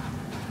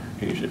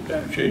 He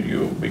said,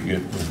 you'll be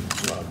getting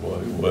right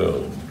away.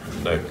 Well, the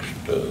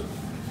next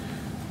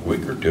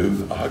week or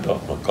two, I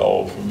got my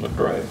call from the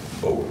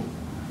draft board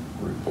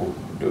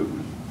reporting to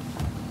duty.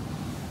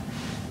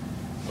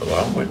 Well,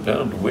 I went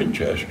down to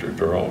Winchester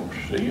to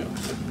see him,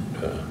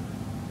 and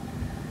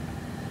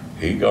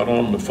he got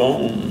on the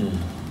phone and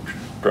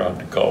tried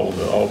to call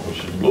the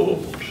office in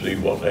Louisville to see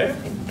what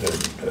happened.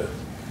 And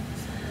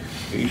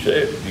he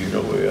said, he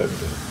had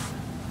the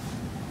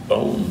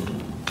phone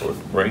was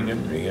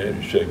ringing.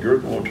 He said, "You're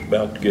the one's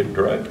about to get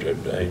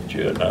drafted, ain't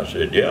you?" And I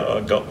said, "Yeah,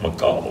 I got my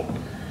call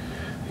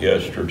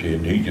yesterday."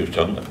 And he just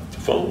hung up the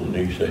phone.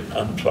 He said,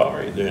 "I'm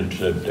sorry." Then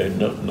said, "There's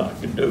nothing I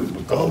can do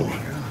because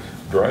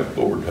draft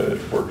board has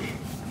first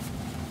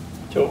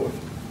choice."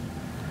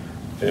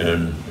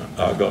 And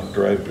I got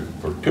drafted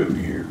for 2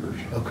 years.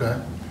 Okay.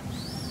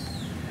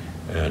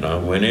 And I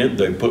went in,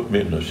 they put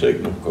me in the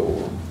Signal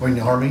Corps. In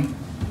the Army?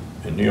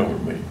 In the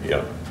Army,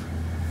 yeah.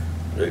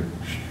 They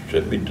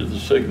sent me to the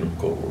Signal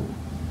Corps.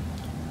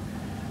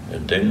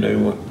 And then they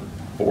went to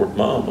Fort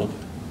Monmouth,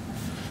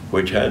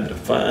 which had the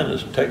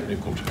finest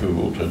technical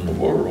schools in the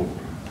world.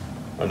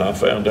 And I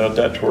found out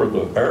that's where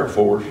the Air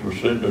Force was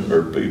sending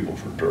their people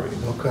for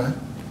training. Okay.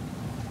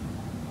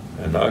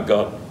 And I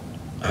got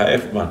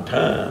half my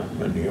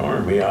time in the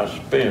Army I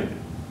spent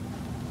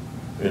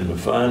in the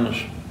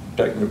finest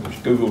technical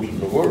schools in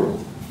the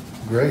world.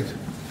 Great.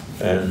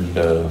 And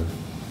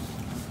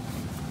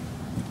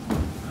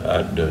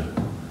I'd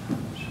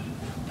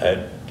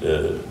had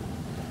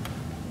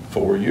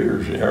 4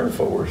 years in the Air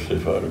Force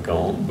if I'd have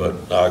gone,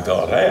 but I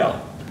got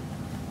out.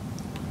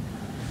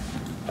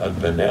 I'd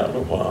been out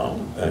a while,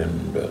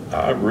 and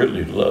I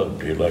really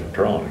loved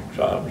electronics.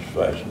 I was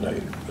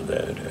fascinated with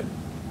that. And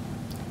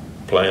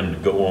planned to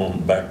go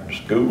on back to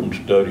school and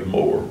study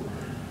more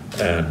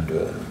and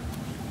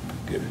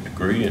get a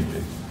degree in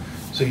it.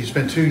 So you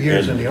spent 2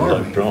 years in the Army?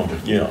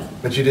 Electronics, yeah.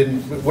 But you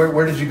didn't,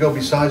 where did you go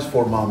besides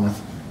Fort Monmouth?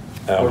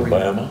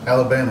 Alabama.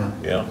 Alabama?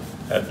 Yeah,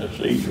 at the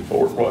siege of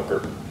Fort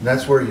Rucker.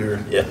 That's where you're...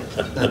 Yeah.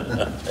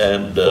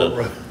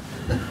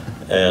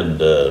 and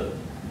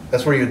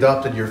that's where you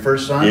adopted your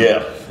first son?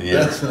 Yeah.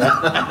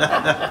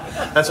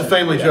 That's a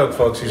family joke,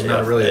 folks. He's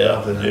not really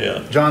adopted.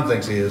 Yeah. John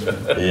thinks he is.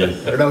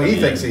 Yeah. Or no, he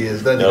thinks he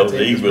is, doesn't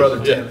he? He His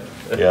brother Tim.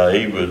 Yeah,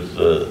 he was...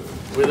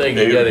 we think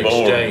he got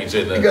exchanged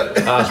in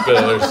the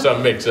hospital. There's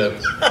some mix-up.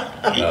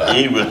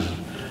 He was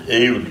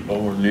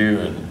born new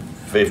in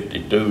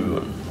 52,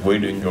 and we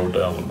didn't go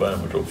to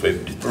Alabama until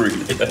 53.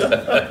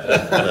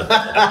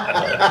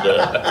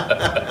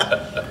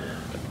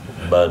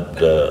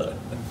 but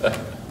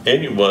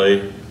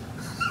anyway,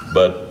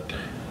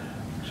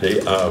 see,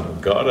 I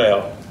got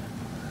out,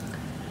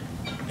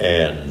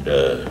 and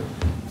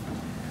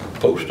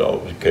post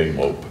office came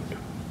open,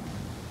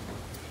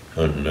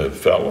 and a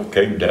fella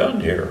came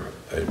down here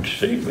and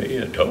see me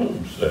and told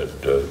him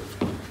that,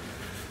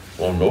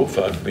 well, know if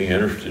I'd be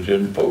interested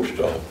in the post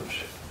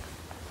office.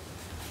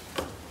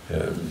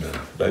 And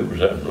they was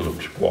having a little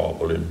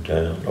squabble in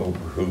town over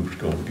who was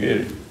going to get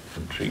it.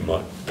 It seemed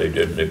like they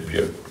didn't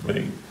object to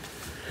me.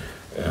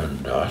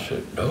 And I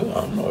said, no,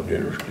 I'm not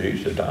interested.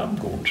 He said, I'm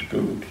going to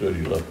school to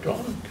study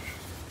electronics.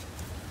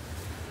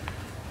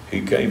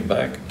 He came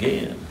back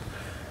again,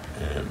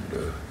 and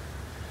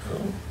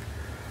well,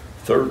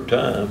 third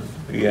time,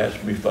 he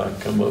asked me if I'd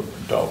come up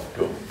and talk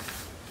to him.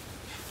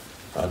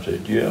 I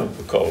said, yeah,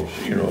 because,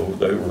 you know,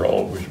 they were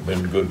always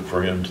been good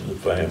friends of the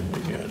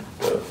family, and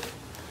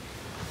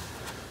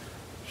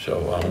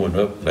so I went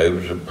up, and there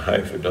was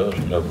half a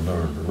dozen of them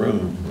there in the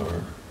room,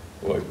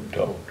 waiting to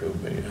talk to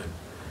me. And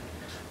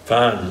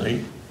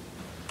finally,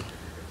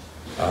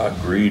 I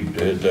agreed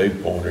that they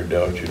pointed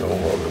out, you know,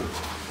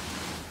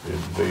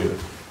 it'd be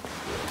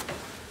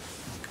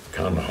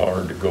kind of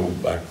hard to go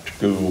back to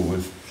school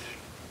with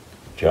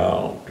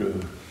child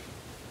to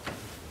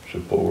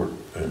support,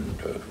 and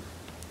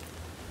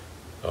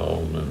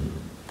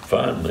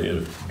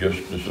finally,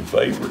 just as a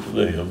favor to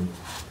them,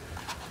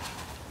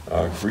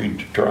 I agreed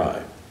to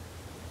try.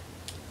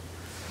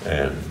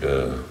 And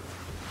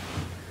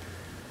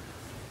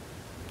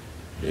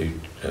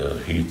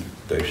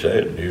they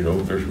said, you know,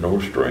 there's no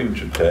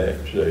strings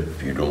attached. That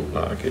if you don't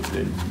like it,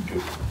 then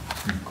you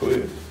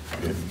quit.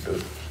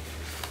 And,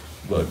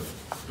 but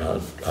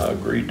I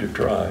agreed to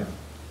try.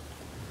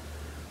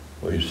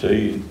 Well, you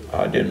see,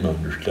 I didn't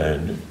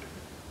understand it,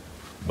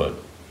 but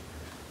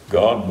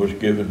God was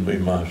giving me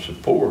my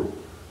support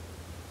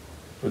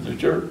for the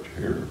church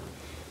here.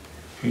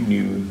 He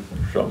knew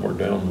somewhere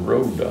down the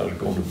road I was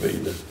going to be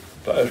the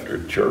pastor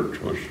of the church.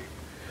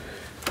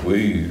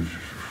 We was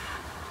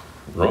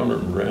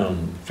running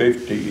around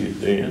 50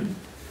 then.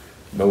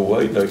 No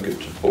way they could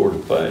support a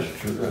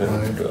pastor,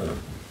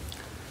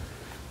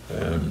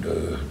 and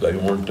they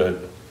weren't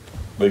that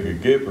big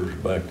of givers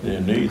back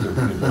then either,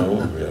 you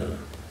know.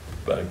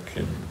 Back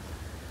in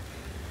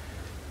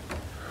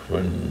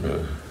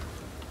when,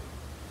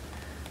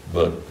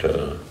 but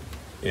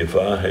if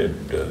I had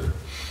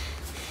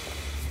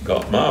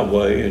got my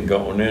way and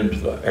gone into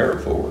the Air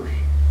Force,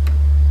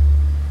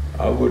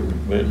 I wouldn't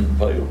have been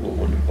available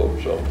when the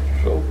post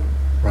office was open.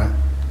 Right.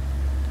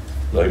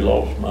 They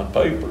lost my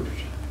papers.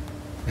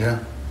 Yeah.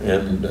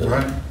 And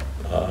right.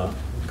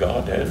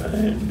 God had a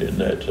hand in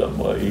that some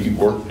way. He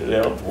worked it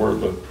out where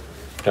the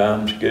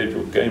time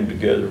schedule came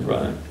together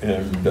right.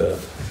 And the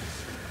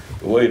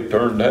way it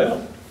turned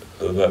out,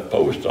 that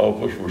post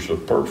office was a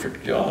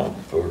perfect job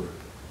for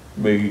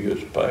me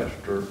as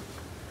pastor.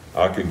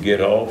 I could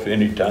get off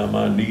anytime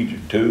I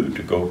needed to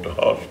go to the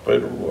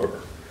hospital or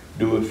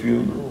do a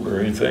funeral or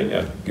anything.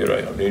 I could get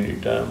out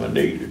anytime I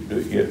needed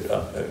to. Yet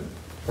I had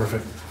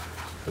perfect.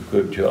 A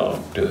good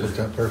job to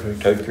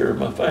take care of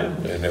my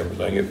family and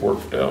everything. It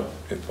worked out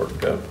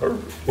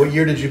perfect. What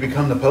year did you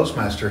become the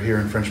postmaster here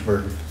in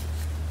Frenchburg?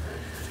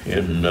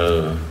 In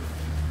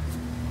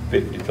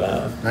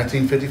 55.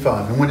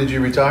 1955. And when did you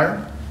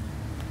retire?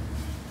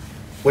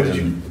 What did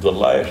you? The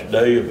last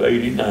day of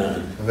 89.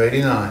 Of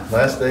 89.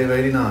 Last day of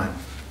 89.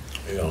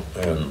 Yeah,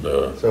 and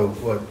so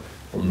what?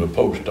 From the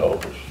post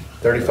office.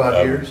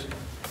 35 years?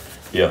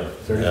 Yeah,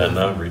 35. And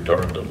I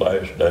returned the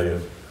last day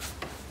of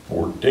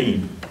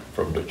 14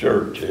 from the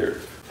church here.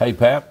 Hey,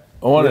 Pap,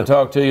 I want to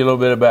talk to you a little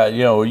bit about,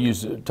 you know, you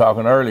was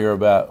talking earlier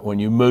about when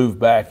you moved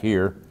back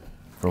here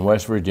from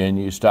West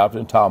Virginia, you stopped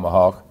in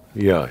Tomahawk.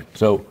 Yeah.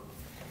 So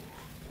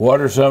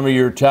what are some of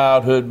your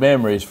childhood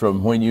memories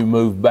from when you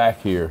moved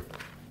back here?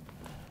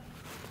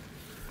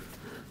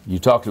 You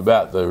talked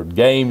about the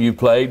game you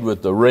played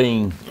with the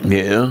ring.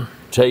 Yeah.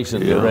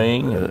 Chasing the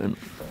ring.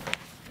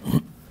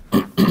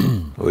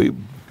 We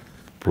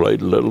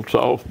played a little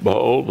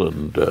softball,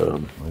 and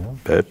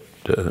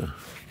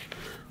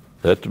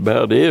that's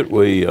about it.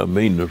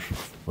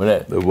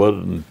 There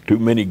wasn't too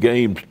many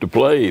games to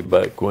play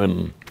back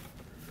when.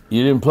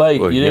 You didn't play.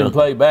 You didn't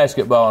play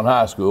basketball in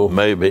high school.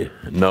 Maybe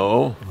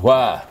no.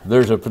 Why?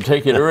 There's a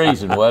particular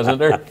reason, wasn't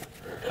there?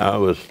 I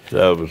was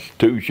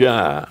too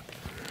shy.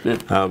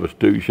 I was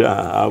too shy.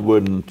 I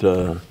wouldn't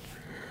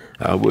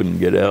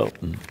get out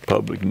in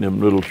public in them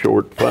little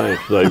short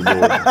pants they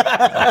wore.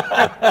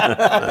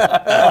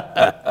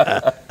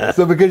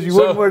 So because you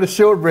wouldn't wear the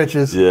short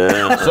breeches.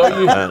 Yeah.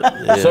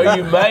 So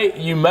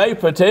you may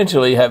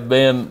potentially have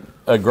been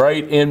a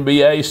great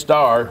NBA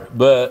star,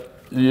 but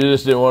you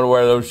just didn't want to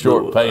wear those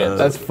short pants.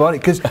 That's funny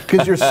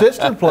because your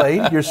sister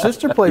played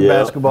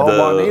basketball.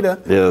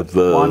 Juanita. Yeah.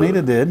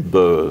 Juanita did.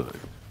 The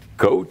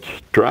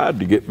coach tried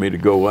to get me to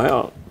go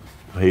out.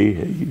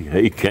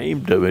 He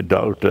came to me,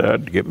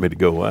 tried to get me to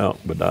go out,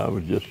 but I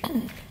was just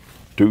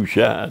too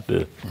shy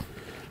to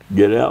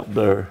get out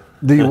there.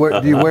 Do you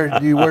wear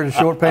the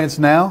short pants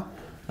now?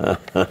 Do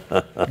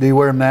you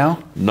wear them now?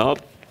 Not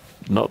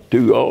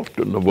too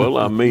often. Well,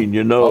 I mean,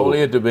 you know,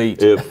 only at the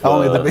beach.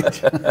 Only at the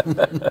beach.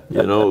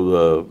 You know,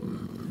 the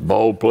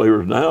ball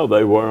players now,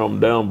 they wear them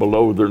down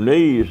below their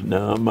knees.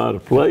 Now I might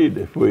have played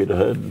if we'd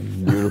had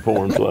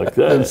uniforms like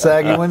that. Them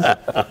saggy ones.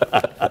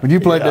 When you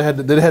played, they had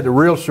the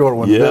real short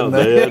ones. Yeah, didn't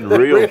they had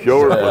real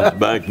short ones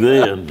back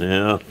then.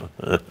 Yeah.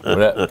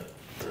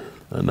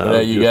 Now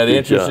you got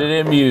interested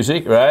in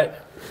music, right?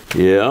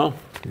 Yeah.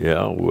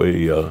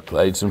 We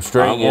played some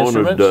string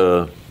instruments.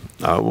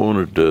 I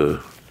wanted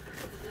to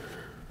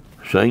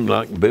sing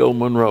like Bill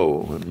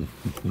Monroe,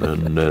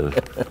 and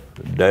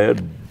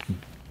Dad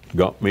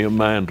got me a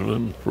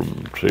mandolin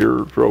from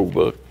Sears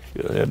Roebuck.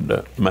 I had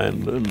that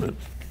mandolin and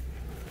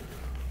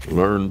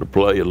learned to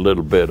play a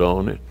little bit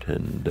on it,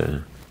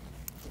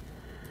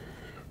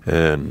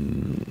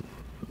 and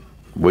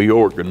we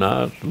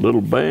organized a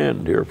little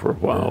band here for a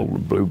while, the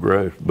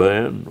bluegrass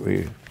band.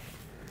 We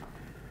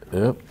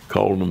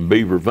called them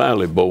Beaver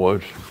Valley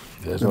Boys.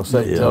 That's what I'm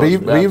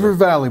saying. Beaver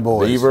Valley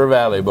Boys. Beaver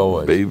Valley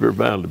Boys. Beaver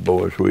Valley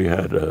Boys. We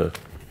had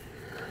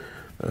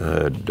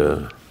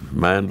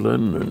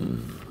mandolin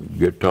and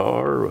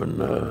guitar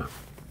and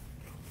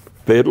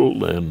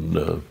fiddle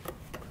and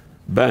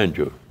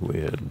banjo. We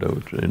had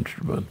those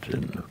instruments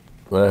in.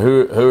 Well,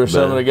 who are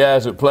some of the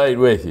guys that played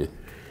with you?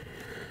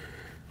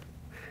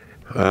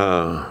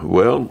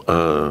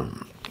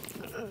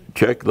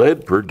 Chuck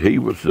Ledford, he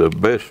was the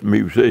best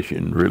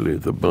musician, really,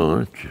 of the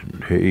bunch,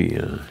 and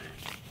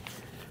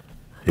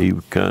he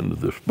was kind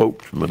of the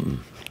spokesman,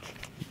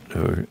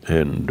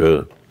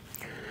 and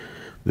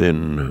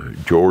then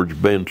George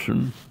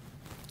Benson,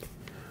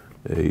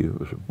 he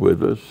was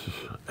with us,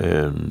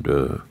 and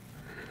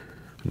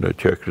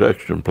Chuck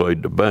Sexton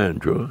played the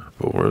banjo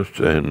for us,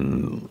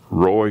 and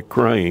Roy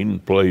Crane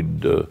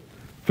played the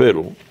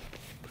fiddle,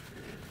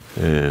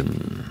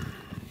 and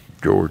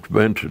George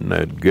Benson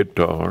had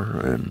guitar,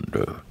 and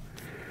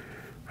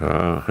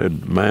I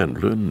had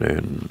mandolin,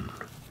 and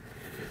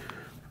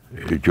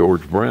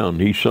George Brown,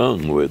 he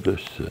sung with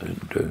us.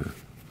 And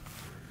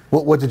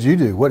what did you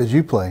do? What did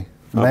you play?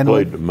 I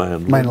played the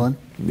mandolin. Mandolin?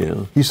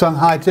 Yeah. You sung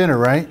high tenor,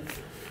 right?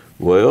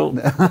 Well,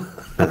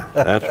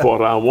 that's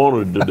what I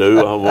wanted to do.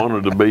 I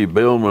wanted to be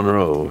Bill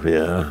Monroe,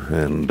 yeah,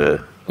 and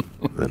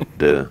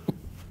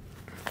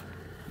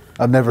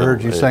I've never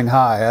heard you sing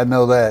high. I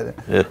know that.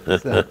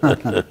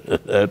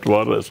 That's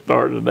what I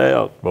started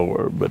out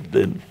for, but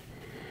then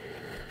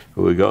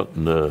we got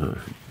in the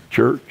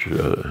church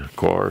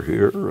choir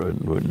here,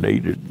 and we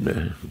needed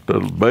a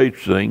little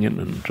bass singing,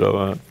 and so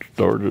I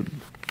started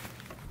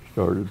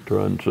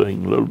trying to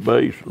sing a little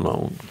bass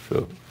along.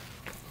 So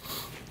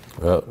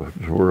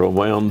that's where I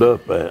wound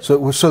up at.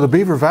 So the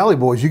Beaver Valley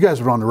Boys, you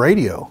guys were on the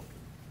radio,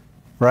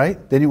 right?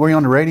 Were you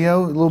on the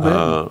radio a little bit?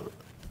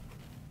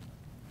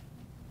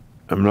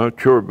 I'm not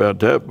sure about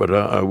that, but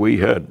we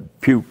had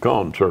few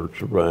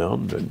concerts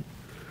around, and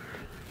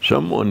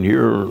someone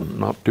here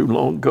not too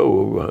long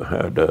ago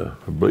had, I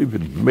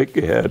believe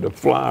Mickey had a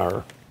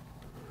flyer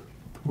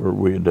where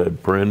we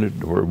had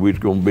printed where we was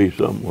going to be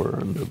somewhere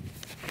in the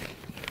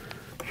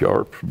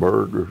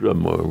Sharpsburg or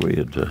somewhere. We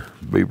had the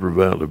Beaver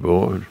Valley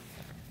Boys.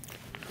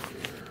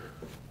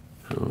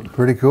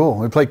 Pretty cool.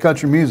 We played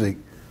country music.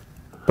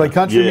 Played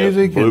country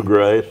music?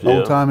 Bluegrass,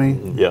 old timey.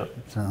 Yeah.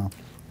 So.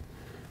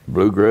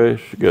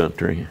 Bluegrass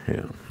country,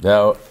 yeah.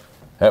 Now,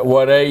 at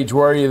what age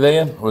were you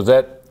then? Was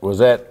that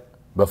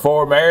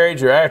before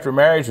marriage or after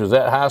marriage? Was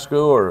that high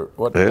school, or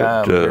what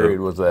time period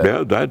was that?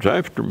 Yeah, that's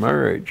after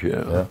marriage,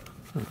 yeah.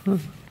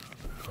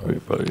 We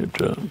played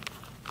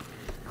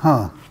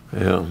Huh.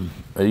 Yeah.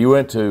 You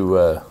went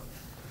to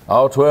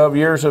all 12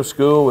 years of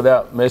school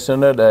without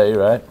missing a day,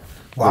 right?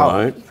 Wow.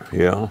 Right,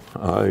 yeah.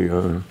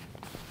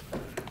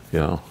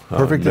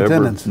 Perfect I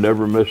attendance.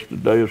 Never missed a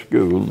day of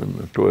school in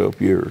the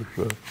 12 years.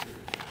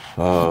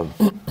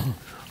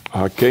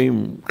 I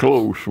came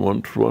close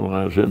once when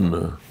I was in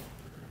the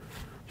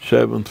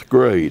 7th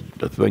grade.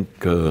 I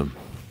think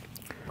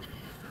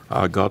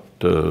I got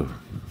the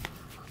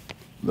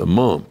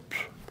mumps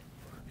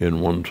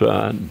in one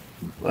side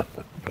of my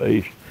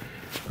face.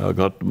 I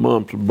got the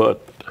mumps,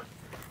 but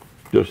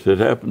just it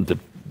happened that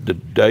the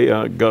day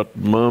I got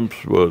the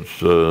mumps was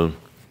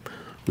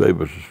they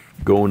was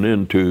going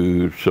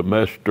into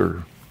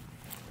semester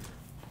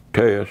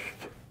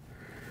test,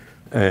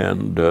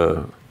 and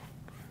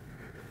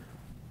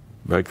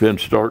back then,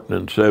 starting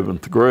in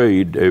 7th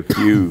grade, if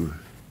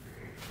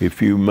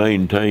you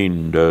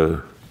maintained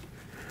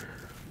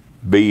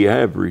B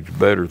average,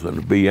 better than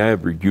a B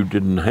average, you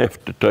didn't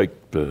have to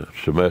take the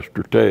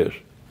semester test.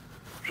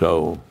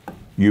 So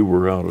you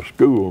were out of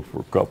school for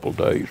a couple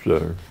days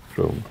there.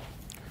 So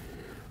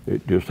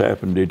it just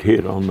happened it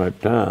hit on that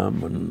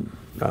time, and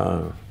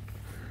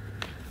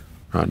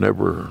I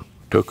never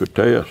took a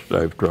test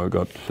after I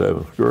got to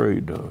 7th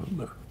grade.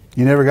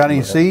 You never got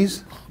any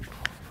C's?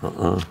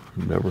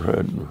 Never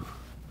had.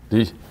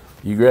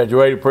 You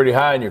graduated pretty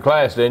high in your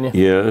class, didn't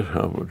you? Yes,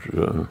 I was.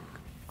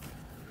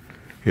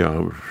 I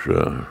was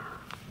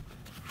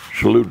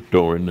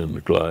salutatorian in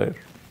the class.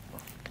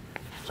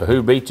 So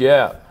who beat you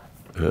out?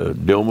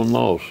 Dillman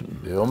Lawson.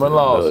 Dillman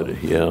Lawson.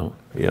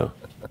 Yeah.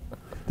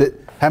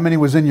 How many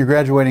was in your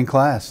graduating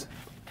class?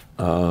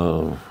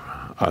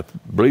 I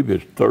believe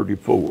it's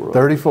 34.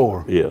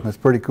 34. Yeah. That's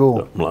pretty cool.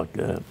 Something like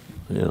that.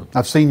 Yeah.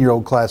 I've seen your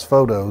old class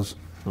photos.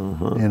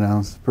 You know,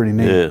 it's pretty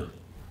neat. Yeah.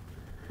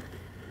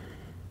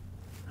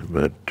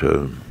 But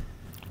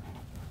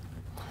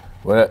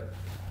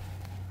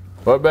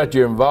what about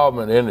your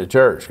involvement in the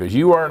church? Because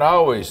you weren't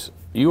always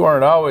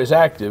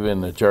active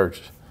in the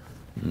church.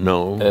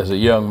 No. As a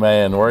young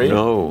man, were you?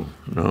 No.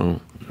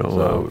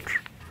 So,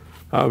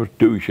 I was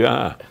too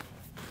shy.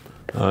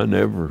 I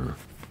never.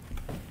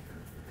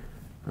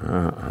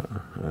 I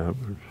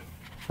was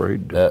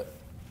afraid to.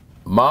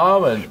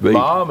 Mom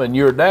and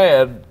your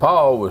dad,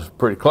 Paul, was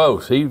pretty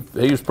close. He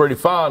was pretty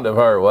fond of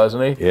her,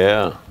 wasn't he?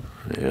 Yeah,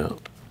 yeah.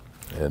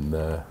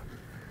 And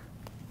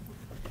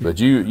but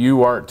you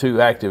weren't too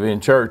active in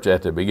church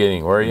at the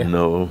beginning, were you?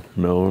 No,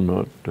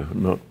 not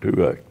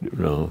too active.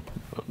 No,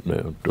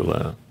 not till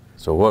I.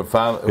 So what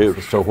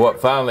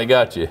finally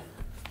got you?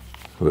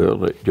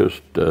 Well, it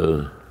just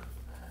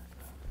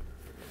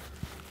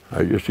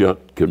I just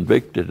got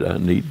convicted. I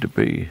need to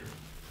be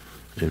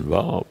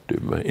involved.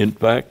 In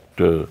fact,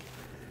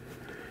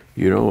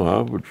 you know,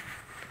 I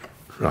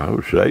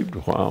was saved a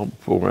while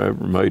before I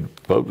ever made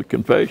public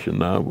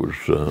confession. I was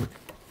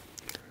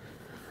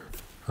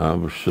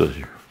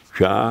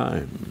shy,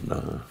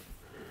 and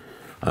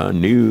I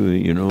knew,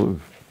 you know,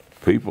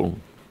 people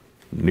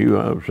knew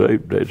I was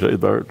saved. They'd say,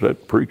 "There's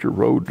that preacher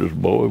Rhodes'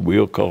 boy.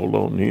 We'll call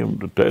on him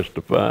to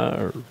testify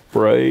or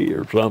pray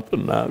or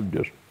something."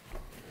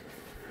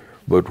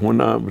 But when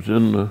I was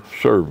in the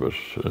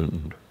service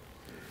and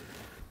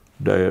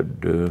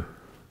Dad,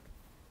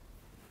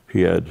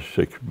 he had the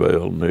 6th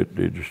bell, and it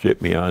just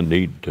hit me. I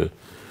need to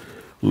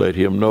let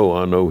him know.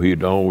 I know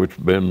he'd always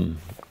been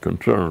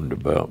concerned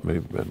about me,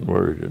 been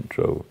worried, and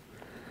so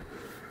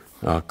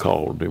I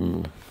called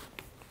him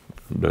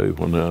the day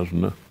when I was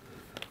in the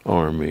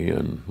Army,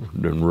 and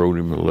then wrote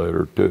him a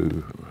letter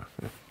too.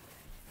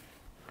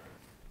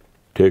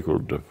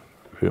 Tickled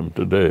him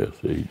to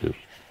death.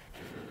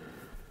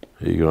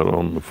 He got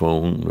on the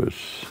phone with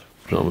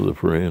some of the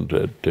friends.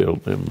 I'd tell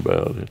them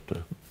about it.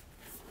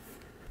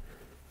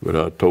 But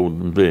I told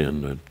them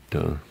then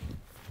that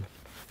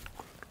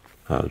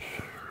I was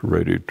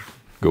ready to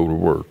go to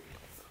work.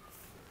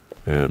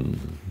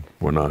 And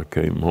when I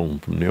came home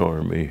from the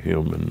Army,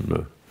 him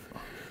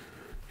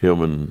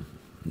and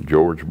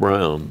George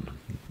Brown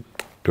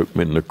took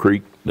me in the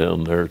creek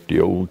down there at the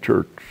old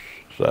church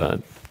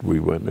side. We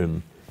went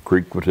in, the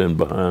creek was in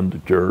behind the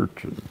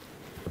church, and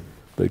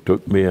they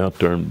took me out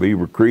there in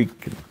Beaver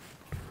Creek. And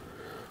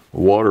the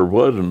water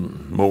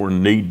wasn't more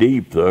than knee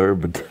deep there,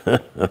 but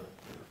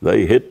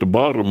they hit the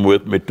bottom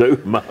with me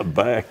too. My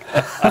back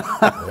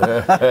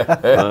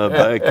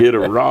hit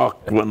a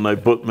rock when they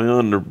put me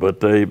under, but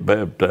they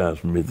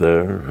baptized me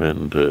there.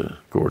 And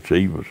of course,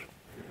 he was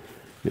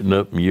getting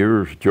up in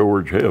years.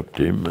 George helped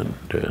him, and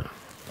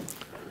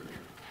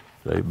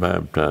they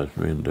baptized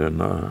me, and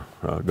then I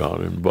got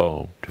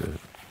involved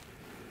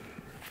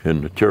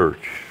in the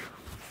church.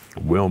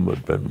 Wilma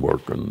had been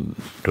working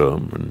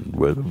some and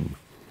with them,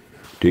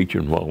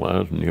 teaching while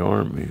I was in the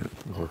Army,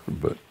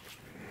 but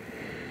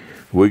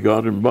we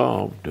got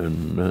involved,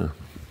 and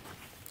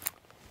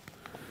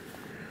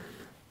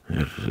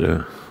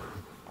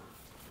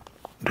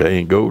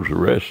saying goes, the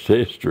rest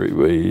history.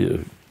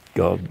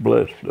 God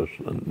blessed us,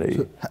 and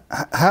so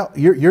how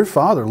your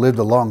father lived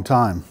a long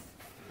time.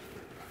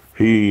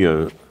 He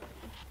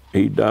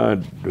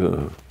died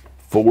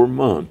 4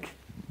 months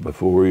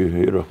before he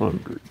hit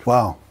 100.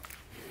 Wow.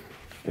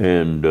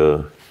 And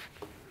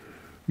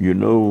you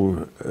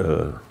know,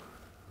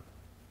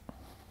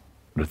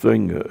 the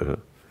thing,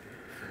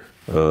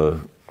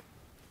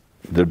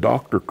 the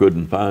doctor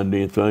couldn't find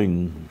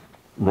anything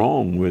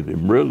wrong with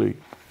him, really.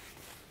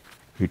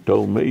 He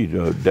told me,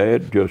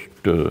 Dad just,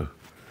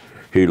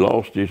 he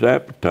lost his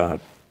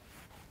appetite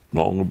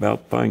long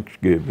about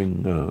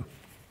Thanksgiving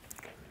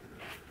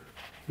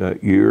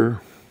that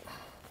year.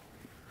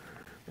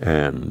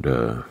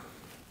 And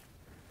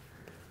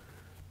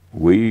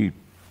we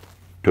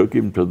took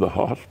him to the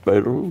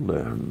hospital,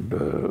 and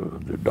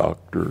the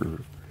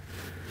doctor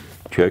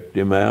checked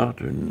him out,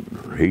 and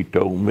he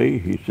told me,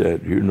 he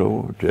said, you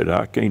know,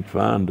 I can't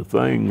find a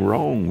thing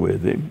wrong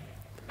with him.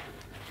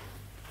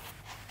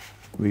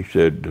 He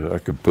said I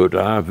could put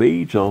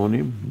IVs on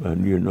him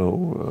and, you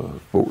know,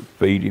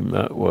 feed him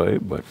that way,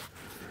 but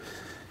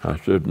I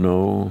said,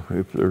 no,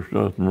 if there's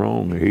nothing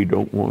wrong, he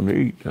don't want to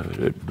eat. I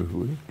said,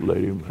 let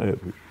him have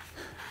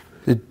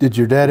it. Did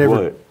your dad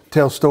ever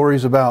tell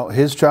stories about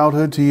his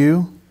childhood to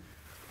you?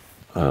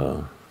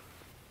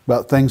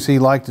 About things he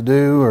liked to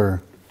do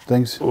or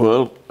things?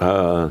 Well,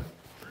 the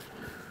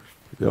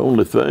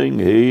only thing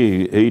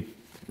he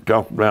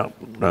talked about,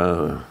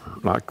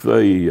 like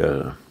they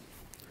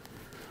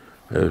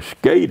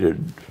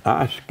skated.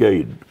 I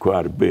skated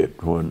quite a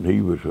bit when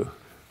he was a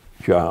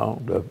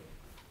child. Up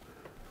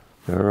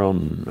there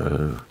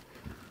on,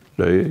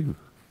 they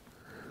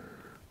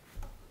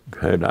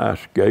had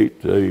ice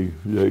skates.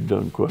 They'd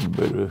done quite a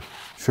bit of.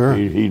 Sure.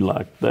 He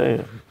liked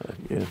that.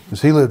 Yeah.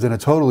 Because he lived in a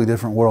totally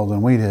different world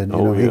than we did. You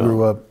know, he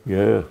grew up.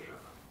 Yes.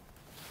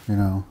 You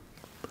know.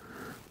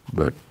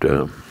 But he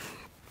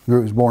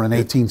was born in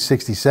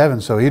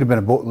 1867, so he'd have been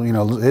a boy. You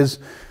know, his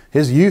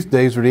youth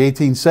days were the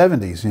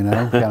 1870s. You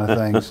know, kind of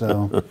thing.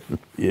 So.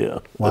 Yeah.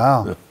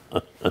 Wow.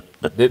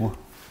 Didn't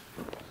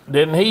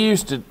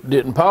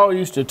Paul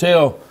used to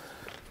tell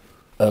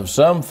of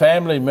some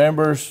family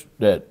members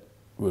that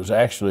was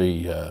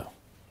actually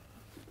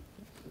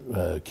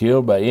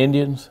killed by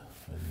Indians?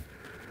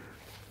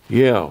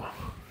 Yeah,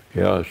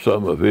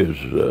 some of his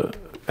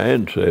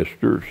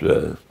ancestors.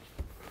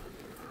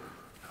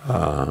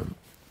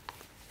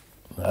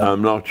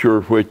 I'm not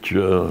sure which.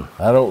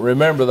 I don't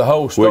remember the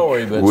whole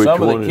story, but which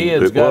some of the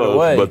kids got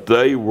away. But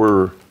they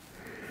were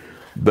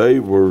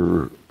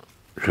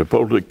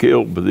supposedly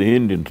killed by the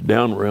Indians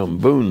down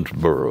around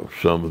Boonesboro.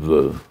 Some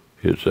of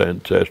his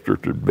ancestors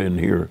had been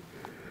here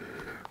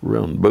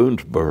around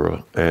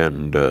Boonesboro,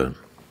 and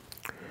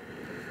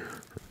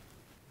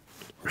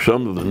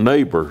some of the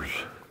neighbors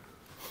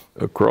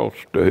across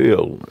the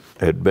hill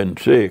had been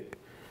sick,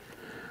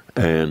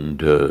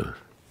 and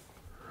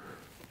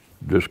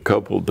this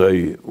couple,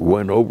 they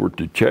went over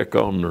to check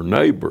on their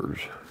neighbors,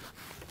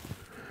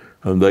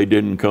 and they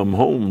didn't come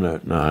home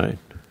that night.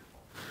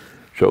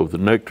 So the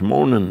next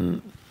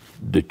morning,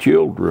 the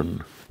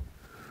children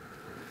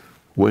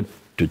went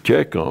to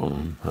check on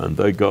them, and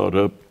they got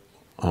up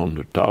on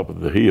the top of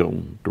the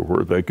hill to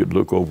where they could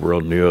look over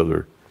on the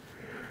other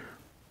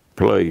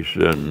place,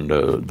 and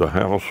the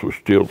house was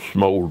still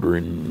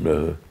smoldering.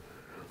 The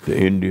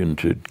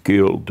Indians had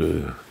killed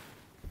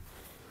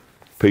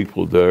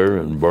people there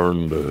and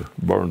burned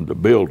the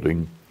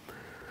building,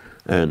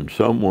 and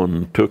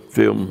someone took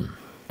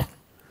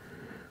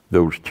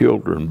those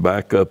children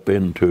back up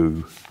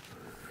into,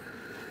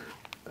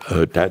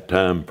 at that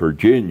time,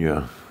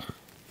 Virginia,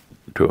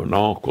 to an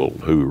uncle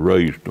who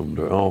raised them.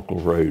 The uncle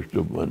raised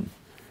them, and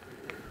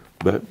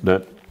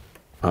that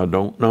I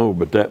don't know,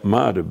 but that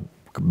might have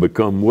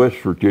become West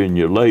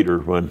Virginia later,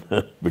 when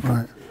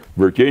Right.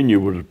 Virginia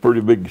was a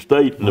pretty big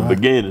state in the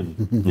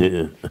beginning.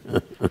 Yeah.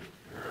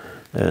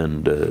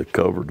 And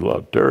covered a lot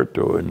of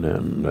territory. And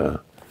then,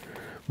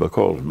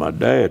 because my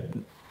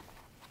dad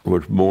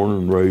was born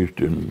and raised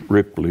in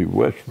Ripley,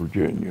 West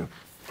Virginia,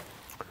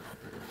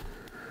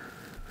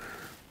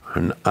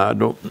 and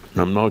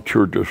I'm not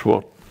sure just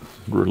what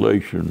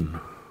relation,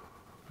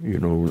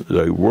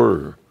 they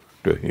were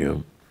to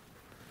him.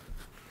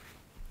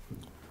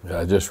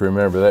 I just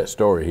remember that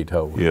story he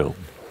told. Yeah.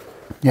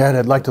 Yeah,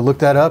 I'd like to look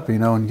that up,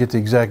 and get the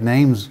exact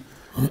names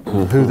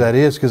of who that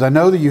is, because I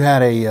know that you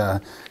had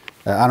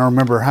I don't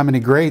remember how many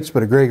greats,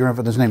 but a great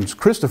grandfather's name was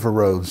Christopher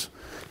Rhodes.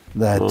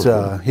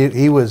 That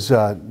he was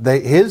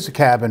his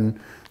cabin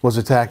was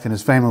attacked and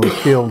his family was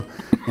killed,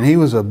 and he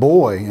was a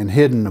boy and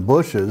hid in the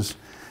bushes,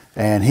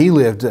 and he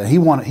lived to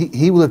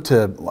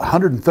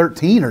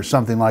 113 or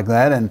something like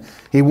that, and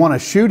he won a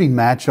shooting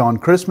match on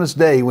Christmas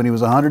Day when he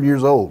was 100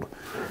 years old.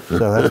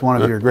 So that's one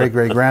of your great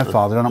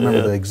grandfathers. I don't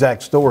remember the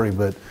exact story,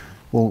 but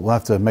we'll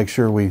have to make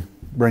sure we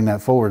bring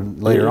that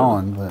forward later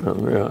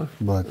on.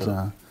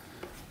 But,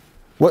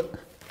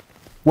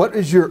 what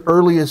is your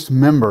earliest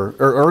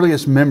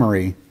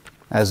memory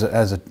as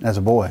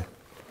a boy?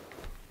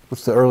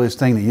 What's the earliest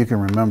thing that you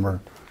can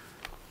remember?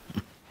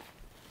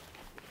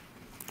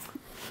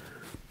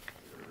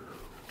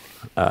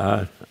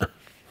 I'm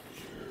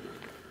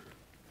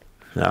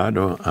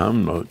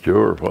not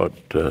sure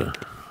what that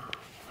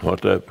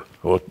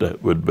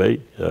would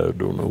be. I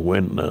don't know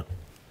when.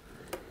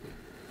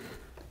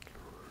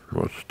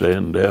 What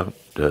stand out?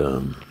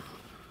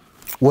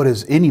 What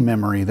is any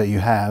memory that you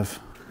have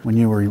when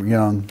you were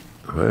young?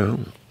 Well,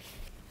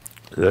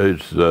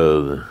 there's.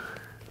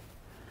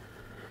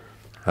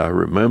 I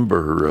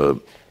remember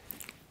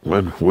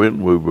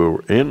when we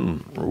were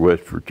in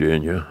West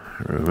Virginia.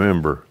 I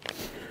remember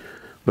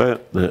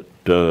that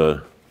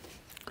the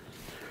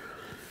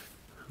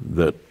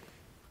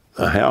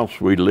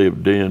house we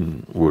lived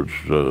in was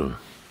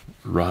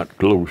right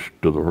close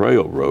to the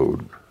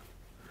railroad.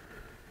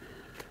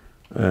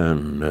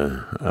 And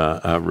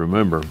I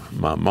remember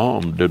my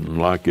mom didn't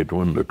like it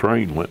when the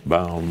train went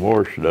by on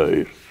wash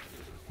days,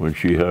 when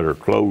she had her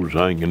clothes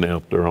hanging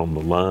out there on the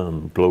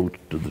line close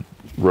to the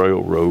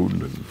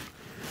railroad, and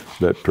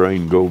that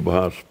train go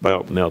by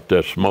spouting out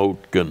that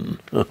smoke and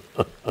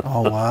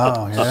Oh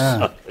wow,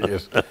 yeah.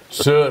 Just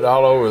soot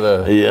all over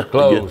the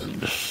clothes.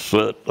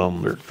 Soot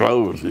on their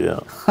clothes, yeah.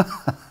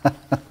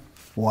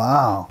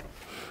 Wow.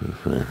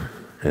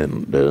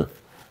 And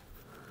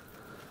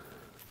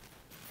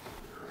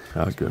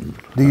I can.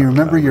 Do you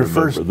remember I your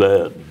remember first?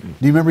 that.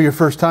 Do you remember your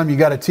first time you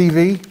got a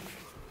TV?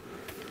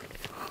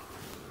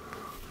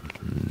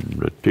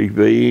 The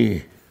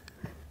TV?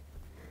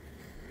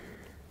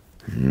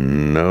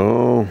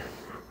 No,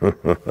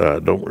 I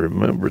don't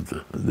remember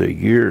the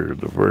year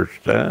the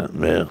first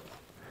time. Yeah,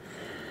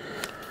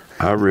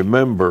 I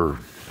remember.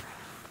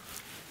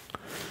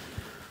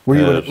 Were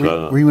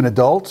you an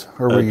adult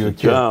or were you a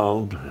kid?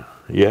 Child?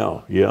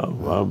 Yeah.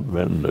 I've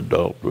been an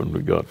adult when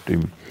we got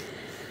him,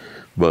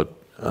 but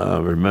I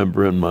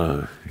remember in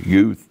my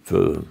youth,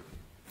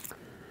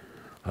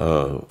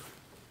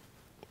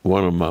 one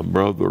of my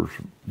brothers,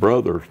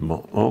 my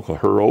uncle,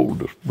 her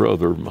oldest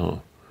brother, my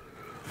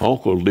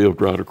uncle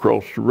lived right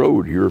across the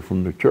road here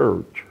from the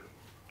church,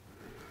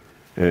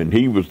 and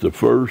he was the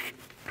first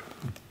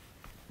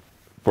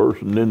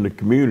person in the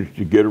community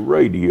to get a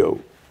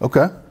radio.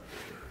 Okay.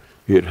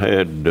 It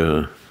had,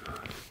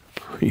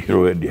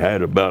 it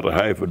had about a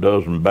half a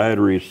dozen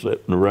batteries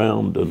sitting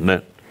around in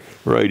that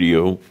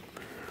radio.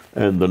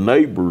 And the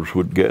neighbors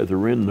would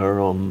gather in there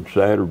on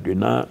Saturday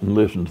night and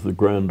listen to the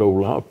Grand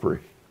Ole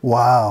Opry.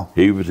 Wow.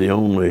 He was the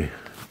only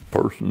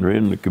person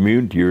in the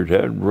community that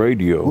had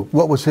radio.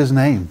 What was his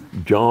name?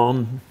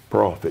 John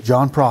Prophet.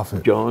 John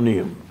Prophet. John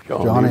M.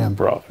 John M.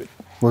 Prophet.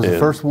 Was the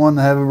first one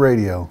to have a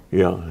radio.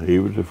 Yeah, he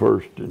was the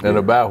first. And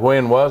about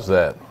when was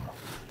that?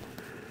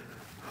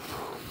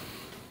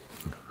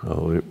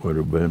 Oh, it would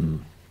have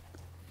been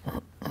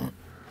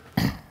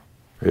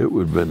the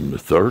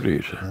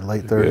 30s. The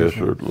late 30s. Yes,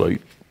 or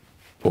late,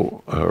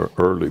 or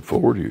early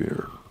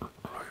 40s.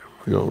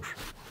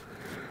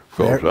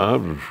 Because I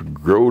was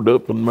growed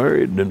up and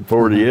married in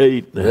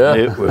 48.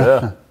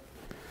 Yeah.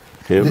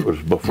 It was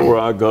before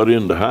I got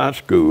into high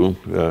school.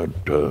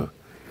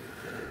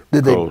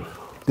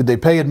 Did they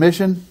pay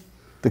admission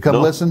to come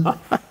listen?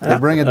 They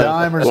bring a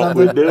dime or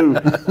something? What we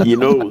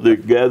do, they're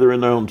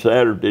gathering on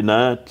Saturday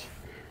nights.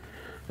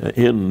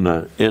 In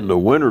the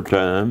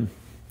wintertime,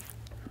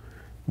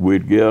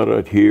 we'd get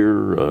out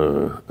here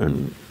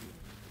and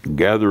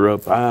gather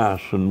up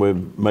ice, and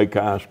we'd make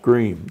ice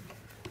cream.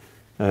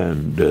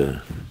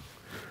 And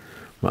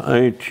my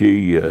aunt,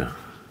 she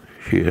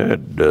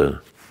had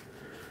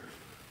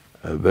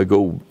a big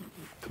old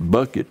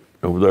bucket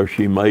over there.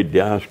 She made the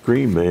ice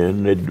cream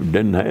in. They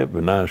didn't have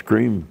an ice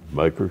cream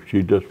maker.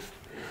 She just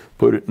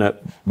put it in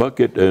that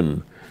bucket,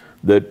 and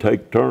they'd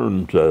take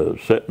turns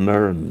sitting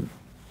there and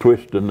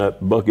twisting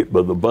that bucket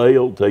by the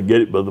bales. They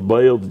get it by the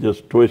bales,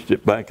 just twist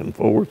it back and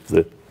forth.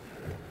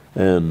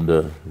 And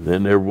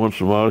then every once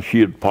in a while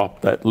she'd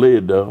pop that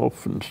lid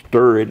off and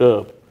stir it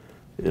up,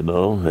 and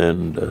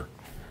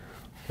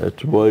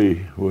that's the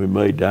way we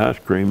made the ice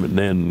cream. And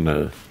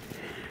then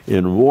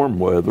in warm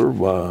weather,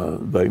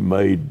 they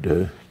made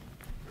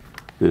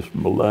this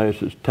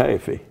molasses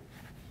taffy,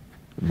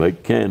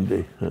 make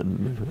candy,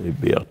 and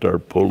they'd be out there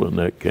pulling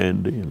that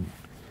candy and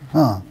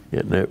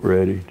getting that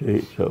ready to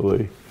eat.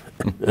 So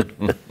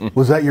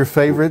was that your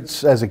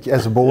favorites as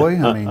a boy?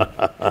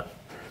 I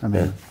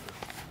mean,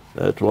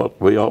 that's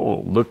what we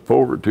all look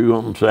forward to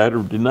on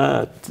Saturday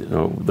night,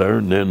 there.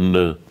 And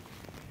then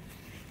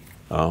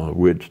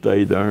we'd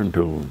stay there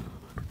until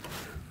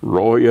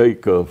Roy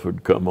Acuff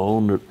would come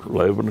on at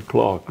 11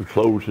 o'clock to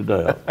close it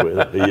out.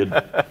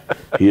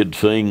 He'd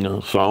sing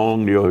a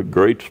song,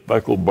 Great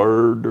Speckled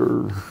Bird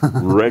or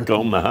Wreck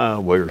on the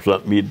Highway or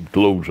something. He'd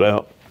close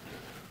out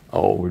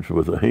always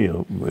with a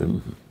hymn.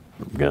 And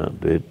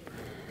God did.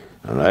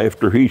 And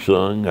after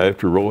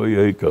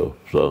Roy Acuff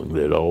sung,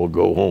 they'd all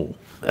go home.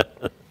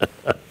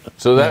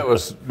 So that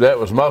was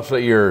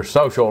mostly your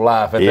social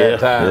life at that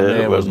time.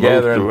 Yeah, it was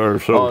gathering on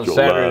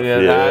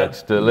Saturday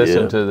nights to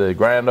listen to the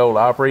Grand Ole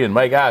Opry and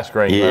make ice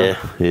cream.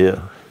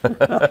 Yeah.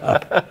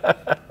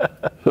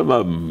 Some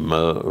of them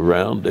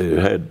around, they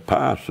had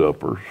pie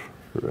suppers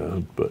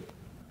around, but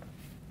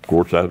of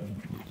course I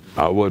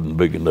wasn't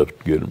big enough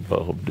to get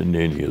involved in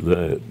any of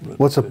that.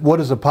 But what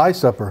is a pie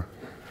supper?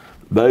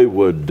 They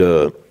would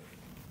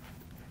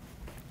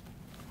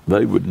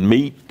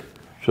meet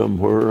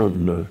somewhere,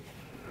 and the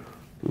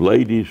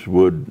ladies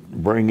would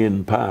bring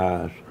in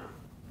pies,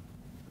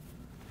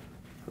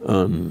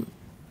 and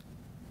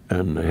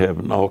they have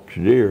an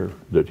auctioneer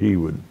that he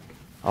would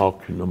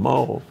auction them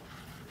off,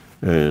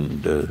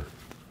 and the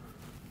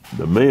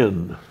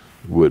men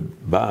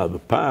would buy the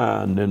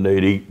pie, and then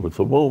they'd eat with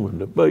the woman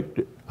that baked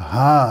it.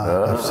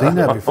 I've seen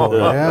that before,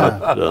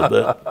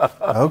 yeah.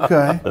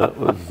 Okay. That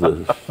was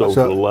the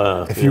social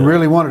life. If you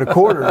really wanted a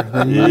quarter,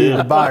 then you needed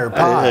to buy her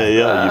pie.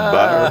 Yeah, you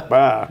buy her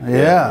pie.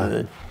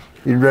 Yeah.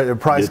 The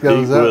price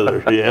goes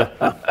up. Yeah.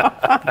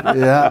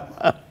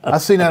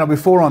 I've seen that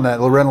before on that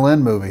Loretta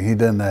Lynn movie. He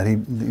done that. He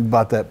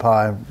bought that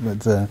pie,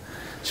 but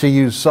she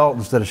used salt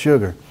instead of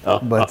sugar.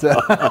 But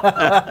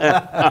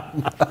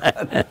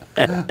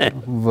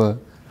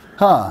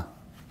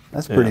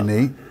that's pretty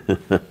neat.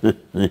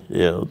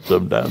 Yeah,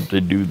 sometimes they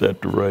do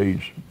that to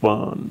raise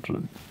funds.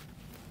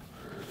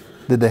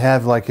 Did they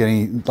have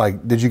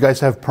did you guys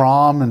have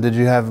prom, and did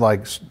you have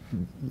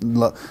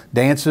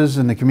dances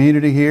in the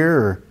community here,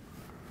 or?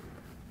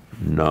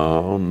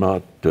 No,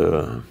 not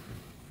the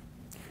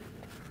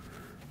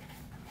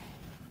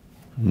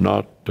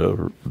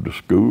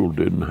school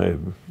didn't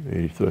have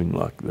anything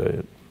like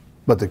that.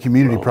 But the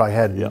community probably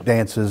had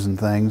dances and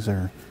things,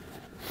 or?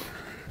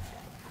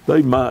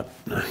 They might,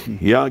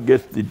 I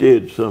guess they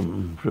did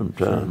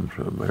sometimes,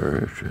 some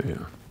areas,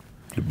 yeah.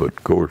 But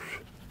of course,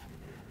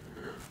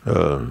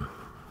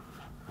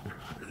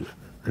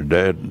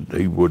 Dad,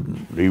 he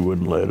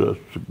wouldn't let us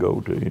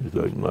go to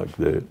anything like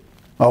that.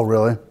 Oh,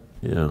 really?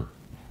 Yeah.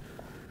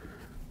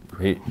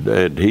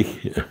 Dad,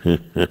 he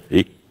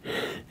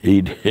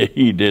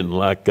didn't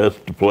like us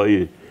to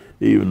play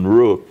even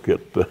rook. He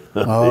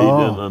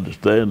didn't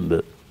understand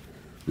that.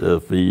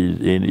 If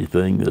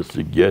anything that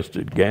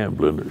suggested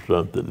gambling or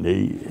something,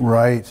 he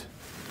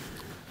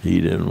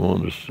didn't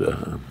want us.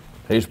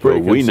 He's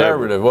pretty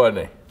conservative, wasn't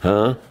he?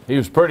 Huh? He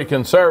was pretty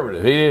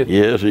conservative.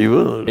 Yes, he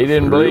was. He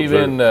didn't believe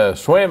in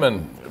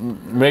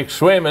mixed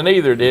swimming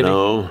either, did he?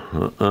 No.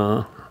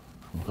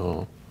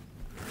 No.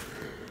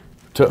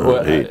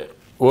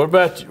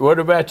 What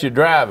about you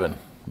driving?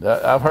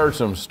 I've heard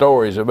some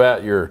stories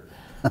about your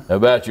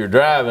about your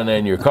driving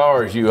and your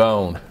cars you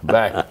owned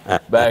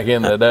back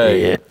in the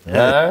day.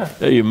 Yeah.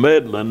 Huh? You're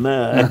meddling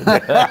now.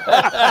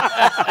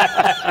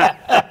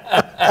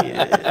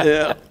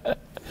 Yeah.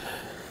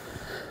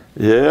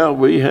 Yeah,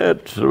 we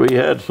had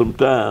some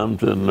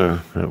times, and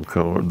of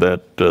course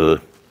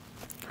that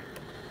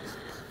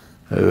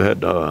we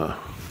had an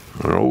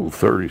old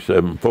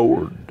 '37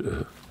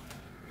 Ford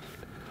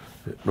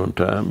at one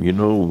time. You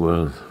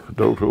know,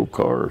 those old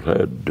cars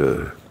had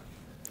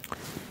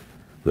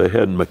they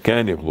had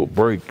mechanical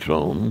brakes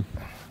on them,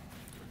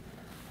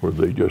 where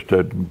they just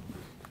had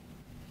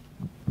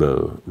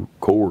the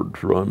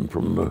cords run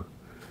from the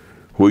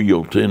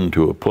wheels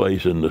into a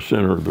place in the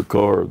center of the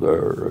car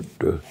there,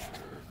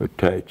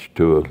 attached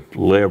to a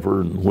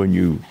lever, and when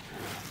you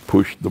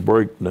push the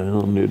brake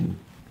down,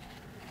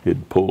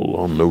 it'd pull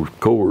on those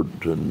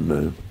cords,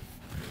 and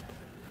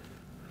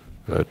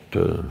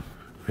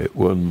it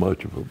wasn't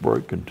much of a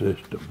braking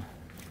system.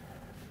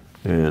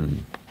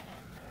 And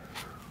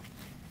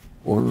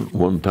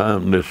one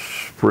time, this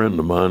friend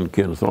of mine,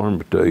 Kenneth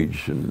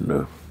Armitage,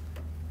 and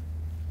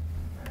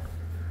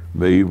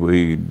me,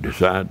 we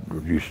decided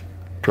to just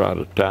try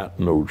to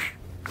tighten those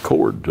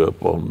cords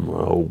up on the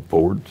old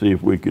Ford, see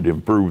if we could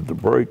improve the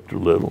brakes a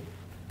little.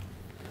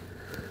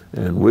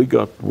 And we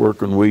got to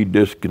working, we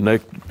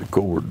disconnected the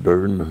cord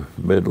there in the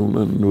middle,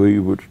 and we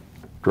was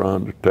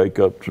trying to take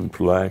up some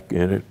slack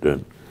in it,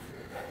 and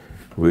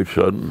we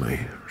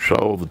suddenly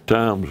saw the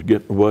time was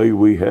getting away.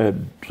 We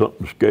had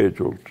something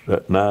scheduled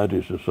that night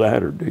as a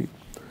Saturday.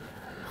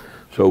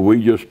 So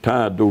we just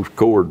tied those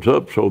cords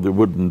up so they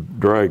wouldn't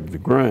drag the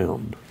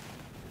ground.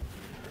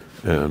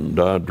 And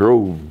I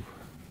drove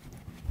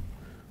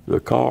the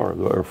car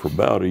there for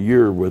about a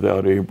year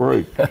without any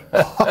brakes. I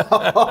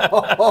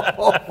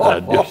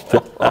just,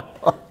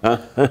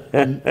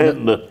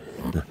 and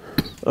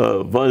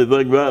funny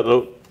thing about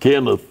it,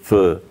 Kenneth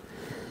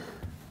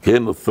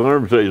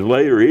Armitage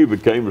later, he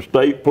became a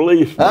state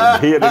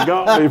policeman. He'd have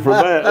got me for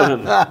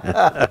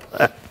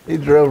that. He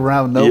drove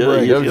around with no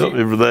brakes. Yeah, he got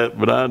me for that,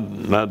 but I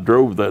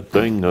drove that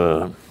thing,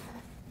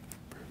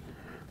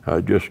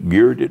 I just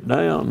geared it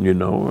down, you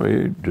know,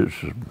 it just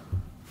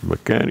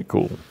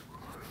mechanical.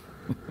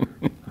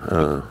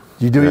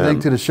 You do anything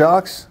to the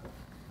shocks?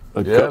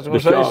 Yeah, I was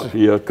going to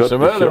say cut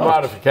some the other shocks.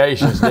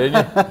 modifications, did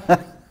you?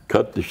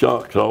 Cut the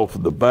shocks off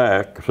of the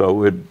back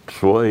so it'd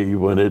sway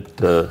when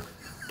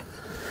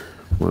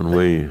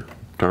we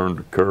turned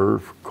the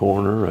curve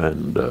corner,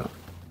 and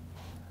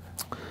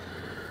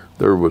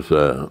there was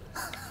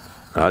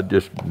I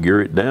just gear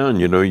it down,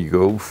 you know, you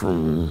go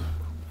from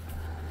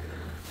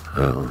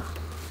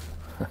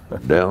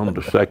down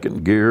to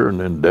second gear and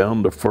then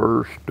down to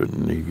first,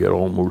 and you get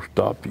almost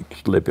stopped, you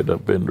can slip it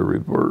up into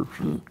reverse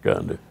and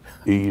kind of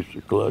ease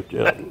the clutch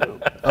out a little.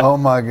 Oh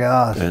my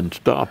gosh. And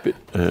stop it.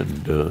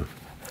 And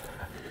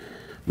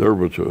there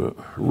was a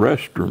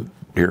restaurant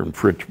here in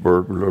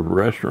Frenchburg, a little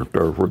restaurant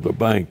there where the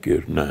bank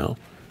is now.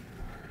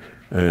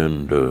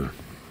 And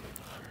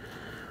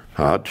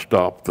I'd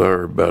stop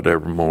there about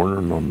every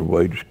morning on the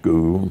way to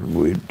school, and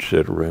we'd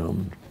sit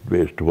around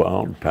just a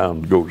while.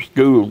 Time to go to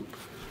school,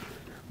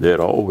 there'd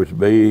always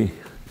be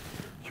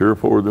 3 or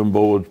 4 of them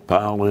boys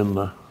pile in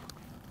the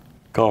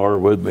car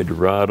with me to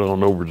ride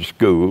on over to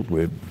school.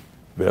 We'd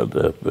build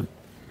up, and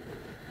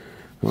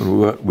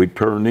when we'd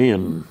turn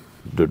in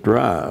the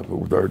drive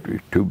over there,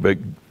 there's 2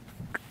 big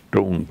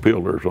stone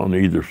pillars on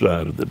either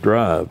side of the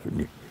drive,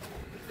 and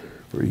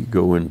where you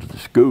go into the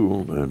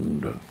school,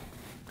 and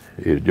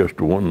it's just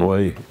a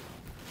one-way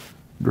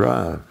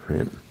drive.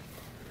 And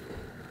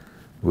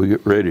we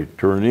get ready to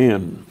turn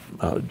in,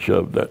 I'd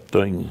shove that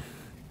thing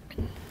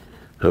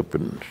up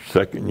in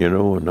second, you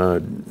know, and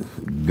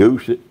I'd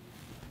goose it.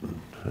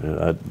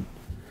 And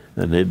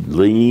it'd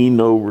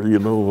lean over, you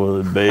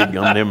know, big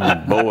on them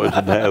boys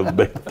that have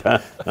big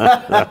time.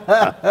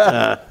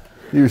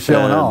 You were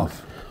showing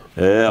off.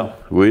 Yeah,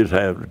 we'd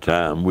have the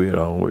time. We'd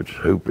always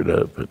hoop it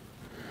up. And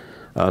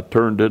I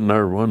turned in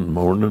there one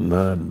morning,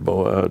 and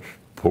boy, I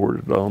poured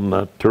it on, and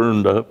I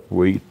turned up.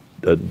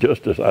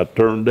 Just as I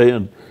turned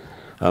in,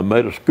 I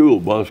met a school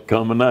bus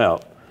coming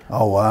out.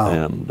 Oh, wow.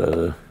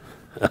 And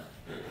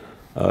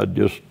I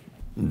just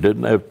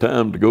didn't have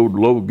time to go to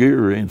low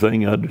gear or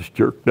anything. I just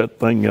jerked that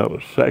thing out a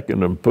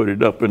second and put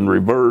it up in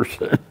reverse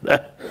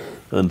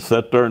and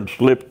sat there and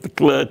slipped the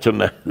clutch,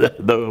 and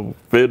the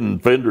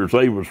fenders,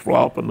 they was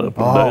flopping up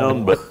and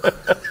down, but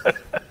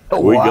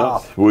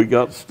we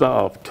got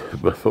stopped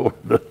before.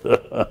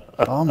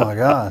 Oh my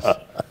gosh.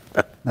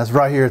 That's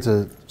right here at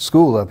the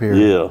school up here.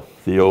 Yeah,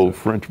 the old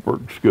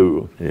Frenchburg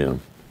school, yeah.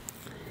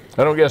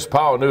 I don't guess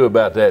Paul knew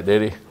about that,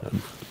 did he?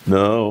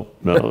 No,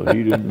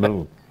 he didn't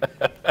know.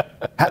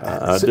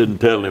 I didn't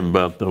tell him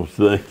about those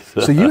things.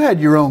 So you had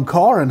your own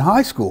car in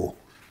high school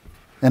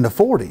in the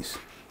 40s,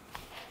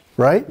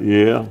 right?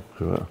 Yeah.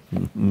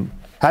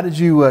 How did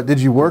you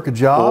work a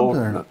job?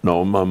 Oh,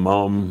 no, my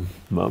mom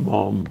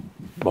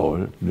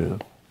bought it, yeah.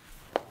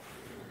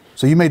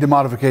 So you made the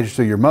modifications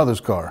to your mother's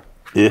car?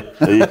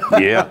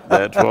 Yeah,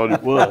 that's what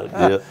it was.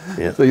 Yeah,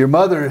 yeah. So your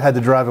mother had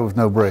to drive it with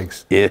no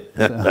brakes. Yeah.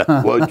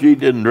 Well, she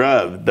didn't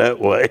drive it that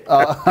way.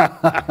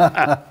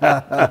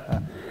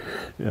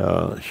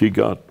 She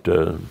got,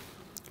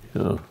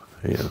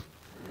 yeah.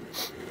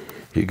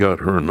 He got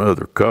her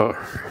another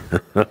car.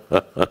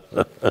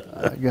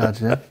 I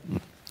gotcha.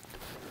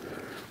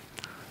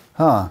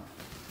 Huh.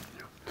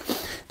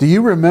 Do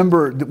you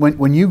remember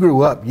when you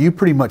grew up, you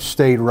pretty much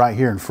stayed right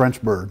here in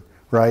Frenchburg,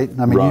 right?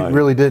 I mean, Right. you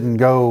really didn't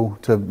go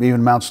to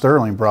even Mount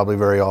Sterling probably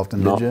very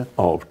often, Not did you?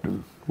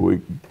 often.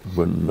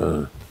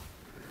 When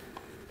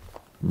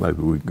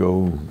maybe we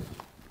go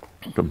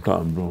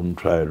sometimes on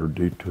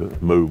Saturday to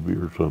a movie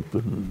or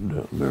something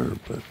down there,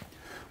 but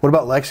What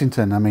about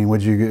Lexington? I mean,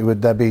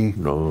 would that be?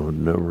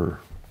 no,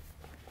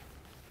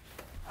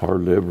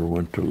 hardly ever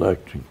went to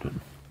Lexington.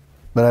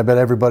 But I bet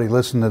everybody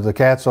listened to the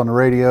Cats on the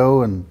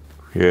radio and.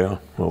 Yeah,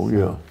 oh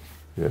yeah.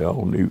 Yeah,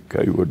 all knew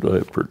Kaywood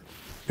Leopard.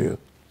 Yeah.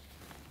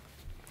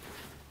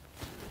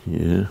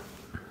 Yeah,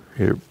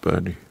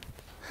 everybody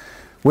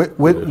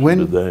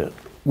listened to that.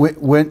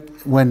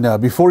 When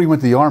before you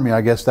went to the Army, I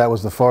guess that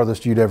was the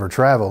farthest you'd ever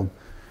traveled.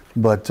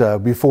 But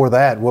before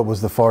that, what was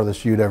the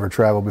farthest you'd ever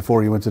traveled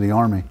before you went to the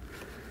Army?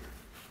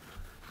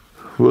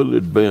 Well,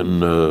 it'd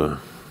been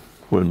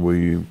when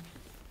we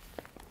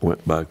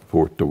went back and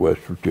forth to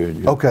West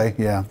Virginia. Okay,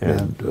 yeah.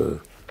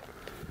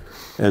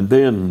 And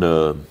then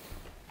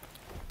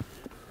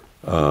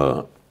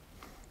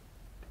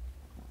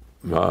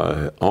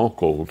my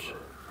uncles,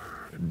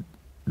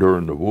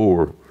 during the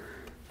war,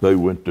 they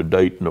went to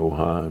Dayton,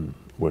 Ohio, and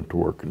went to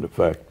work in the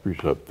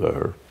factories up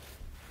there.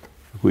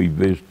 We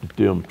visited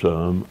them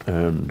some,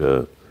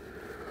 and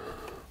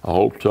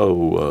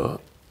also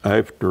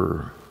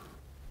after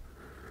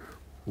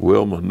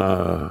Wilma and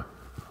I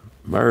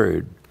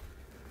married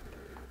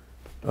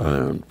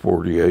in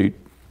 '48,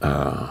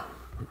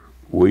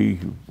 we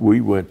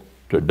went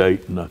to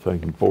Dayton, I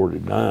think, in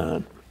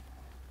 '49.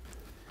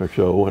 And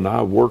so when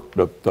I worked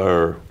up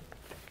there,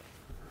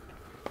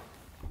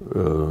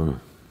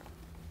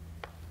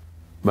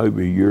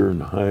 maybe a year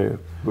and a half.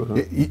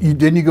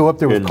 Didn't you go up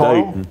there with in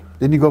Carl? Dayton.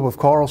 Didn't you go up with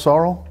Carl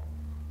Sorrell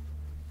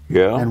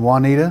Yeah. and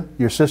Juanita,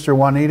 your sister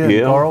Juanita and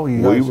Yeah, Carl? You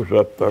we guys, was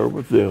up there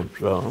with them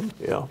some,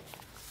 yeah.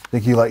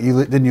 think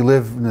didn't you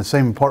live in the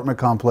same apartment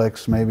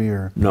complex maybe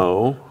or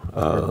No,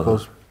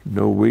 close?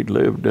 no, we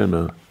lived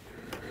in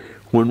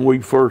when we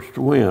first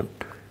went,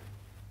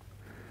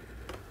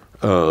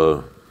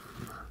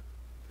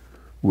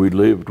 we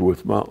lived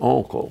with my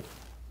uncle,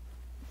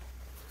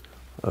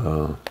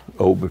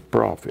 Obie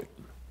Prophet,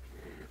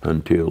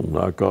 until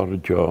I got a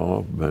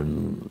job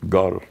and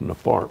got us an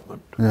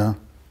apartment. Yeah.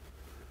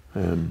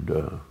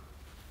 And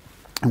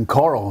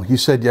Carl, you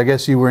said I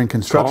guess you were in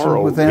construction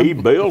Carl, with them.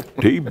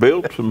 he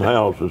built some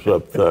houses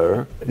up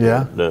there.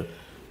 Yeah. And,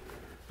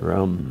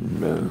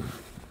 around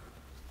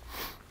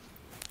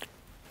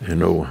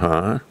in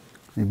Ohio.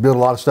 He built a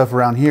lot of stuff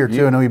around here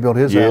too. I know he built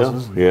his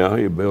houses. Yeah,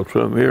 he built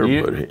some here,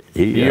 but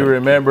he Do you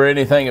remember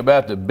anything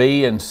about the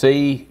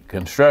B&C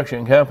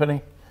Construction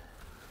Company?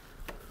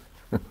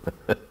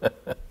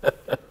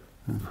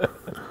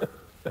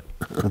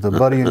 With the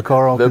Buddy and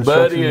Carl. The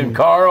Construction- Buddy and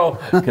Carl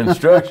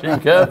Construction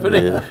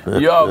Company.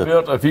 You all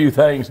built a few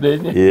things,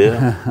 didn't you?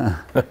 Yeah,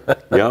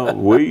 yeah.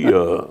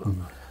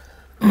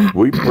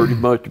 We pretty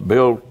much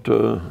built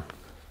the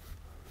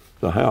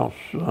house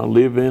I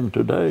live in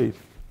today.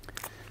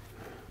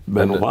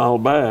 Been a while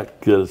back,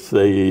 because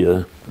they.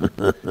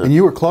 And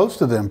you were close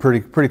to them,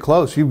 pretty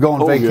close. You go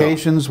on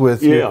vacations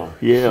with. we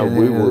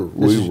were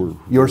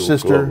your real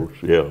sister.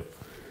 Close.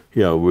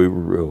 Yeah, we were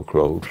real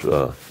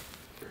close.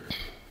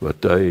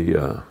 But they,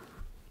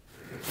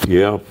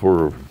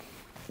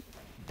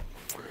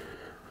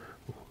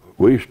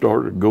 we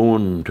started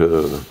going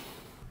to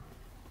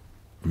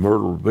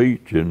Myrtle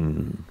Beach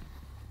in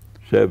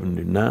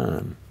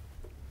 '79,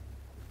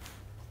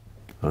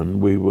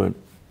 and we went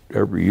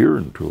every year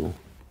until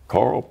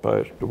Carl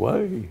passed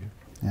away.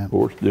 Yeah. Of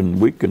course, then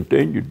we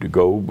continued to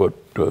go, but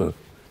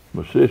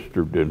my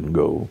sister didn't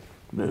go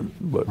then.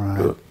 But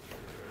Right.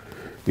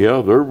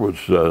 there was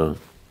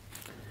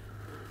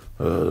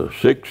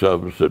 6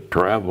 of us that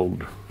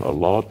traveled a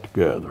lot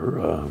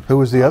together. Who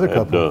was the other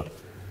couple?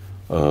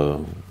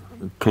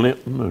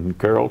 Clinton and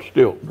Carol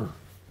Stiltner.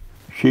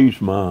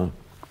 She's my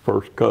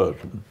first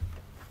cousin.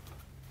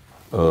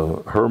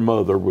 Her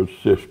mother was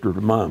sister to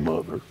my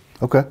mother.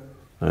 Okay.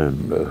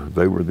 And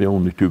they were the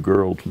only 2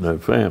 girls in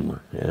that family.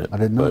 I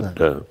didn't know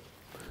that.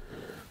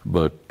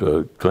 But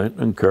Clinton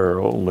and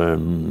Carol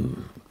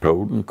and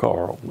Toad and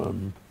Carl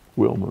and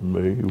Wilma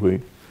and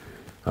me,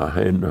 I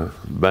had a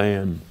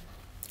band,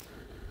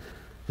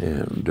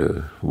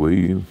 and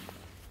we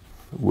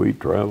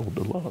traveled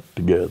a lot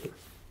together,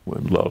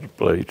 went a lot of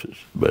places.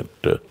 But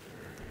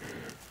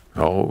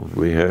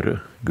we had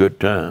a good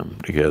time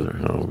together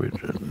always.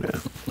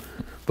 And,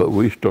 but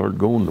we started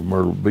going to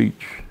Myrtle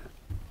Beach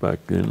back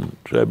in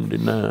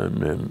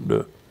 '79,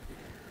 and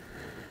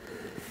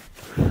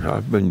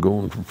I've been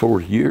going for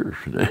 40 years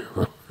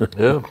now.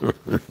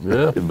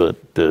 Yeah.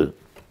 But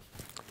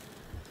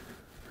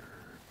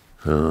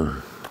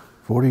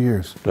 40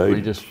 years.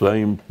 Stayed the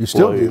same You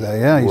still place. do that,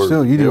 yeah.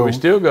 You do. Yeah, we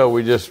still go.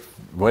 We just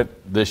went.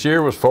 This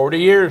year was 40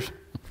 years.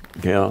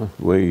 Yeah,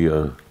 we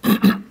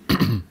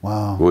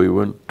Wow. we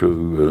went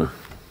to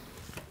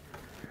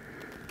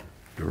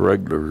the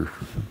regular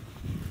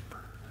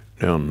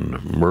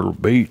down Myrtle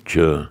Beach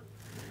and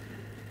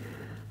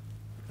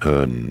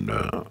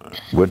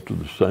went to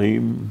the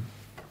same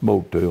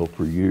motel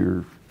for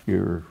years.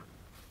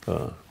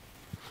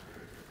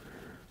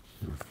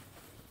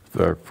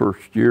 Our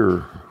first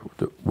year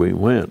that we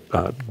went,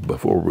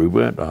 before we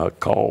went, I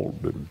called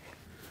and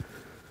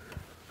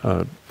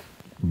I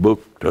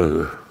booked.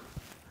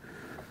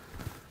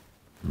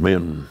 Me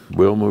and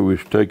Wilma was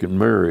taking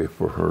Mary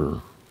for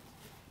her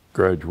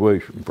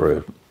graduation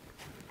present.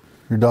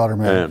 Your daughter,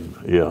 Mary.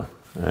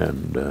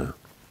 And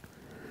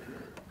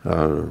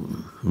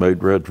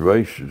made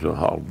reservations at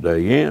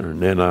Holiday Inn,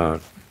 and then I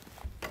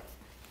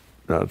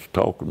was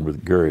talking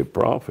with Gary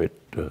Prophet.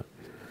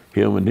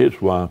 Him and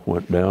his wife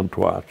went down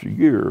twice a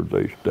year.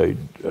 They stayed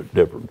at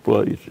different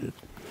places.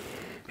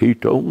 He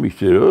told me, he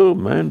said, "Oh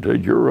man,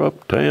 said you're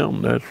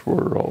uptown. That's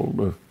where all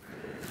the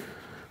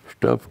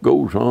stuff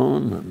goes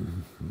on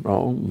and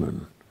all."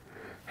 And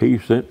he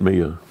sent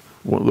me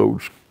one of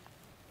those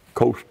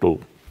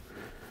coastal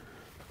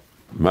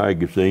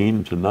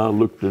magazines, and I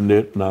looked in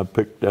it and I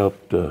picked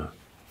out the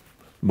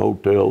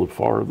motel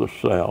farthest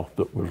south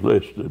that was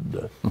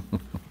listed,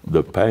 the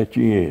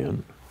Apache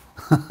Inn,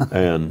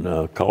 and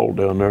called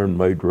down there and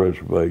made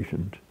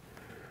reservations.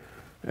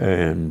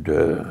 And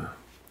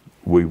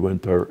we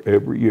went there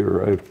every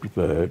year after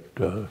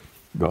that.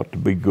 Got to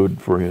be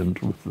good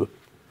friends with the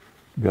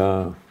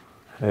guy who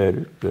had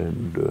it,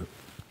 and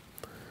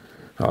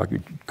I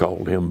could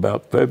call him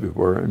about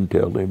February and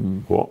tell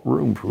him what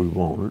rooms we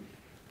wanted,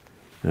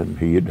 and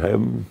he'd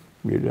have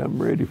them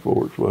ready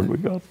for us when we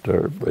got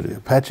there. But The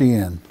Apache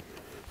Inn.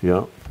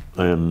 yeah,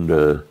 and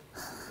the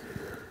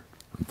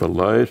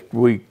last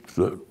week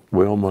that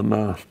Wilma and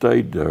I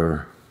stayed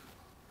there,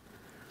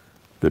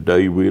 the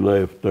day we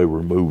left, they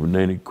were moving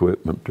in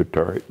equipment to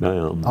tear it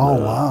down. Oh,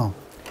 wow.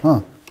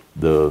 Huh.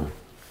 The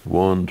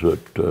ones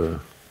that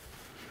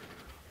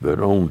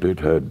owned it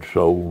had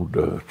sold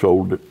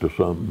it to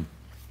some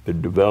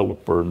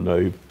developer, and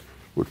they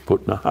was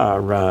putting a high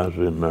rise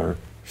in there.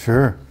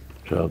 Sure.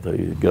 So they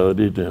got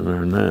it in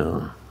there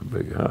now, a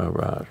big high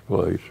rise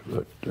place.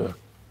 But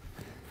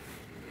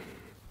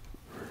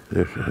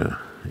this,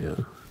 yeah.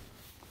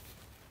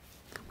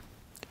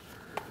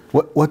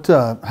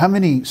 How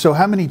many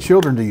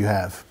children do you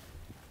have?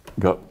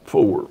 Got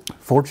 4.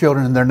 4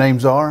 children, and their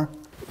names are?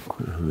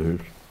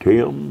 There's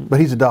Tim. But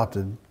he's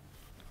adopted.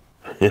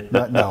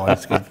 No,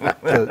 that's good.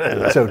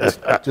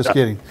 Just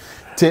kidding.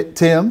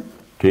 Tim?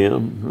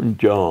 Tim and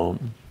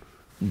John,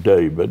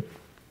 David,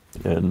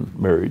 and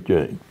Mary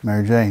Jane.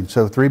 Mary Jane.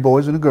 So 3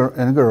 boys and a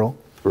girl.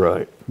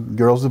 Right.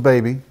 Girl's the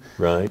baby.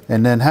 Right.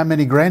 And then how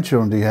many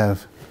grandchildren do you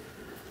have?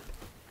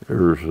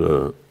 There's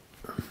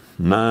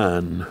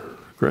 9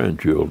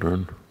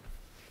 grandchildren.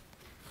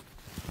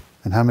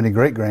 And how many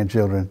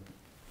great-grandchildren?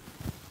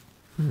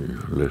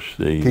 Let's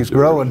see. Keeps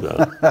growing.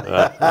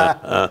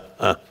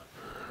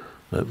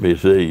 Let me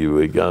see.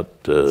 We got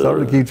It's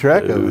hard to keep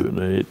track of it.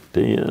 7, 8,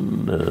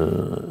 10,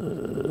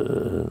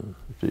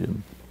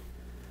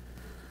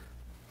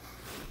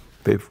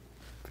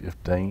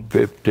 15.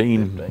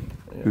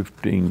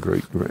 15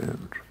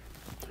 great-grands.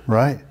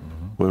 Right.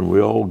 When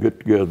we all get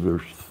together,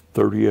 there's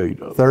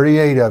 38 of them.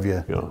 38 of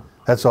you. Yeah.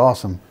 That's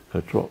awesome.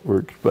 That's what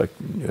we're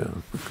expecting, yeah,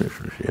 for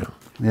Christmas, yeah.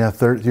 Yeah,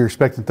 you're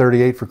expecting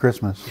 38 for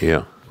Christmas.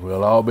 Yeah.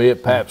 We'll all be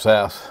at Pap's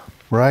house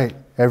Right.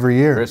 Every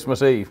year.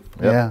 Christmas Eve.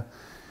 Yep. Yeah.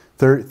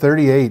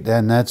 38,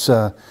 and that's,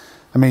 I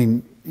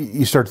mean,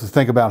 you start to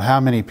think about how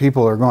many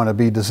people are going to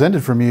be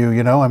descended from you,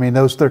 you know? I mean,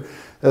 how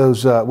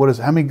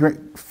many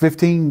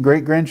 15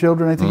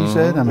 great-grandchildren, I think you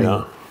said? I mean,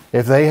 yeah.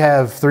 If they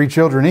have 3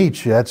 children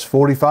each, that's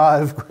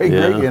 45 great,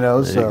 you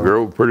know, They so.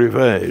 grow pretty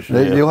fast.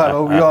 You'll have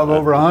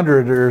over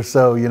 100 or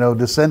so, you know,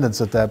 descendants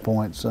at that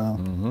point, so.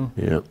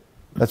 Yeah.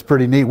 That's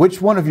pretty neat.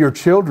 Which one of your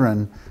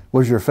children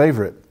was your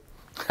favorite?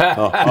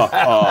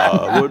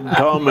 I wouldn't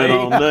comment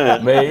on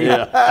that. Me,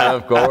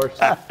 of course.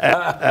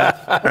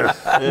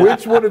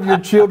 Which one of your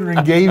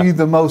children gave you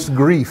the most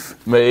grief?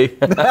 Me.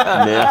 That's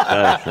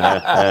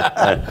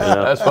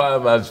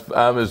why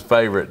I'm his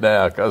favorite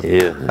now. Cause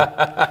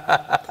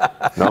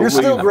No, You're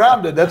still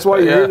grounded. That's why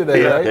you're here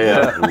today, right?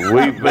 Yeah,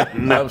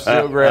 I'm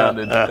still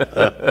grounded.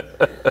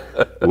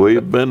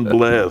 We've been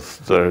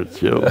blessed. Our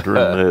children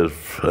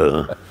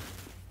have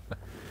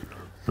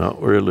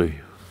not really.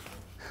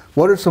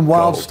 What are some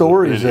wild Called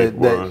stories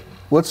anyone.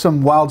 what's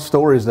some wild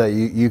stories that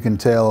you can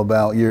tell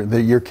about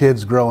your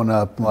kids growing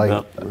up? Like,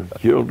 Not the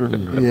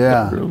children.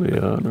 Yeah. Really,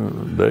 I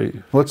don't know.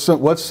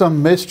 what's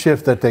some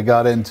mischief that they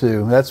got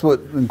into? That's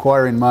what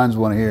inquiring minds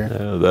want to hear.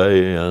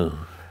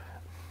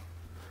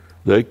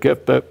 They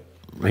kept that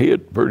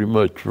hid pretty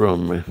much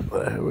from me.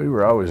 We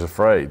were always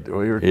afraid.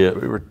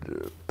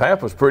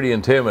 Pap was pretty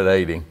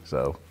intimidating,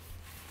 so.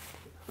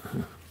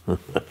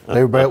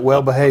 They were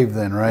well behaved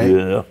then, right?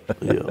 Yeah,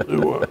 they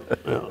were.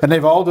 Yeah. And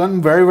they've all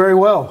done very, very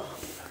well.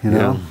 you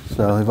know.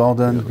 So they've all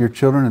done. Your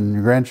children and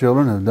your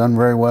grandchildren have done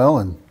very well,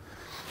 and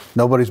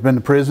nobody's been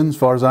to prison, as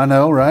far as I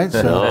know, right?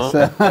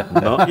 So,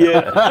 Not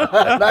yet.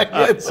 not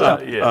yet. So.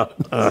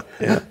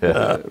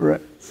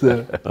 Right.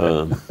 So.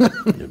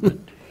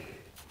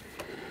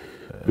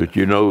 But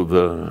you know,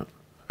 the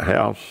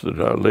house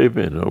that I live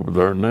in over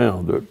there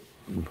now, that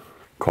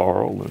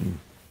Carl and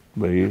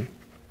me,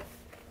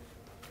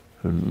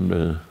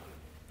 and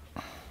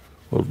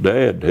well,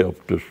 Dad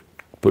helped us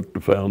put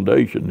the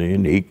foundation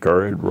in. He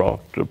carried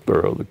rocks up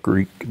there on the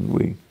creek,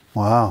 and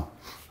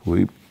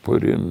we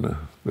put in the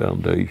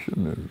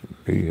foundation, and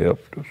he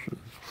helped us.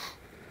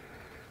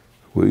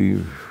 And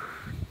we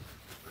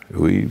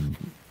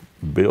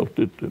built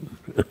it and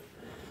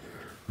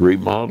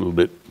remodeled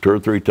it 2 or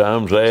 3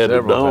 times,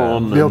 added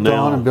on. Built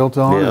on and built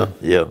on. Yeah,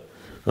 yeah.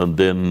 And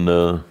then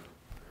the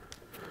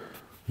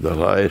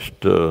last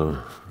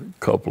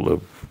couple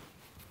of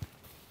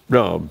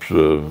jobs,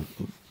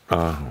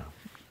 I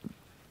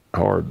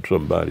hired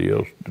somebody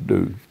else to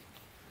do.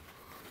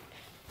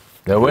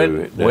 Now,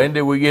 when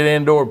did we get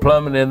indoor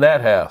plumbing in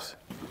that house?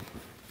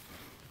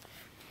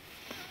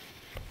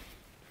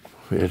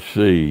 Let's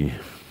see.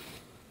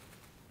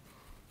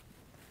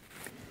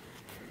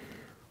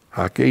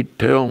 I can't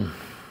tell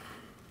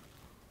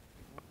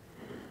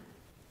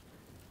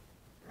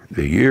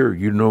the year.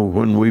 You know,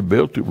 when we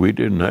built it, we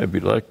didn't have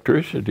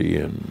electricity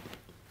in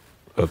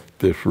up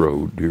this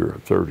road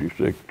here,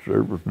 36.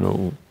 There was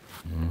no.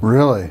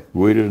 Really?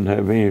 We didn't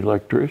have any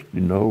electricity.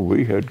 No,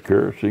 we had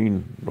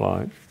kerosene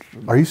lights.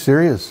 Are you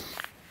serious?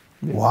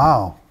 Yeah.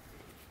 Wow.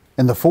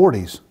 In the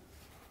 40s?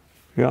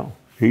 Yeah,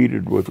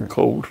 heated with a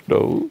coal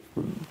stove.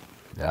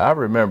 Now, I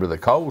remember the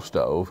coal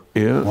stove.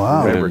 Yeah.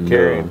 Wow. I remember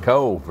carrying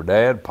coal for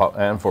Dad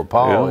and for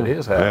Paul at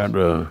his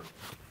house.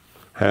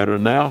 Had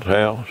an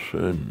outhouse,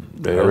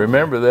 and I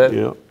remember that.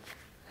 Yeah.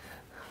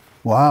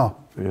 Wow.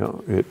 Yeah,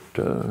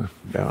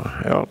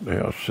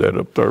 outhouse set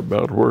up there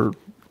about where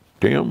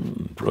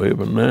Tim's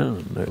living now,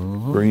 in that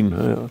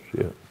greenhouse.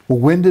 Yeah. Well,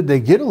 when did they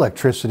get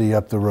electricity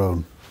up the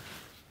road?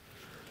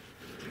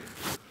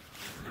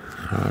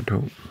 I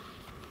don't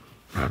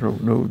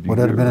know. Would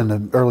that have been in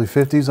the early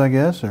 50s, I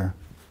guess, or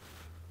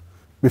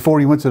before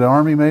you went to the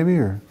Army, maybe,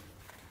 or?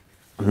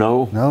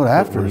 No. No,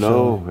 after.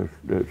 No,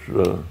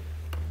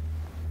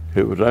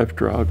 it was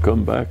after I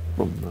come back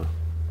from the.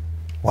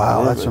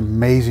 Wow, that's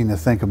amazing to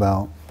think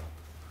about.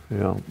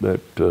 Yeah, that.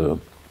 So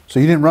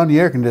you didn't run the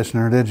air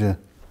conditioner, did you?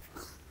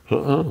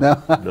 No.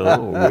 No.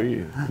 No,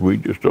 we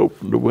just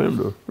opened the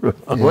window.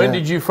 When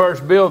did you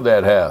first build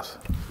that house?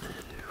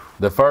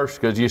 The first,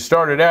 because you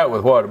started out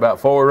with what, about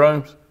 4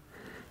 rooms?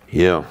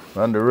 Yeah.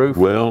 Under roof?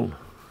 Well,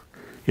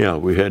 yeah,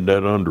 we had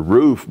that under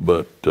roof,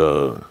 but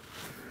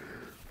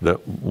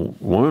that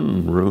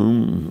one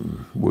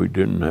room we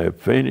didn't have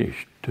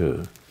finished.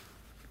 So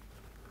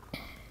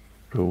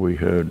we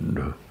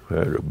had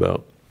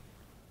about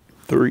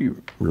 3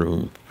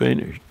 rooms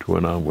finished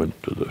when I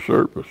went to the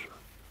service.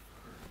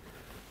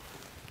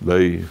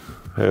 They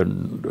had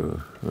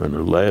an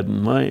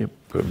Aladdin lamp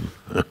and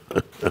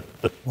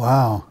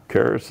Wow.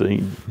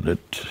 kerosene. And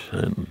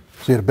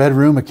So you had a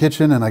bedroom, a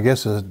kitchen, and I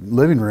guess a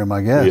living room,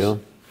 I guess. yeah,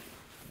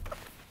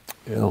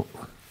 yeah.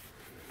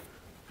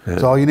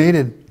 That's all you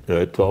needed.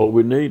 That's all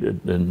we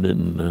needed. And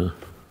then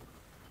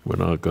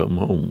when I come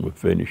home, we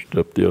finished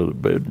up the other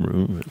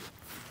bedroom.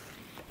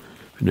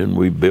 And then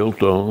we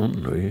built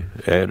on, we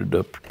added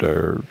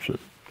upstairs.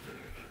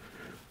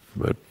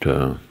 But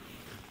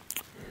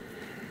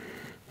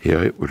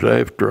yeah, it was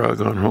after I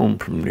got home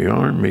from the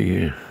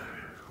Army,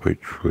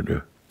 which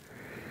would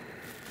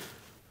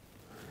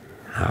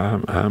I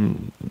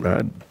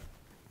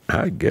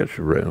guess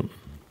around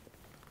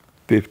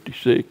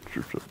 56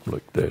 or something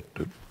like that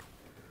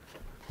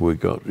we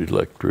got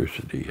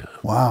electricity.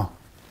 Wow.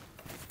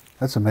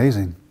 That's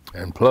amazing.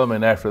 And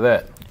plumbing after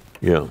that?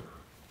 Yeah.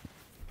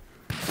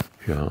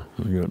 Yeah,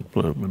 we got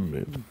plumbing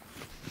in.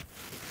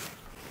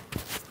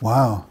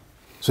 Wow.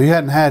 So you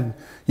hadn't had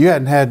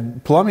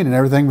plumbing and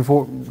everything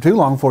before too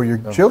long before your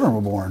children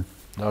were born.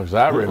 No, because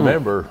I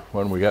remember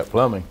when we got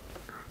plumbing.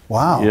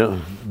 Wow. Yeah.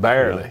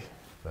 Barely.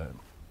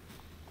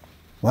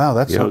 Wow,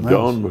 that's something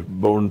John else. was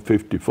born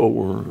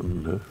 54,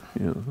 and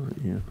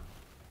yeah.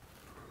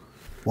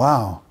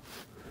 Wow.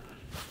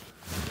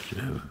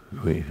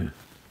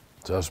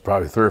 So I was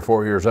probably 3 or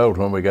 4 years old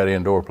when we got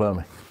indoor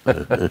plumbing. How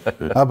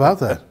about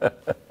that?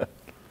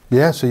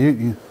 Yeah, so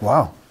you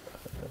wow.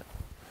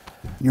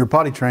 You were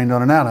potty trained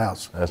on an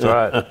outhouse. That's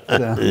right. So,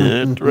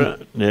 That's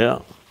right, yeah.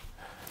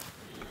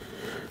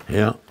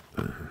 Yeah.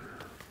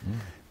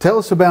 tell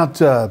us about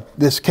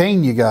this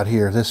cane you got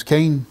here. This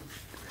cane.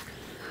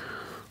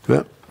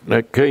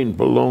 That cane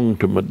belonged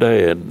to my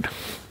dad.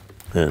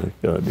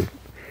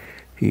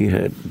 He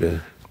had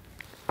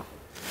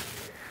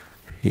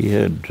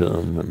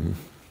some, and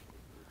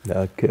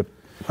I kept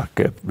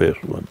this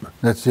one.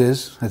 That's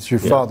his. That's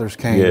your father's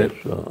cane. Yes.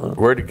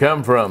 Where'd it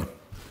come from?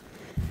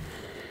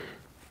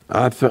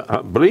 I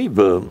believe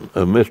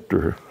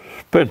Mr.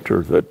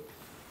 Spencer that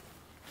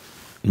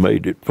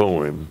made it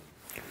for him.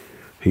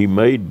 he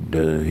made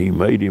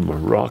him a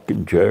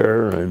rocking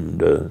chair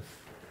and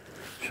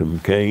some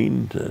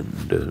canes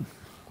and.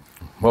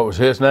 What was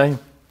his name?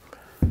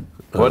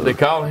 What did they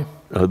call him?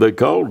 They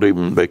called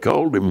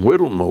him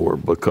Whittlemore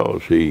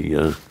because he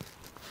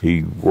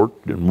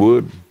worked in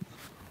wood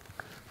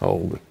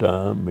all the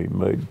time. He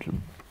made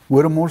some.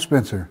 Whittemore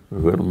Spencer.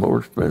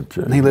 Whittemore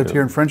Spencer. And he lived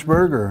here in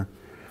Frenchburg, or?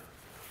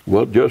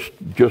 Well, just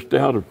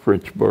out of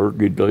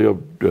Frenchburg. He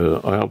lived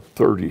out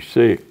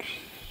 36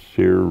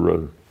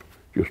 here,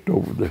 just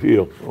over the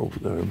hill over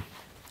there.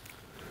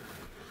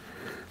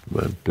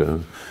 But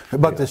how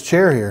about this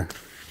chair here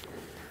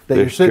that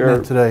you're sitting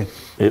in today?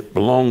 It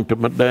belonged to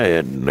my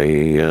dad.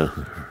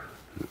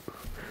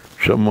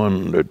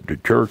 Someone at the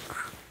church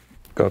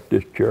got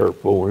this chair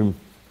for him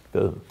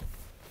to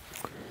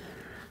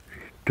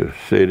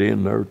sit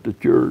in there at the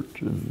church.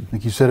 And I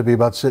think you said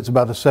it's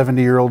about a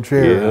 70-year-old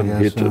chair. yeah,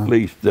 it's at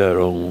least that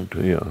old.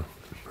 Yeah,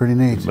 pretty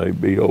neat. It may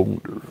be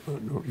older. I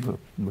don't know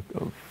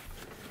because.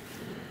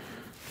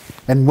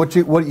 And what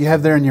you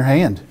have there in your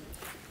hand?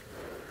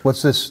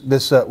 What's this?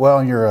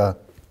 Well,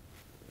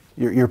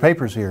 your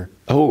papers here.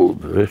 Oh,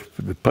 the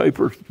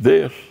papers.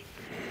 This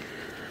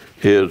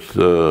is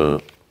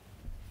a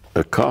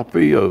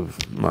copy of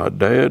my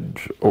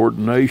dad's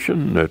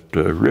ordination at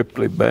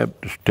Ripley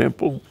Baptist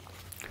Temple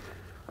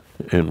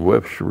in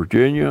West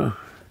Virginia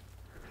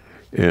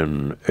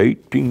in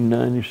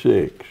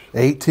 1896.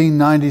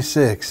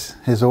 1896,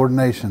 his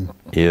ordination.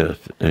 Yes,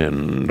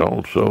 and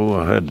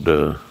also I had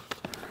a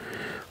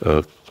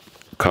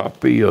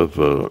copy of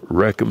a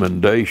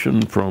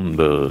recommendation from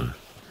the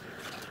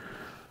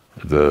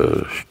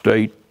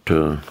state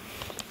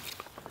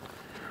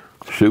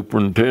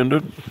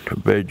superintendent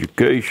of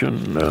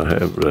education. I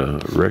have a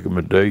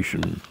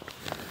recommendation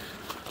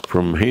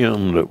from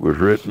him that was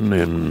written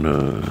in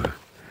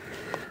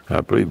I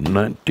believe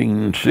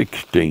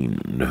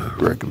 1916,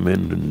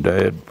 recommending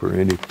Dad for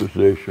any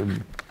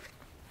position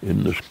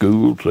in the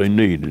schools they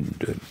needed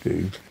that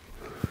day.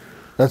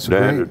 That's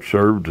Dad great. had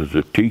served as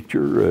a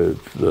teacher, as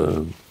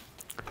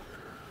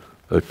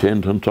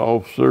attendance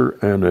officer,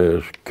 and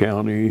as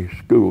county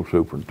school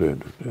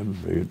superintendent, and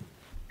he had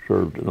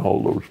served in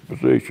all those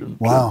positions.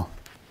 Wow.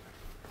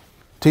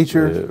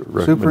 Teacher,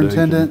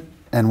 superintendent,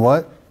 and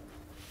what?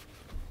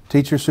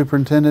 Teacher,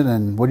 superintendent,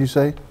 and what do you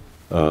say?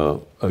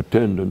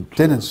 Attendance.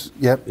 Attendance.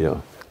 Yep.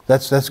 Yeah.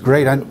 That's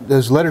great.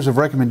 Those letters of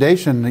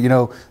recommendation,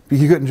 you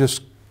couldn't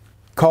just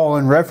call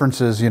in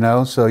references,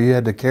 so you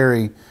had to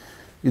carry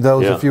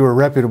those if you were a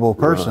reputable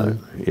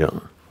person. Right. Yeah.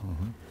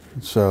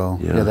 So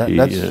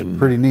that's a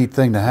pretty neat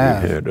thing to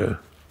have. He had a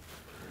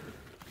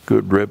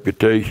good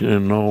reputation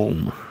in all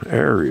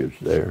areas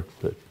there,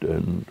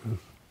 and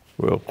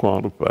well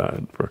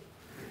qualified for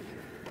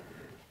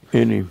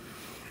any.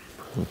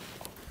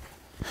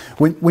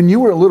 When you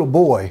were a little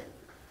boy,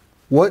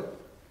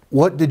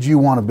 what did you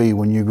want to be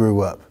when you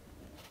grew up?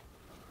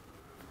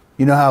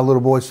 You know how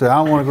little boys say, "I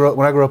want to grow up.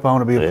 When I grow up, I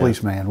want to be a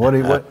policeman." What?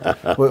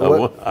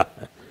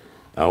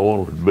 I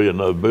wanted to be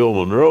another Bill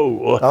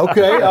Monroe.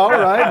 Okay, all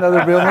right,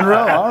 another Bill Monroe.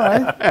 All right,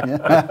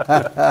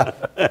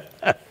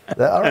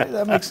 all right,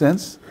 that makes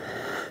sense.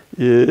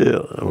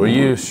 Yeah. Well,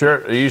 you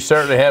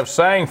certainly have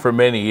sang for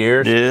many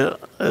years. Yeah.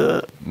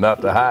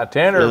 Not the high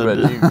tenor, but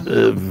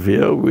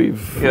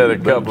we've got a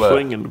couple of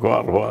singing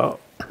quite a while.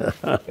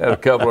 Got a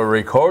couple of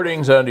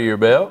recordings under your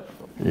belt.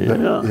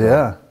 Yeah.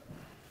 Yeah.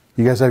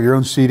 You guys have your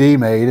own CD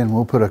made, and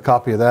we'll put a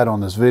copy of that on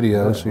this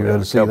video, so you're able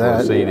to see that. A couple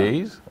of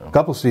CDs. A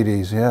couple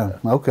CDs, yeah.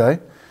 Okay.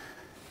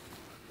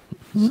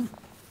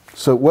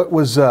 So what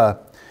was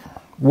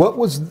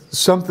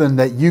something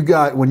that you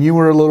got when you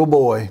were a little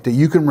boy that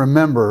you can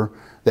remember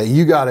that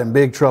you got in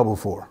big trouble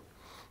for?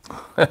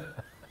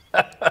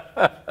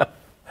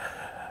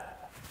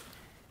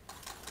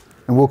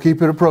 And we'll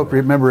keep it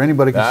appropriate. Remember,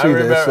 anybody can see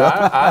this. So.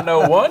 I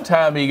know one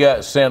time he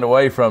got sent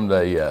away from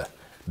the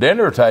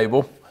dinner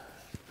table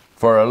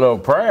for a little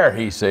prayer,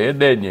 he said,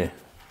 didn't you?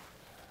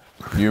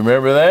 You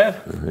remember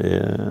that?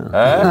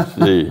 Yeah.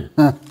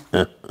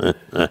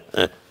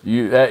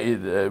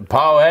 Huh?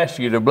 Paul asked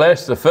you to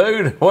bless the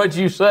food. What'd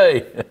you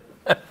say?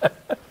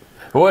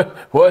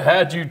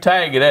 How'd you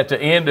tag it at the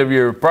end of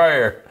your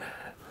prayer?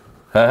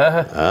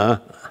 Do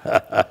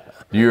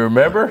you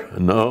remember?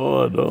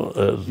 No, I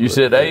don't. You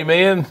said,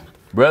 "Amen,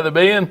 Brother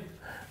Ben."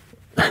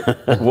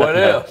 What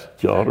else?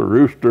 Shot a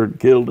rooster and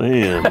killed a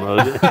hen.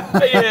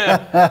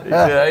 Yeah. He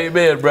said,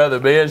 "Amen, Brother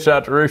Ben."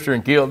 Shot the rooster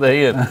and killed the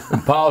hen.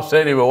 And Paul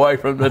sent him away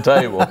from the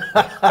table.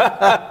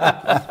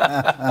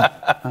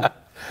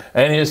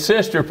 And his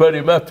sister put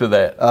him up to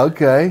that.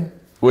 Okay.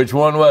 Which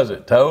one was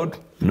it? Toad?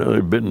 No,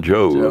 it'd been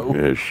Joe.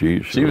 Yeah, she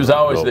was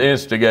always the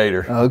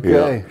instigator.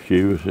 Okay. Yeah,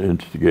 she was the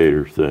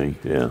instigator thing,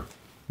 yeah.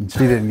 And she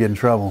didn't get in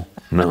trouble.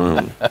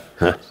 No.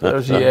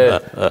 So she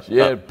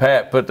had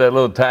Pat put that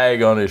little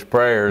tag on his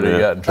prayer and he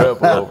got in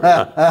trouble over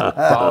it.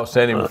 Paul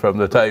sent him from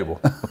the table.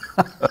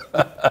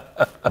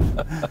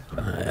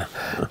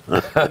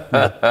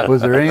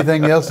 Was there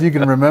anything else you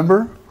can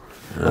remember?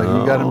 Like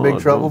you got in big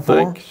trouble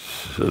for?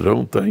 I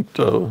don't think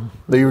so.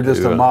 You were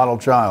just a model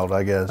child,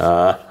 I guess.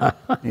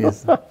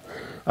 Yes.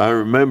 I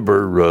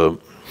remember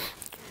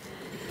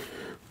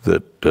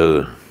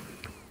that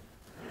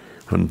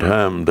one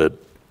time that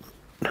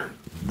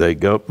they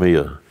got me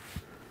a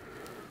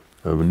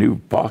new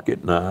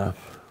pocket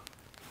knife,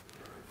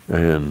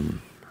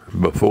 and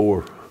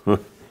before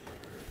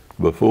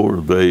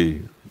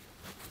they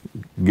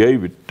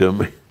gave it to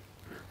me,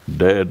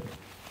 Dad,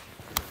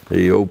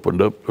 he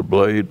opened up the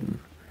blade and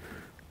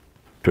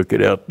took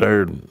it out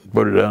there and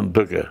put it down,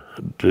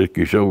 took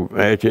his old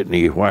hatchet and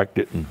he whacked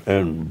it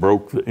and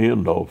broke the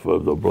end off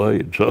of the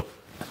blade. So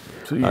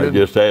I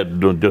just had to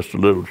do just a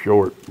little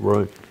short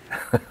break.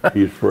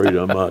 He's afraid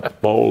I might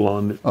fall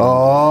on it.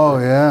 Oh,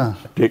 yeah.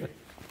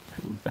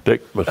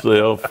 Tick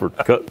myself or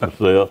cut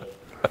myself.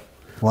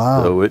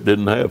 Wow. So it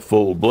didn't have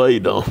full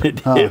blade on it.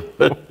 Huh.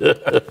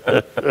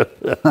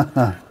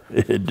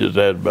 It just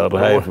had about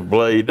half a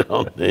blade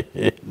on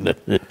it.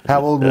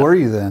 How old were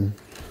you then?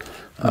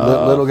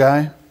 Little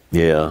guy?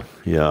 Yeah,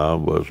 I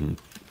wasn't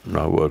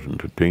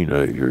a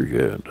teenager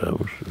yet.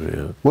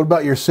 Yeah. What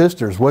about your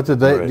sisters? What did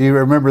they? Right. Do you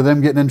remember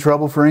them getting in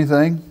trouble for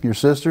anything? Your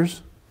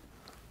sisters?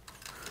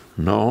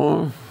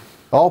 No.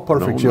 All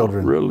perfect No,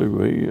 children. not really,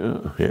 we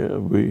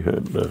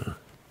had.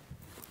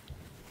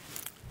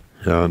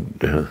 I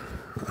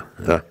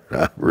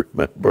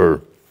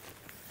remember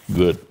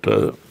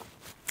that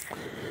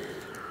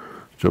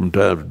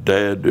sometimes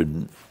Dad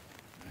would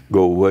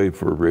go away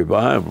for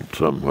revival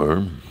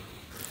somewhere,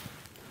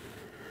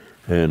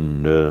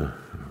 and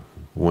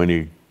when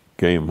he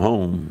came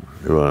home,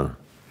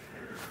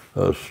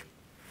 us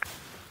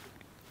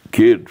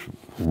kids,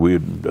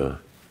 we'd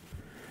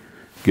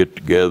get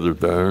together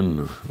there in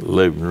the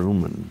living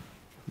room and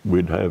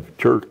we'd have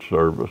church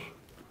service.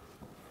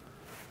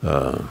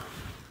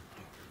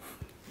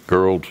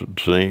 Girls would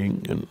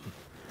sing and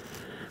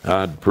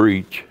I'd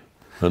preach,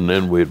 and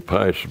then we'd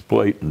pass the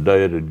plate and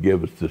Dad would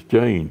give us the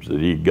change that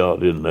he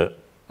got in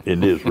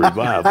his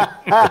revival.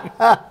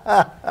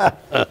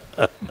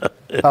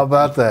 How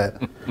about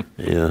that?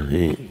 Yeah,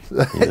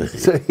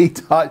 So he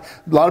taught.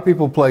 A lot of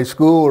people play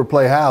school or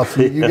play house.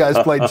 You guys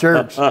played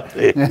church.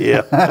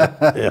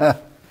 yeah.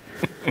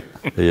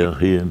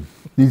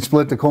 You'd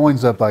split the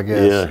coins up, I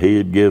guess. Yeah,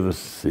 he'd give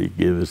us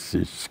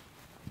his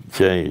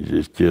change,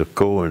 his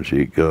coins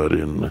he got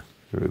in the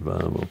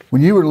revival.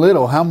 When you were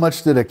little, how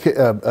much did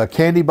a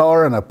candy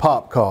bar and a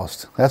pop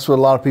cost? That's what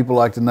a lot of people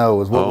like to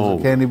know, is what was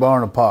a candy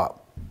bar and a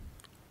pop?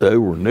 They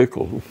were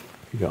nickels,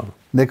 yeah.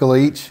 Nickel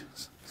each?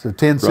 So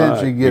 10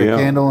 cents you could get a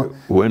candle?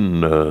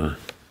 When,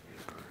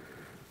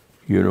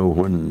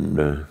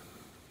 when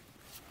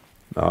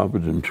I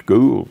was in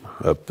school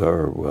up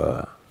there,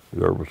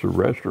 there was a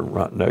restaurant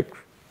right next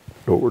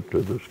door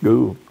to the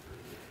school.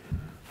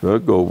 So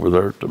I'd go over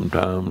there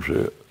sometimes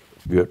to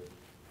get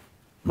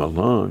my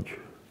lunch,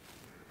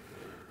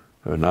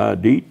 and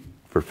I'd eat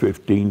for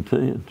 15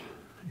 cents,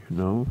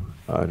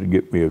 I'd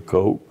get me a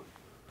Coke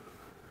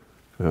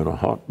and a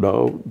hot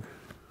dog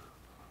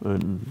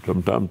and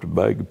sometimes a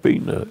bag of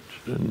peanuts.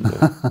 And,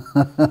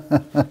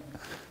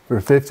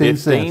 for 15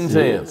 cents? 15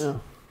 cents. Yeah.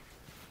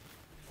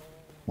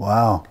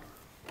 Wow.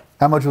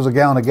 How much was a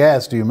gallon of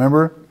gas? Do you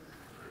remember?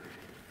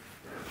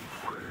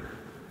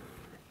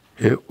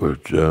 It was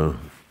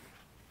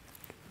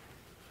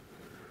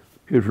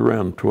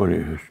around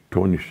 20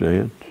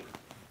 cents.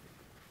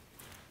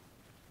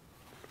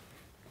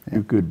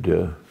 You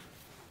could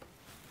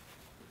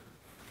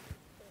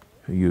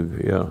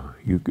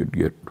you could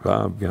get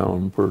 5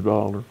 gallons per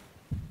 $1.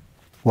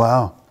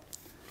 Wow.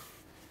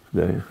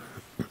 They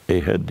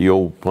had the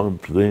old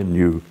pumps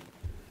then.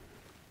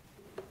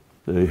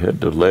 They had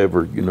the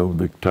lever,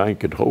 the tank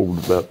could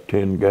hold about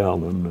 10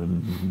 gallons,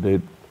 and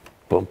they'd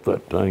pump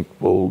that tank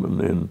full, and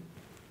then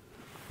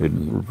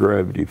it'd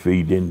gravity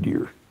feed into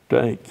your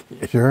tank.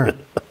 Sure.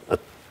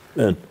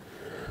 And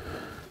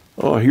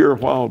here a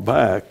while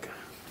back,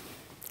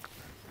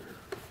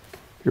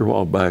 I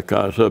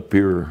was up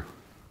here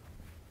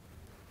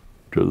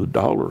to the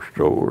dollar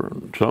store,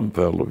 and some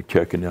fellow was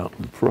checking out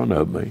in front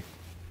of me.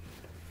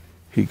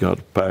 He got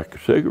a pack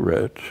of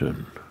cigarettes,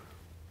 and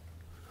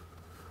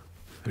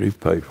he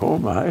paid for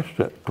them. I asked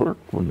that clerk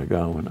when the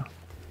guy went out.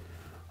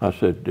 I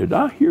said, "Did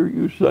I hear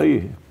you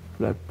say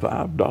that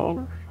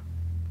 $5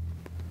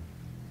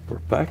 for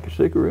a pack of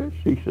cigarettes?"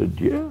 He said,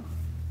 "Yeah."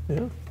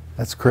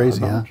 That's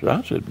crazy, huh?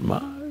 I said,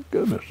 "My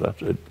goodness." I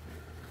said,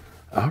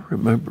 "I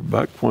remember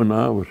back when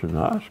I was in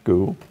high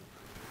school,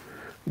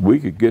 we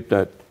could get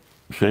that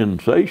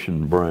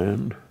Sensation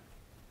brand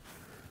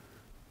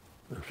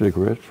of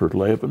cigarettes for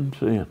 11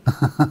 cents.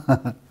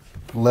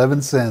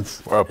 11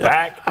 cents. For a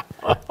pack?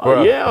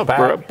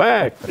 For a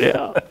pack,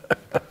 yeah.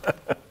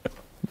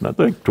 And I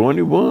think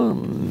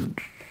 21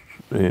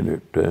 in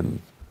it, and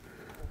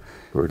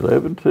for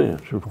 11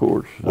 cents, of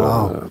course.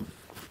 Wow.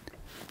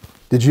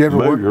 Did you ever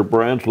major work?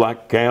 brands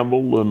like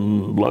Campbell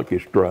and Lucky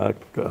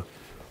Strike,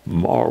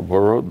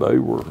 Marlboro, they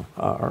were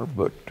higher,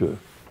 but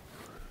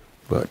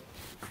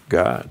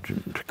guys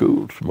in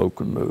school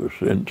smoking the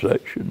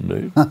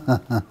Sensation. A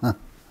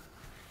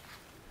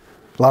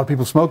lot of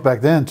people smoked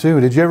back then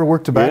too. Did you ever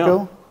work tobacco?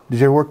 Yeah. Did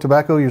you ever work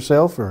tobacco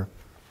yourself, or?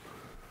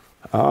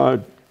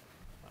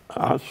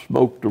 I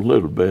smoked a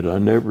little bit. I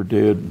never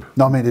did.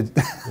 No, I mean,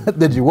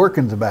 did you work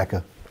in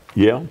tobacco?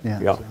 Yeah, Yeah.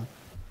 yeah, So,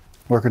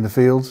 work in the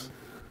fields?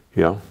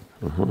 yeah.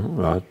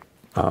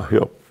 I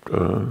helped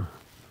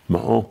my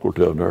uncle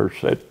down there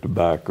set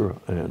tobacco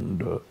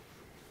and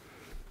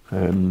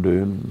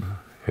then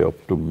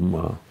helped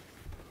them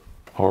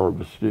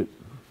harvest it,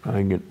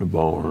 hang it in the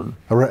barn.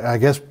 I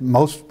guess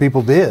most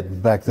people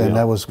did back then. Yeah,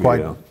 That was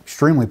quite yeah.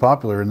 extremely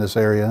popular in this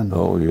area. And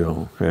Oh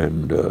yeah,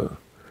 and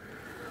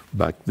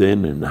back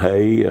then in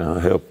hay, I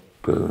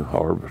helped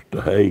harvest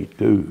the hay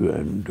too,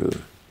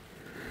 and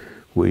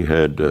we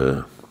had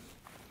a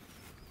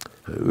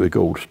big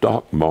old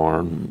stock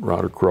barn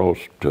right across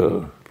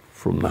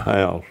from the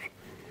house.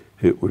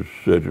 It was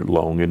set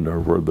along in there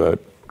where that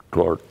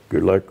Clark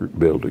Electric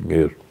building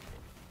is.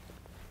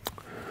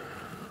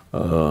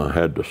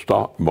 Had the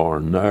stock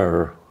barn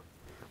there,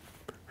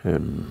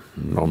 and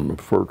on the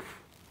first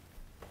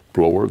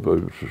floor there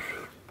was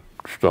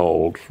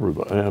stalls for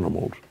the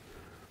animals,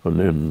 and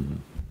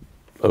then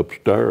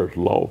upstairs,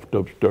 loft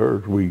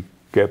upstairs, we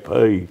kept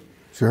hay.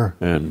 sure.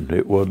 And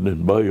it wasn't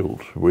in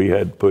bales. We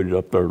had to put it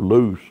up there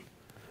loose.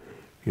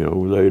 You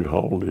know, they'd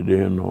haul it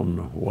in on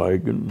the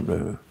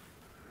wagon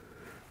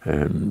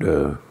and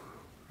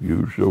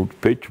use those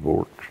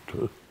pitchforks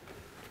to.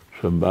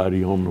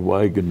 Somebody on the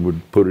wagon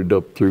would put it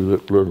up through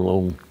that little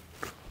old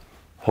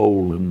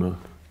hole in the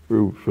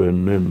roof,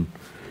 and then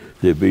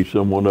there'd be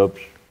someone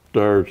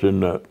upstairs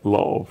in that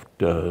loft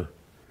that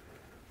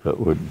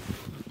would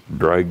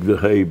drag the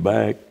hay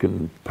back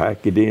and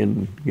pack it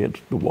in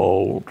against the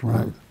wall.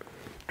 Right.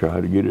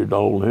 Try to get it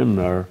all in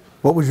there.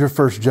 What was your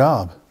first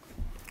job?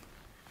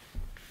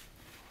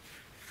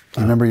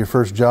 Do you remember your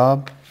first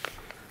job?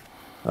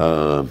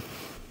 My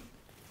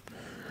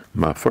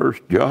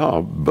first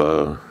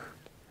job,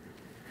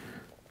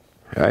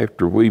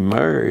 after we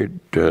married,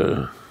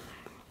 I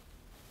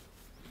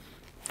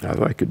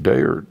think a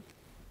day or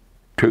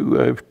two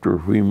after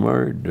we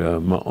married,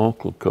 my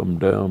uncle come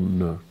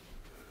down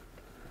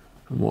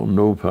and wanted to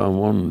know if I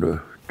wanted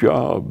a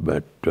job.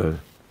 But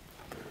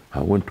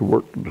I went to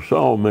work at the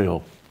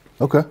sawmill.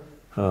 Okay.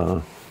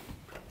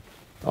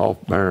 Off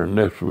Barron.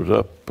 This was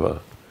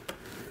up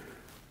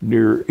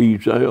near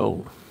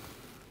Eazell,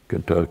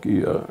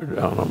 Kentucky,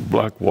 down on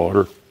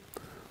Blackwater.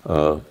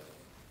 The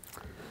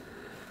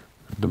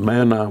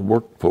man I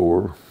worked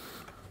for,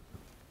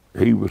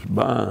 he was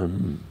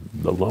buying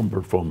the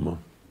lumber from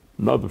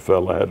another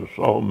fella had a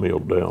sawmill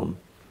down.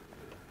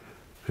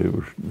 He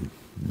was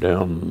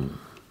down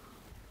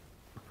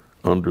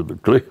under the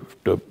cliff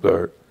up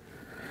there.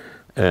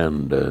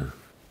 And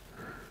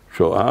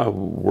so I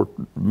worked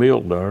at the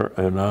mill there,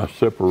 and I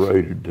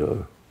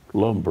separated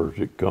lumber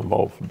that come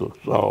off of the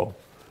saw.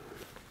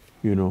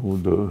 You know,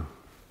 the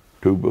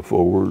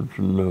 2x4s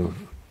and the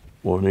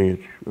 1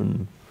 inch,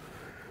 and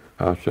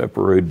I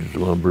separated the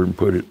lumber and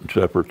put it in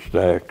separate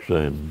stacks.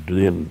 And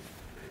then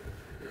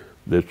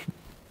this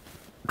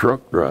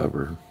truck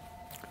driver,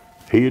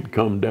 he had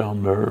come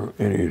down there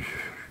in his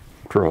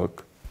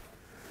truck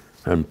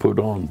and put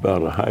on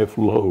about a half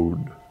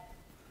load,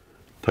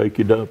 take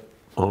it up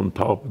on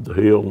top of the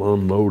hill,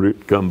 unload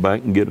it, come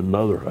back and get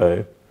another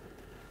half,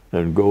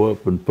 and go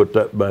up and put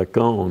that back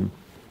on.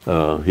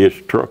 His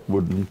truck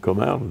wouldn't come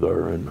out of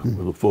there, and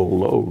with a full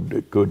load,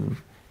 it couldn't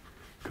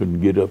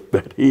get up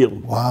that hill.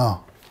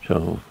 Wow.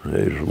 So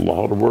there's a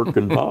lot of work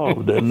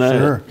involved in that.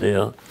 Sure.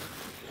 Yeah.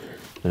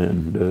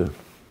 And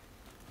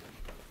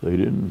they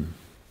didn't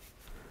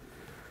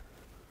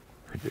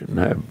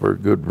have a very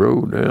good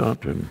road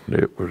out, and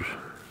it was.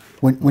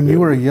 When you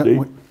were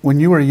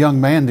a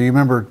young man, do you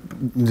remember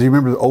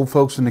the old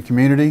folks in the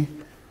community?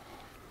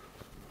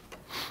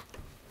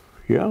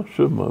 Yeah,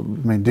 some of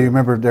them. I mean, do you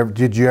remember?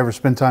 Did you ever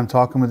spend time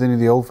talking with any of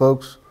the old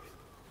folks?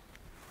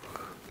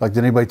 Like,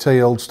 did anybody tell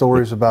you old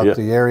stories about Yeah.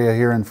 the area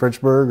here in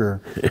Frenchburg,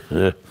 or?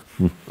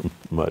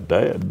 My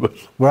dad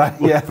was. Right.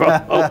 Yeah.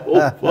 from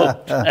old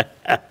folks.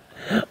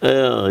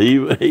 Yeah,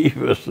 he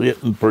was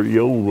getting pretty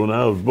old when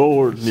I was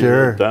born.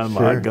 Sure. The time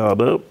I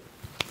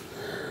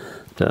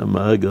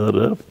got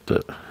up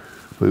to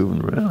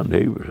moving around,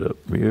 he was up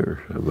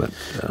here. But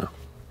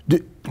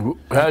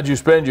How'd you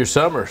spend your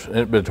summers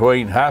in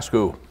between high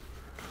school?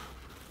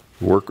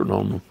 working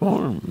on the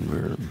farm.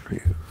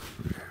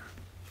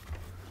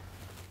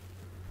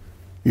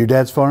 Your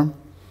dad's farm?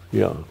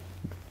 Yeah,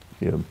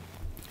 yeah.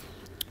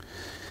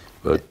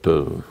 But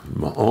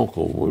my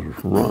uncle was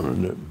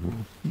running it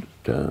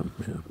at the time.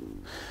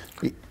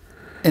 Yeah.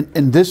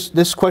 And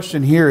this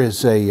question here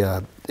is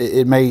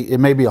it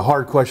may be a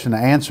hard question to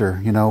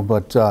answer, you know,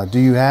 but do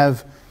you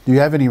have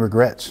any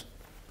regrets?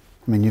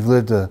 I mean, you've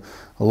lived a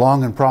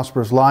long and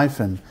prosperous life,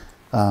 and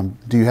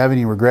do you have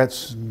any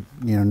regrets,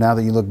 you know, now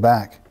that you look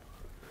back?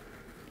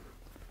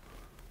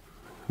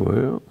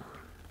 Well,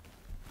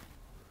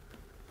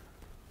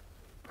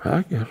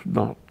 I guess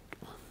not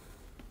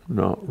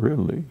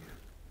really.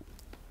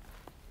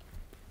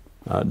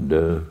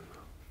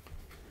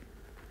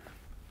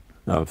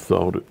 I've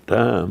thought at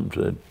times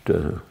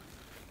that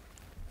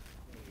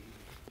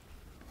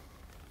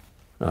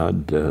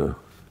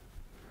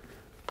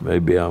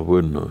maybe I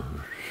wouldn't have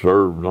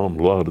served on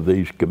a lot of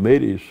these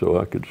committees so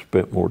I could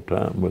spend more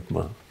time with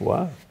my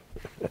wife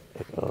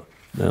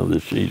now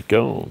that she's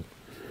gone.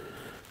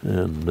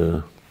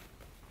 And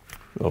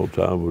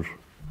also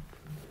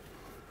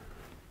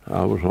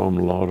I was on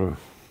a lot of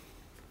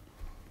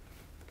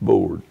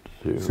boards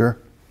here. Sure.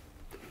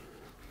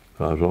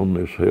 I was on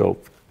this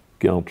health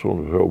council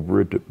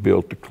over it that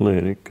built the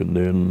clinic, and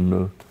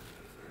then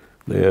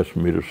they asked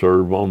me to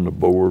serve on the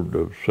board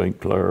of St.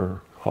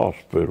 Clair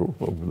Hospital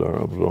over there.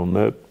 I was on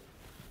that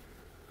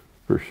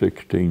for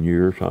 16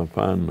 years. I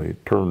finally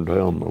turned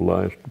down the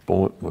last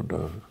appointment,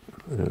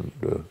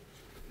 and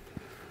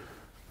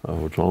I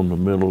was on the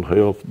mental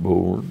health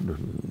board,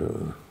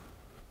 and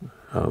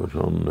I was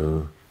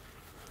on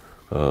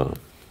the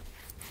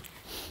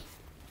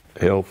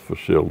health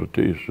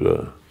facilities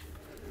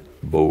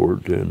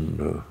board in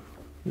the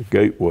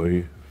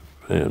Gateway,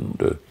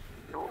 and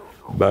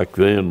back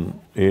then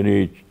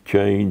any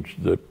change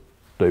that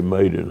they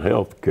made in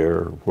health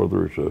care,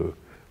 whether it's a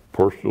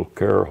personal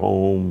care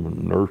home, a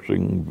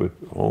nursing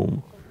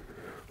home,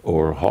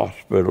 or a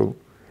hospital,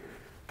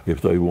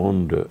 if they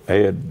wanted to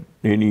add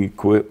any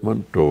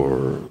equipment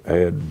or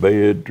add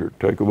beds or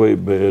take away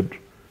beds,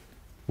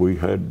 we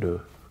had to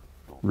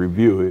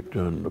review it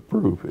and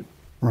approve it.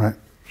 Right.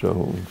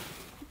 So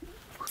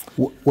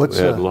What's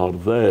we had a lot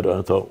of that.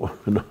 I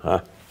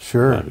thought,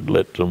 sure. I'd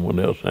let someone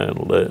else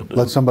handle that.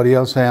 Let somebody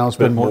else handle.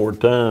 Spend more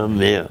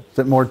time, yeah.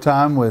 Spend more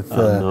time with.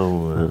 I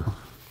know.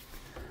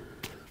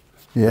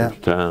 Yeah.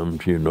 There's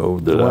times, you know,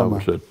 that I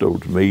was at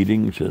those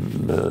meetings,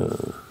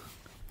 and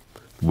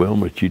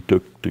Wilma, she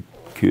took the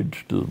kids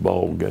to the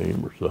ball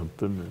game or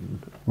something.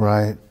 And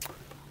right.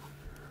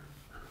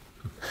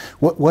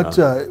 What?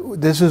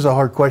 This is a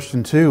hard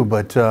question too,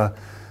 but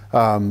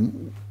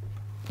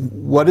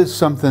what is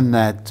something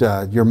that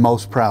you're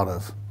most proud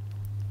of?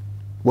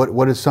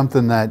 What is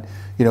something that,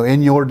 you know,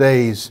 in your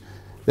days,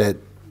 that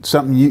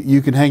something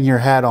you can hang your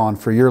hat on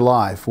for your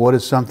life? What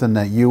is something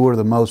that you were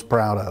the most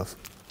proud of?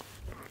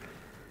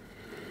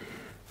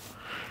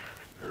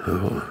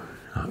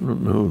 I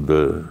don't know.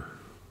 The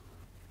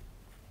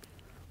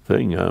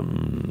thing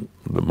I'm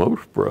the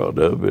most proud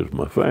of is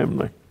my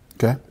family.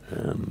 Okay.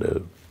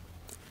 And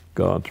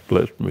God's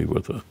blessed me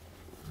with a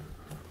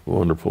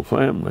wonderful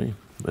family.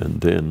 And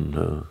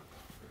then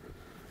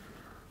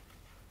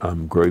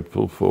I'm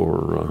grateful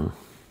for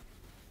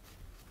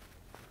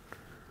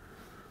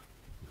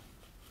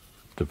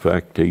the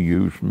fact He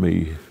used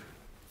me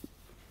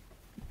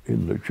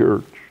in the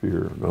church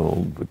here and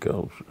all,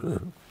 because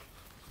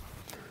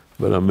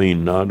but I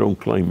mean, I don't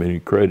claim any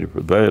credit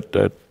for that.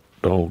 That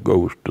all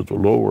goes to the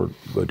Lord.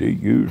 But He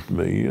used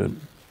me,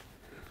 and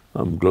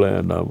I'm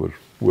glad I was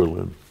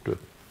willing to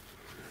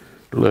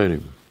let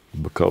Him.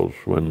 Because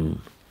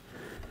when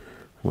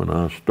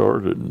I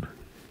started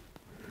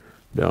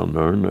down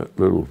there in that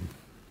little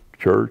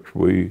church,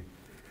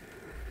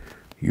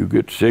 you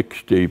get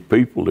 60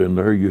 people in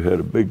there, you had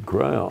a big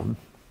crowd.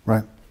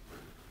 Right.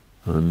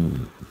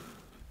 And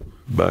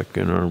back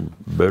in our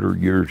better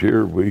years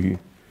here, we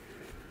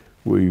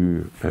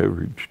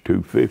averaged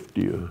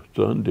 250 a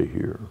Sunday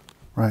here.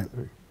 Right.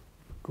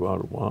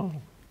 Quite a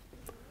while.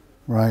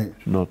 Right.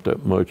 It's not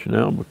that much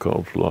now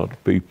because a lot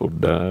of people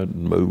died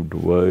and moved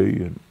away.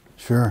 And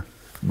sure.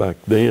 back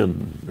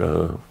then,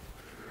 the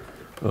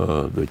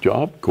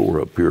Job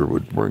Corps up here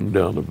would bring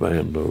down a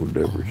van load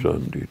every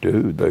Sunday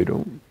too.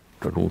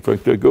 I don't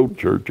think they go to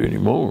church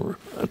anymore.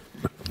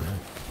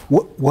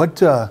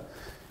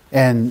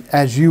 And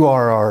as you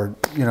are our,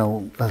 you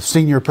know, a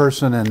senior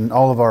person in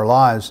all of our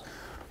lives,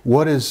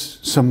 what is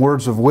some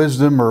words of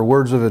wisdom or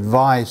words of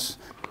advice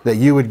that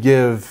you would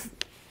give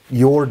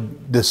your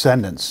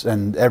descendants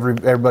and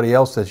everybody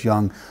else that's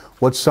young?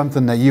 What's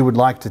something that you would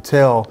like to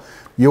tell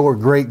your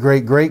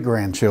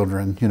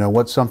great-great-great-grandchildren? You know,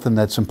 what's something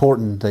that's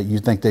important that you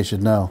think they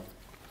should know?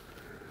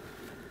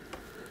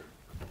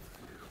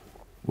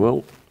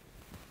 Well,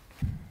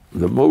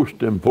 the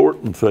most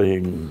important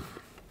thing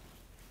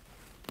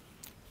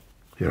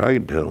that I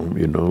can tell them,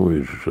 you know,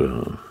 is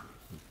a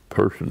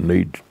person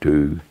needs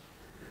to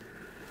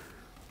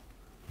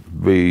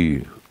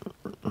be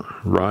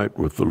right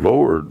with the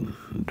Lord,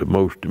 the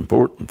most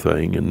important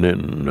thing, and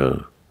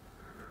then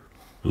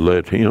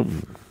let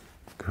Him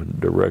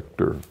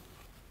direct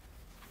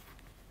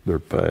their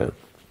path.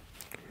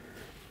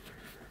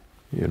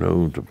 You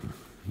know, the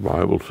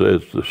Bible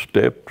says the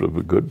steps of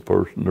a good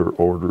person are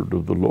ordered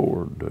of the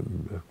Lord,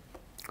 and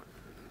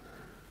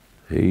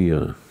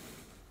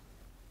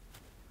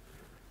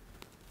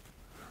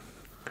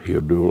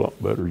He'll do a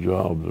lot better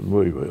job than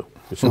we will.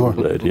 Sure.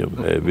 Let Him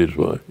have His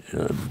way,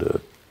 and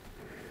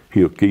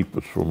He'll keep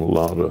us from a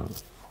lot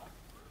of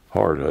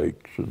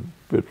heartaches and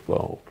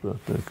pitfalls, I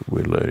think, if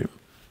we let Him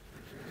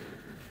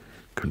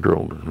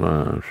control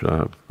our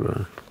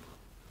lives.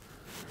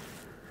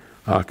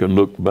 I can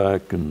look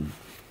back and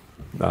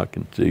I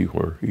can see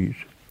where He's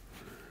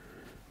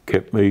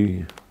kept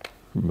me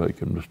from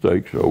making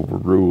mistakes,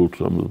 overruled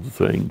some of the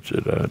things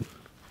that I'd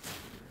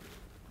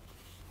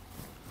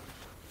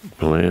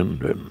planned,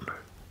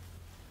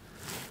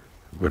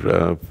 but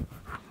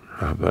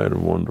I've had a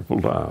wonderful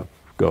life.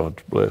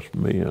 God's blessed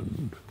me,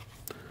 and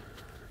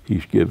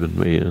He's given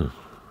me a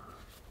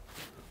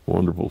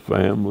wonderful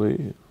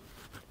family,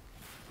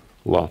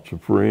 lots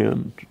of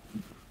friends,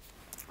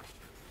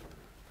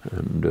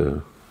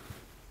 and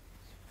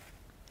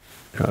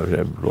I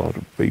have a lot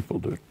of people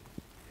that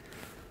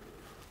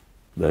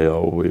they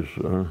always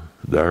are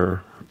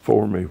there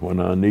for me when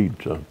I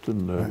need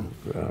something.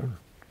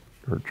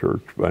 Our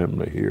church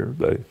family here,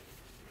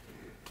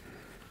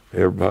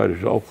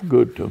 everybody's awful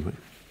good to me.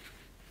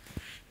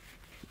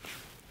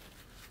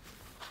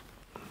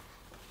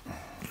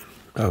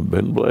 I've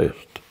been blessed.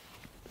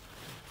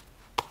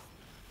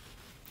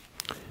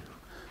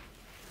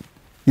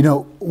 You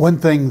know, one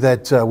thing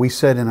that we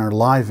said in our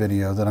live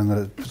video that I'm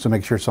going to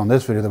make sure it's on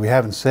this video that we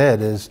haven't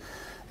said is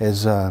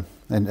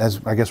and as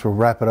I guess we'll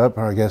wrap it up,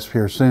 or I guess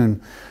here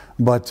soon.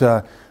 But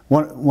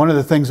one of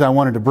the things I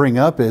wanted to bring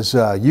up is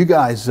you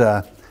guys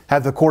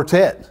have the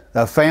quartet,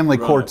 a family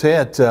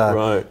quartet,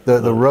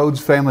 the Rhodes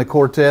family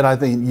quartet. I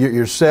think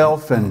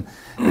yourself and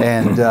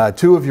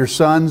two of your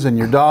sons and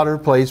your daughter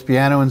plays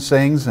piano and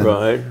sings. And,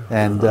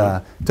 and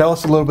tell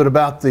us a little bit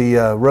about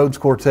the Rhodes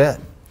quartet.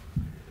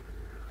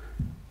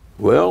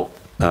 Well,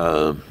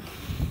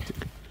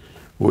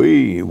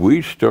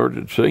 we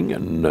started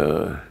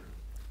singing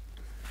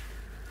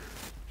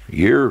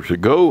years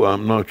ago.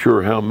 I'm not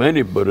sure how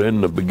many, but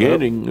in the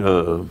beginning,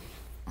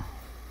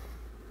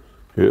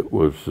 it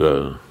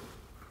was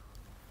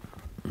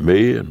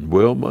me and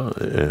Wilma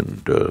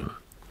and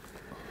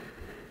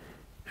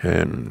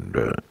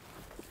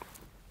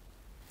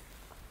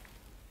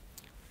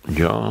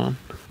John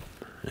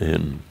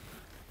and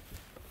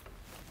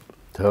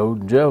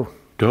Toad and Joe.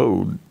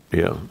 Toad,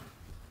 yeah.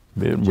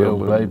 Me and Joe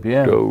Wilma played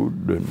piano.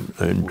 Toad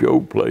and Joe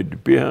played the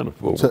piano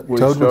for us.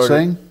 Toad would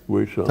sing?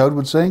 We sung. Toad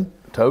would sing?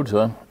 Toad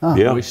sung. Oh.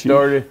 Yeah, We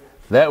started,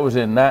 that was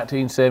in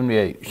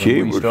 1978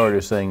 when we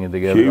started singing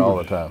together all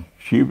the time.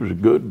 She was a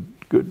good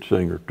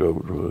singer,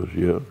 Toad was,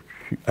 yeah.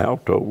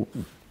 Alto.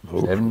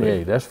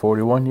 78, that's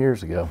 41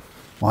 years ago.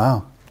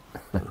 Wow.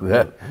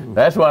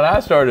 That's when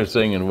I started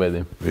singing with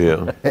him.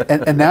 Yeah.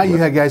 And now you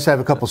guys have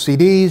a couple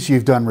CDs.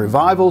 You've done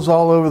revivals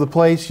all over the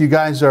place. You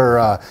guys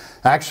are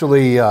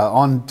actually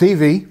on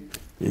TV.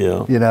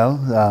 Yeah. You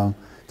know,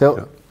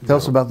 tell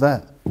us about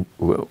that.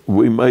 Well,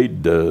 we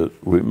made the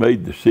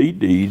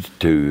CDs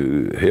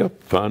to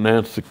help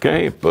finance the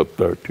camp up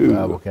there too.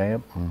 Bible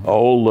camp. Mm-hmm.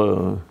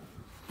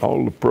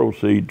 All the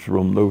proceeds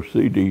from those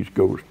CDs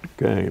goes to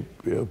camp.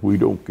 Yeah, we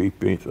don't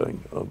keep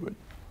anything of it.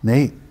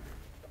 Neat.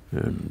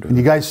 And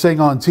you guys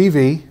sing on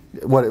TV.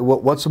 What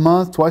once a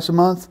month, twice a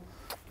month?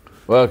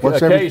 Well,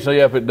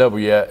 occasionally up at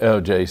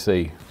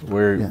WLJC,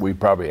 we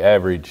probably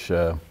average,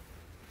 I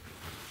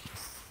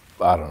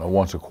don't know,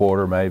 once a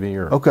quarter maybe,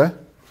 or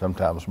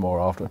sometimes more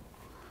often.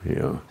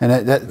 Yeah.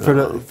 And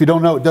if you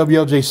don't know,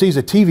 WLJC is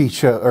a TV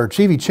show or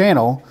TV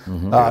channel.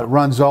 It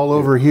runs all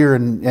over here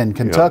in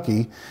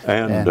Kentucky.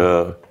 Yeah. And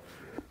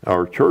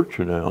our church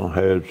now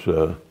has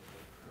a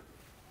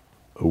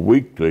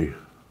weekly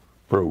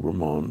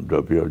program on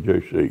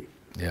WLJC.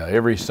 Yeah,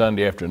 every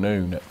Sunday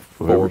afternoon at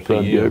 4 Every p.m.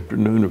 Sunday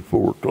afternoon at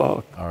 4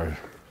 o'clock.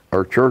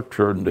 Our church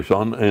turned this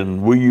on,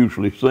 and we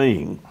usually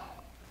sing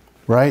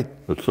a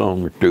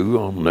song or two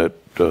on that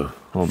the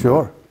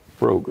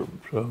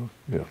program. So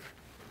yeah.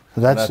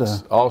 So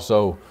that's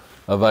also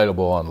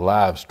available on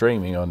live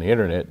streaming on the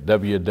internet,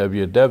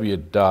 www.wljc.com.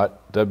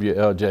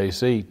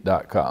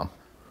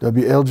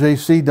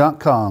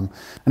 WLJC.com.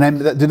 And then,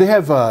 do they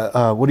have,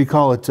 what do you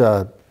call it?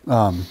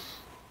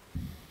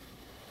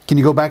 Can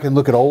you go back and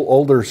look at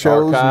older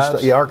shows? Archives. And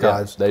stuff? Yeah,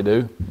 archives. Yeah, they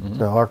do. Mm-hmm.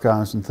 The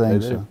archives and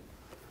things. They do. So.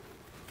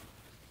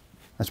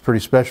 That's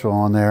pretty special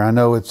on there. I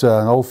know it's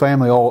an old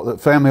family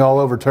all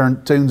over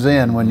tunes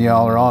in when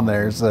y'all are on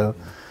there. So,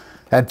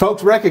 and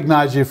folks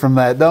recognize you from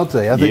that, don't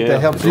they? I think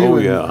that helps you.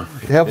 It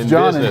helps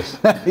John.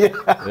 Business.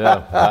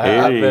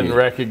 I've been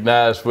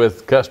recognized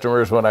with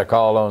customers when I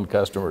call on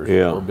customers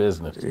for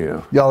business.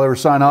 Yeah. Y'all ever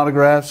sign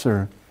autographs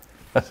or?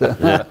 About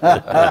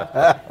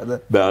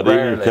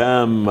any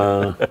time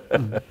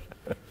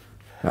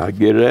I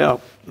get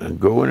out and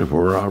go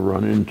anywhere, I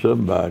run into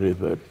somebody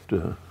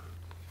that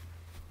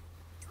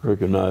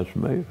recognizes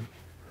me.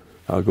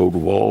 I go to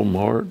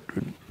Walmart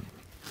and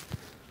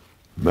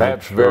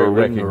Perhaps very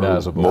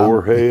recognizable.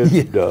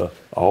 Moorhead,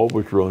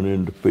 always run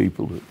into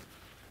people that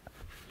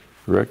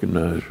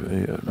recognize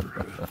me.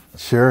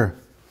 Sure.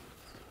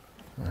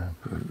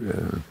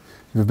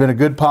 You've been a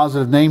good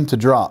positive name to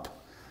drop.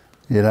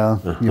 You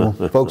know,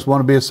 folks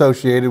want to be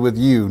associated with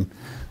you.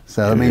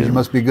 So that means you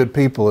must be good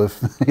people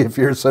if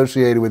you're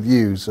associated with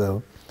you.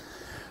 So,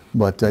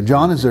 but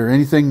John, is there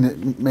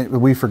anything that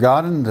we've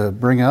forgotten to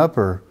bring up,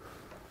 or?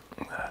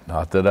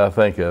 Not that I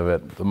think of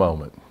at the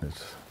moment.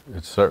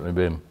 It's certainly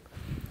been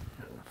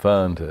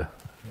fun to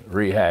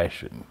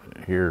rehash and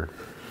hear.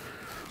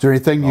 Is there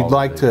anything you'd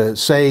like to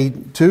say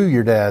to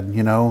your dad?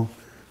 You know,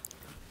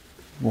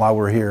 while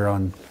we're here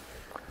on.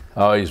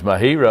 Oh, he's my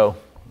hero.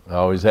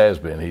 Always has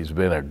been. He's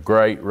been a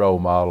great role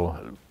model,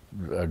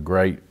 a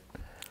great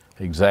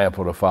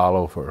example to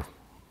follow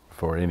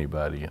for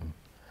anybody, and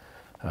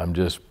I'm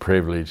just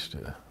privileged,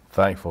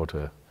 thankful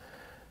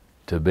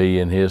to be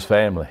in his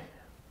family.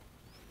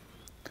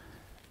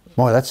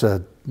 Boy,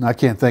 I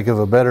can't think of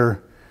a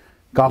better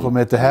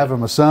compliment to have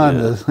him a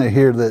son to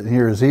hear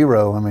his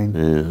hero. I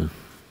mean,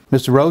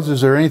 Mr. Rhodes,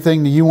 is there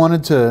anything that you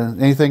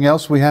anything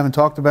else we haven't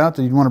talked about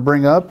that you want to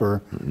bring up,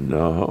 or?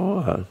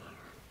 No,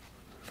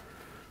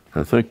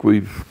 I think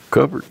we've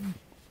covered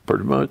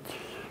pretty much.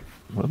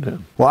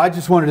 Well, I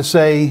just wanted to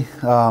say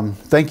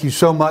thank you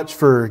so much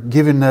for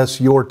giving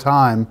us your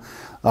time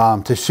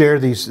to share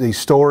these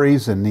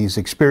stories and these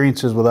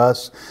experiences with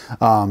us.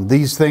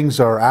 These things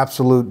are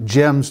absolute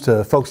gems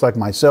to folks like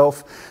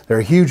myself. They're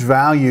a huge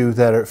value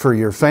for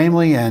your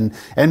family and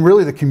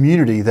really the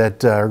community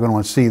that are going to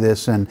want to see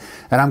this. And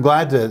I'm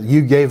glad that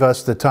you gave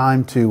us the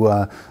time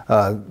to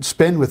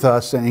spend with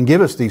us and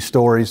give us these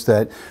stories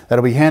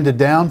that'll be handed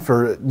down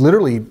for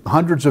literally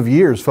hundreds of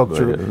years. Folks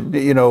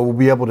will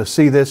be able to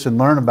see this and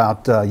learn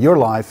about your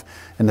life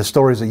and the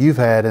stories that you've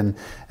had,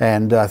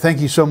 and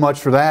thank you so much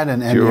for that,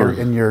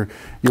 and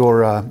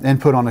your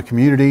input on the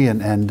community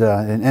and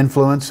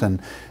influence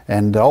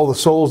and all the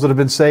souls that have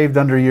been saved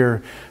under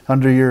your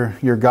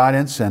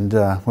guidance, and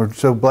we're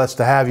so blessed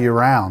to have you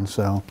around.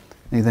 So,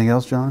 anything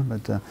else,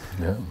 John?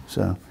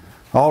 So,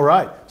 all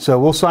right. So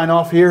we'll sign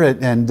off here,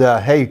 and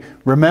hey,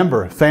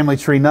 remember, family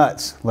tree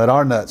nuts. Let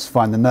our nuts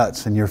find the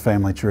nuts in your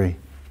family tree.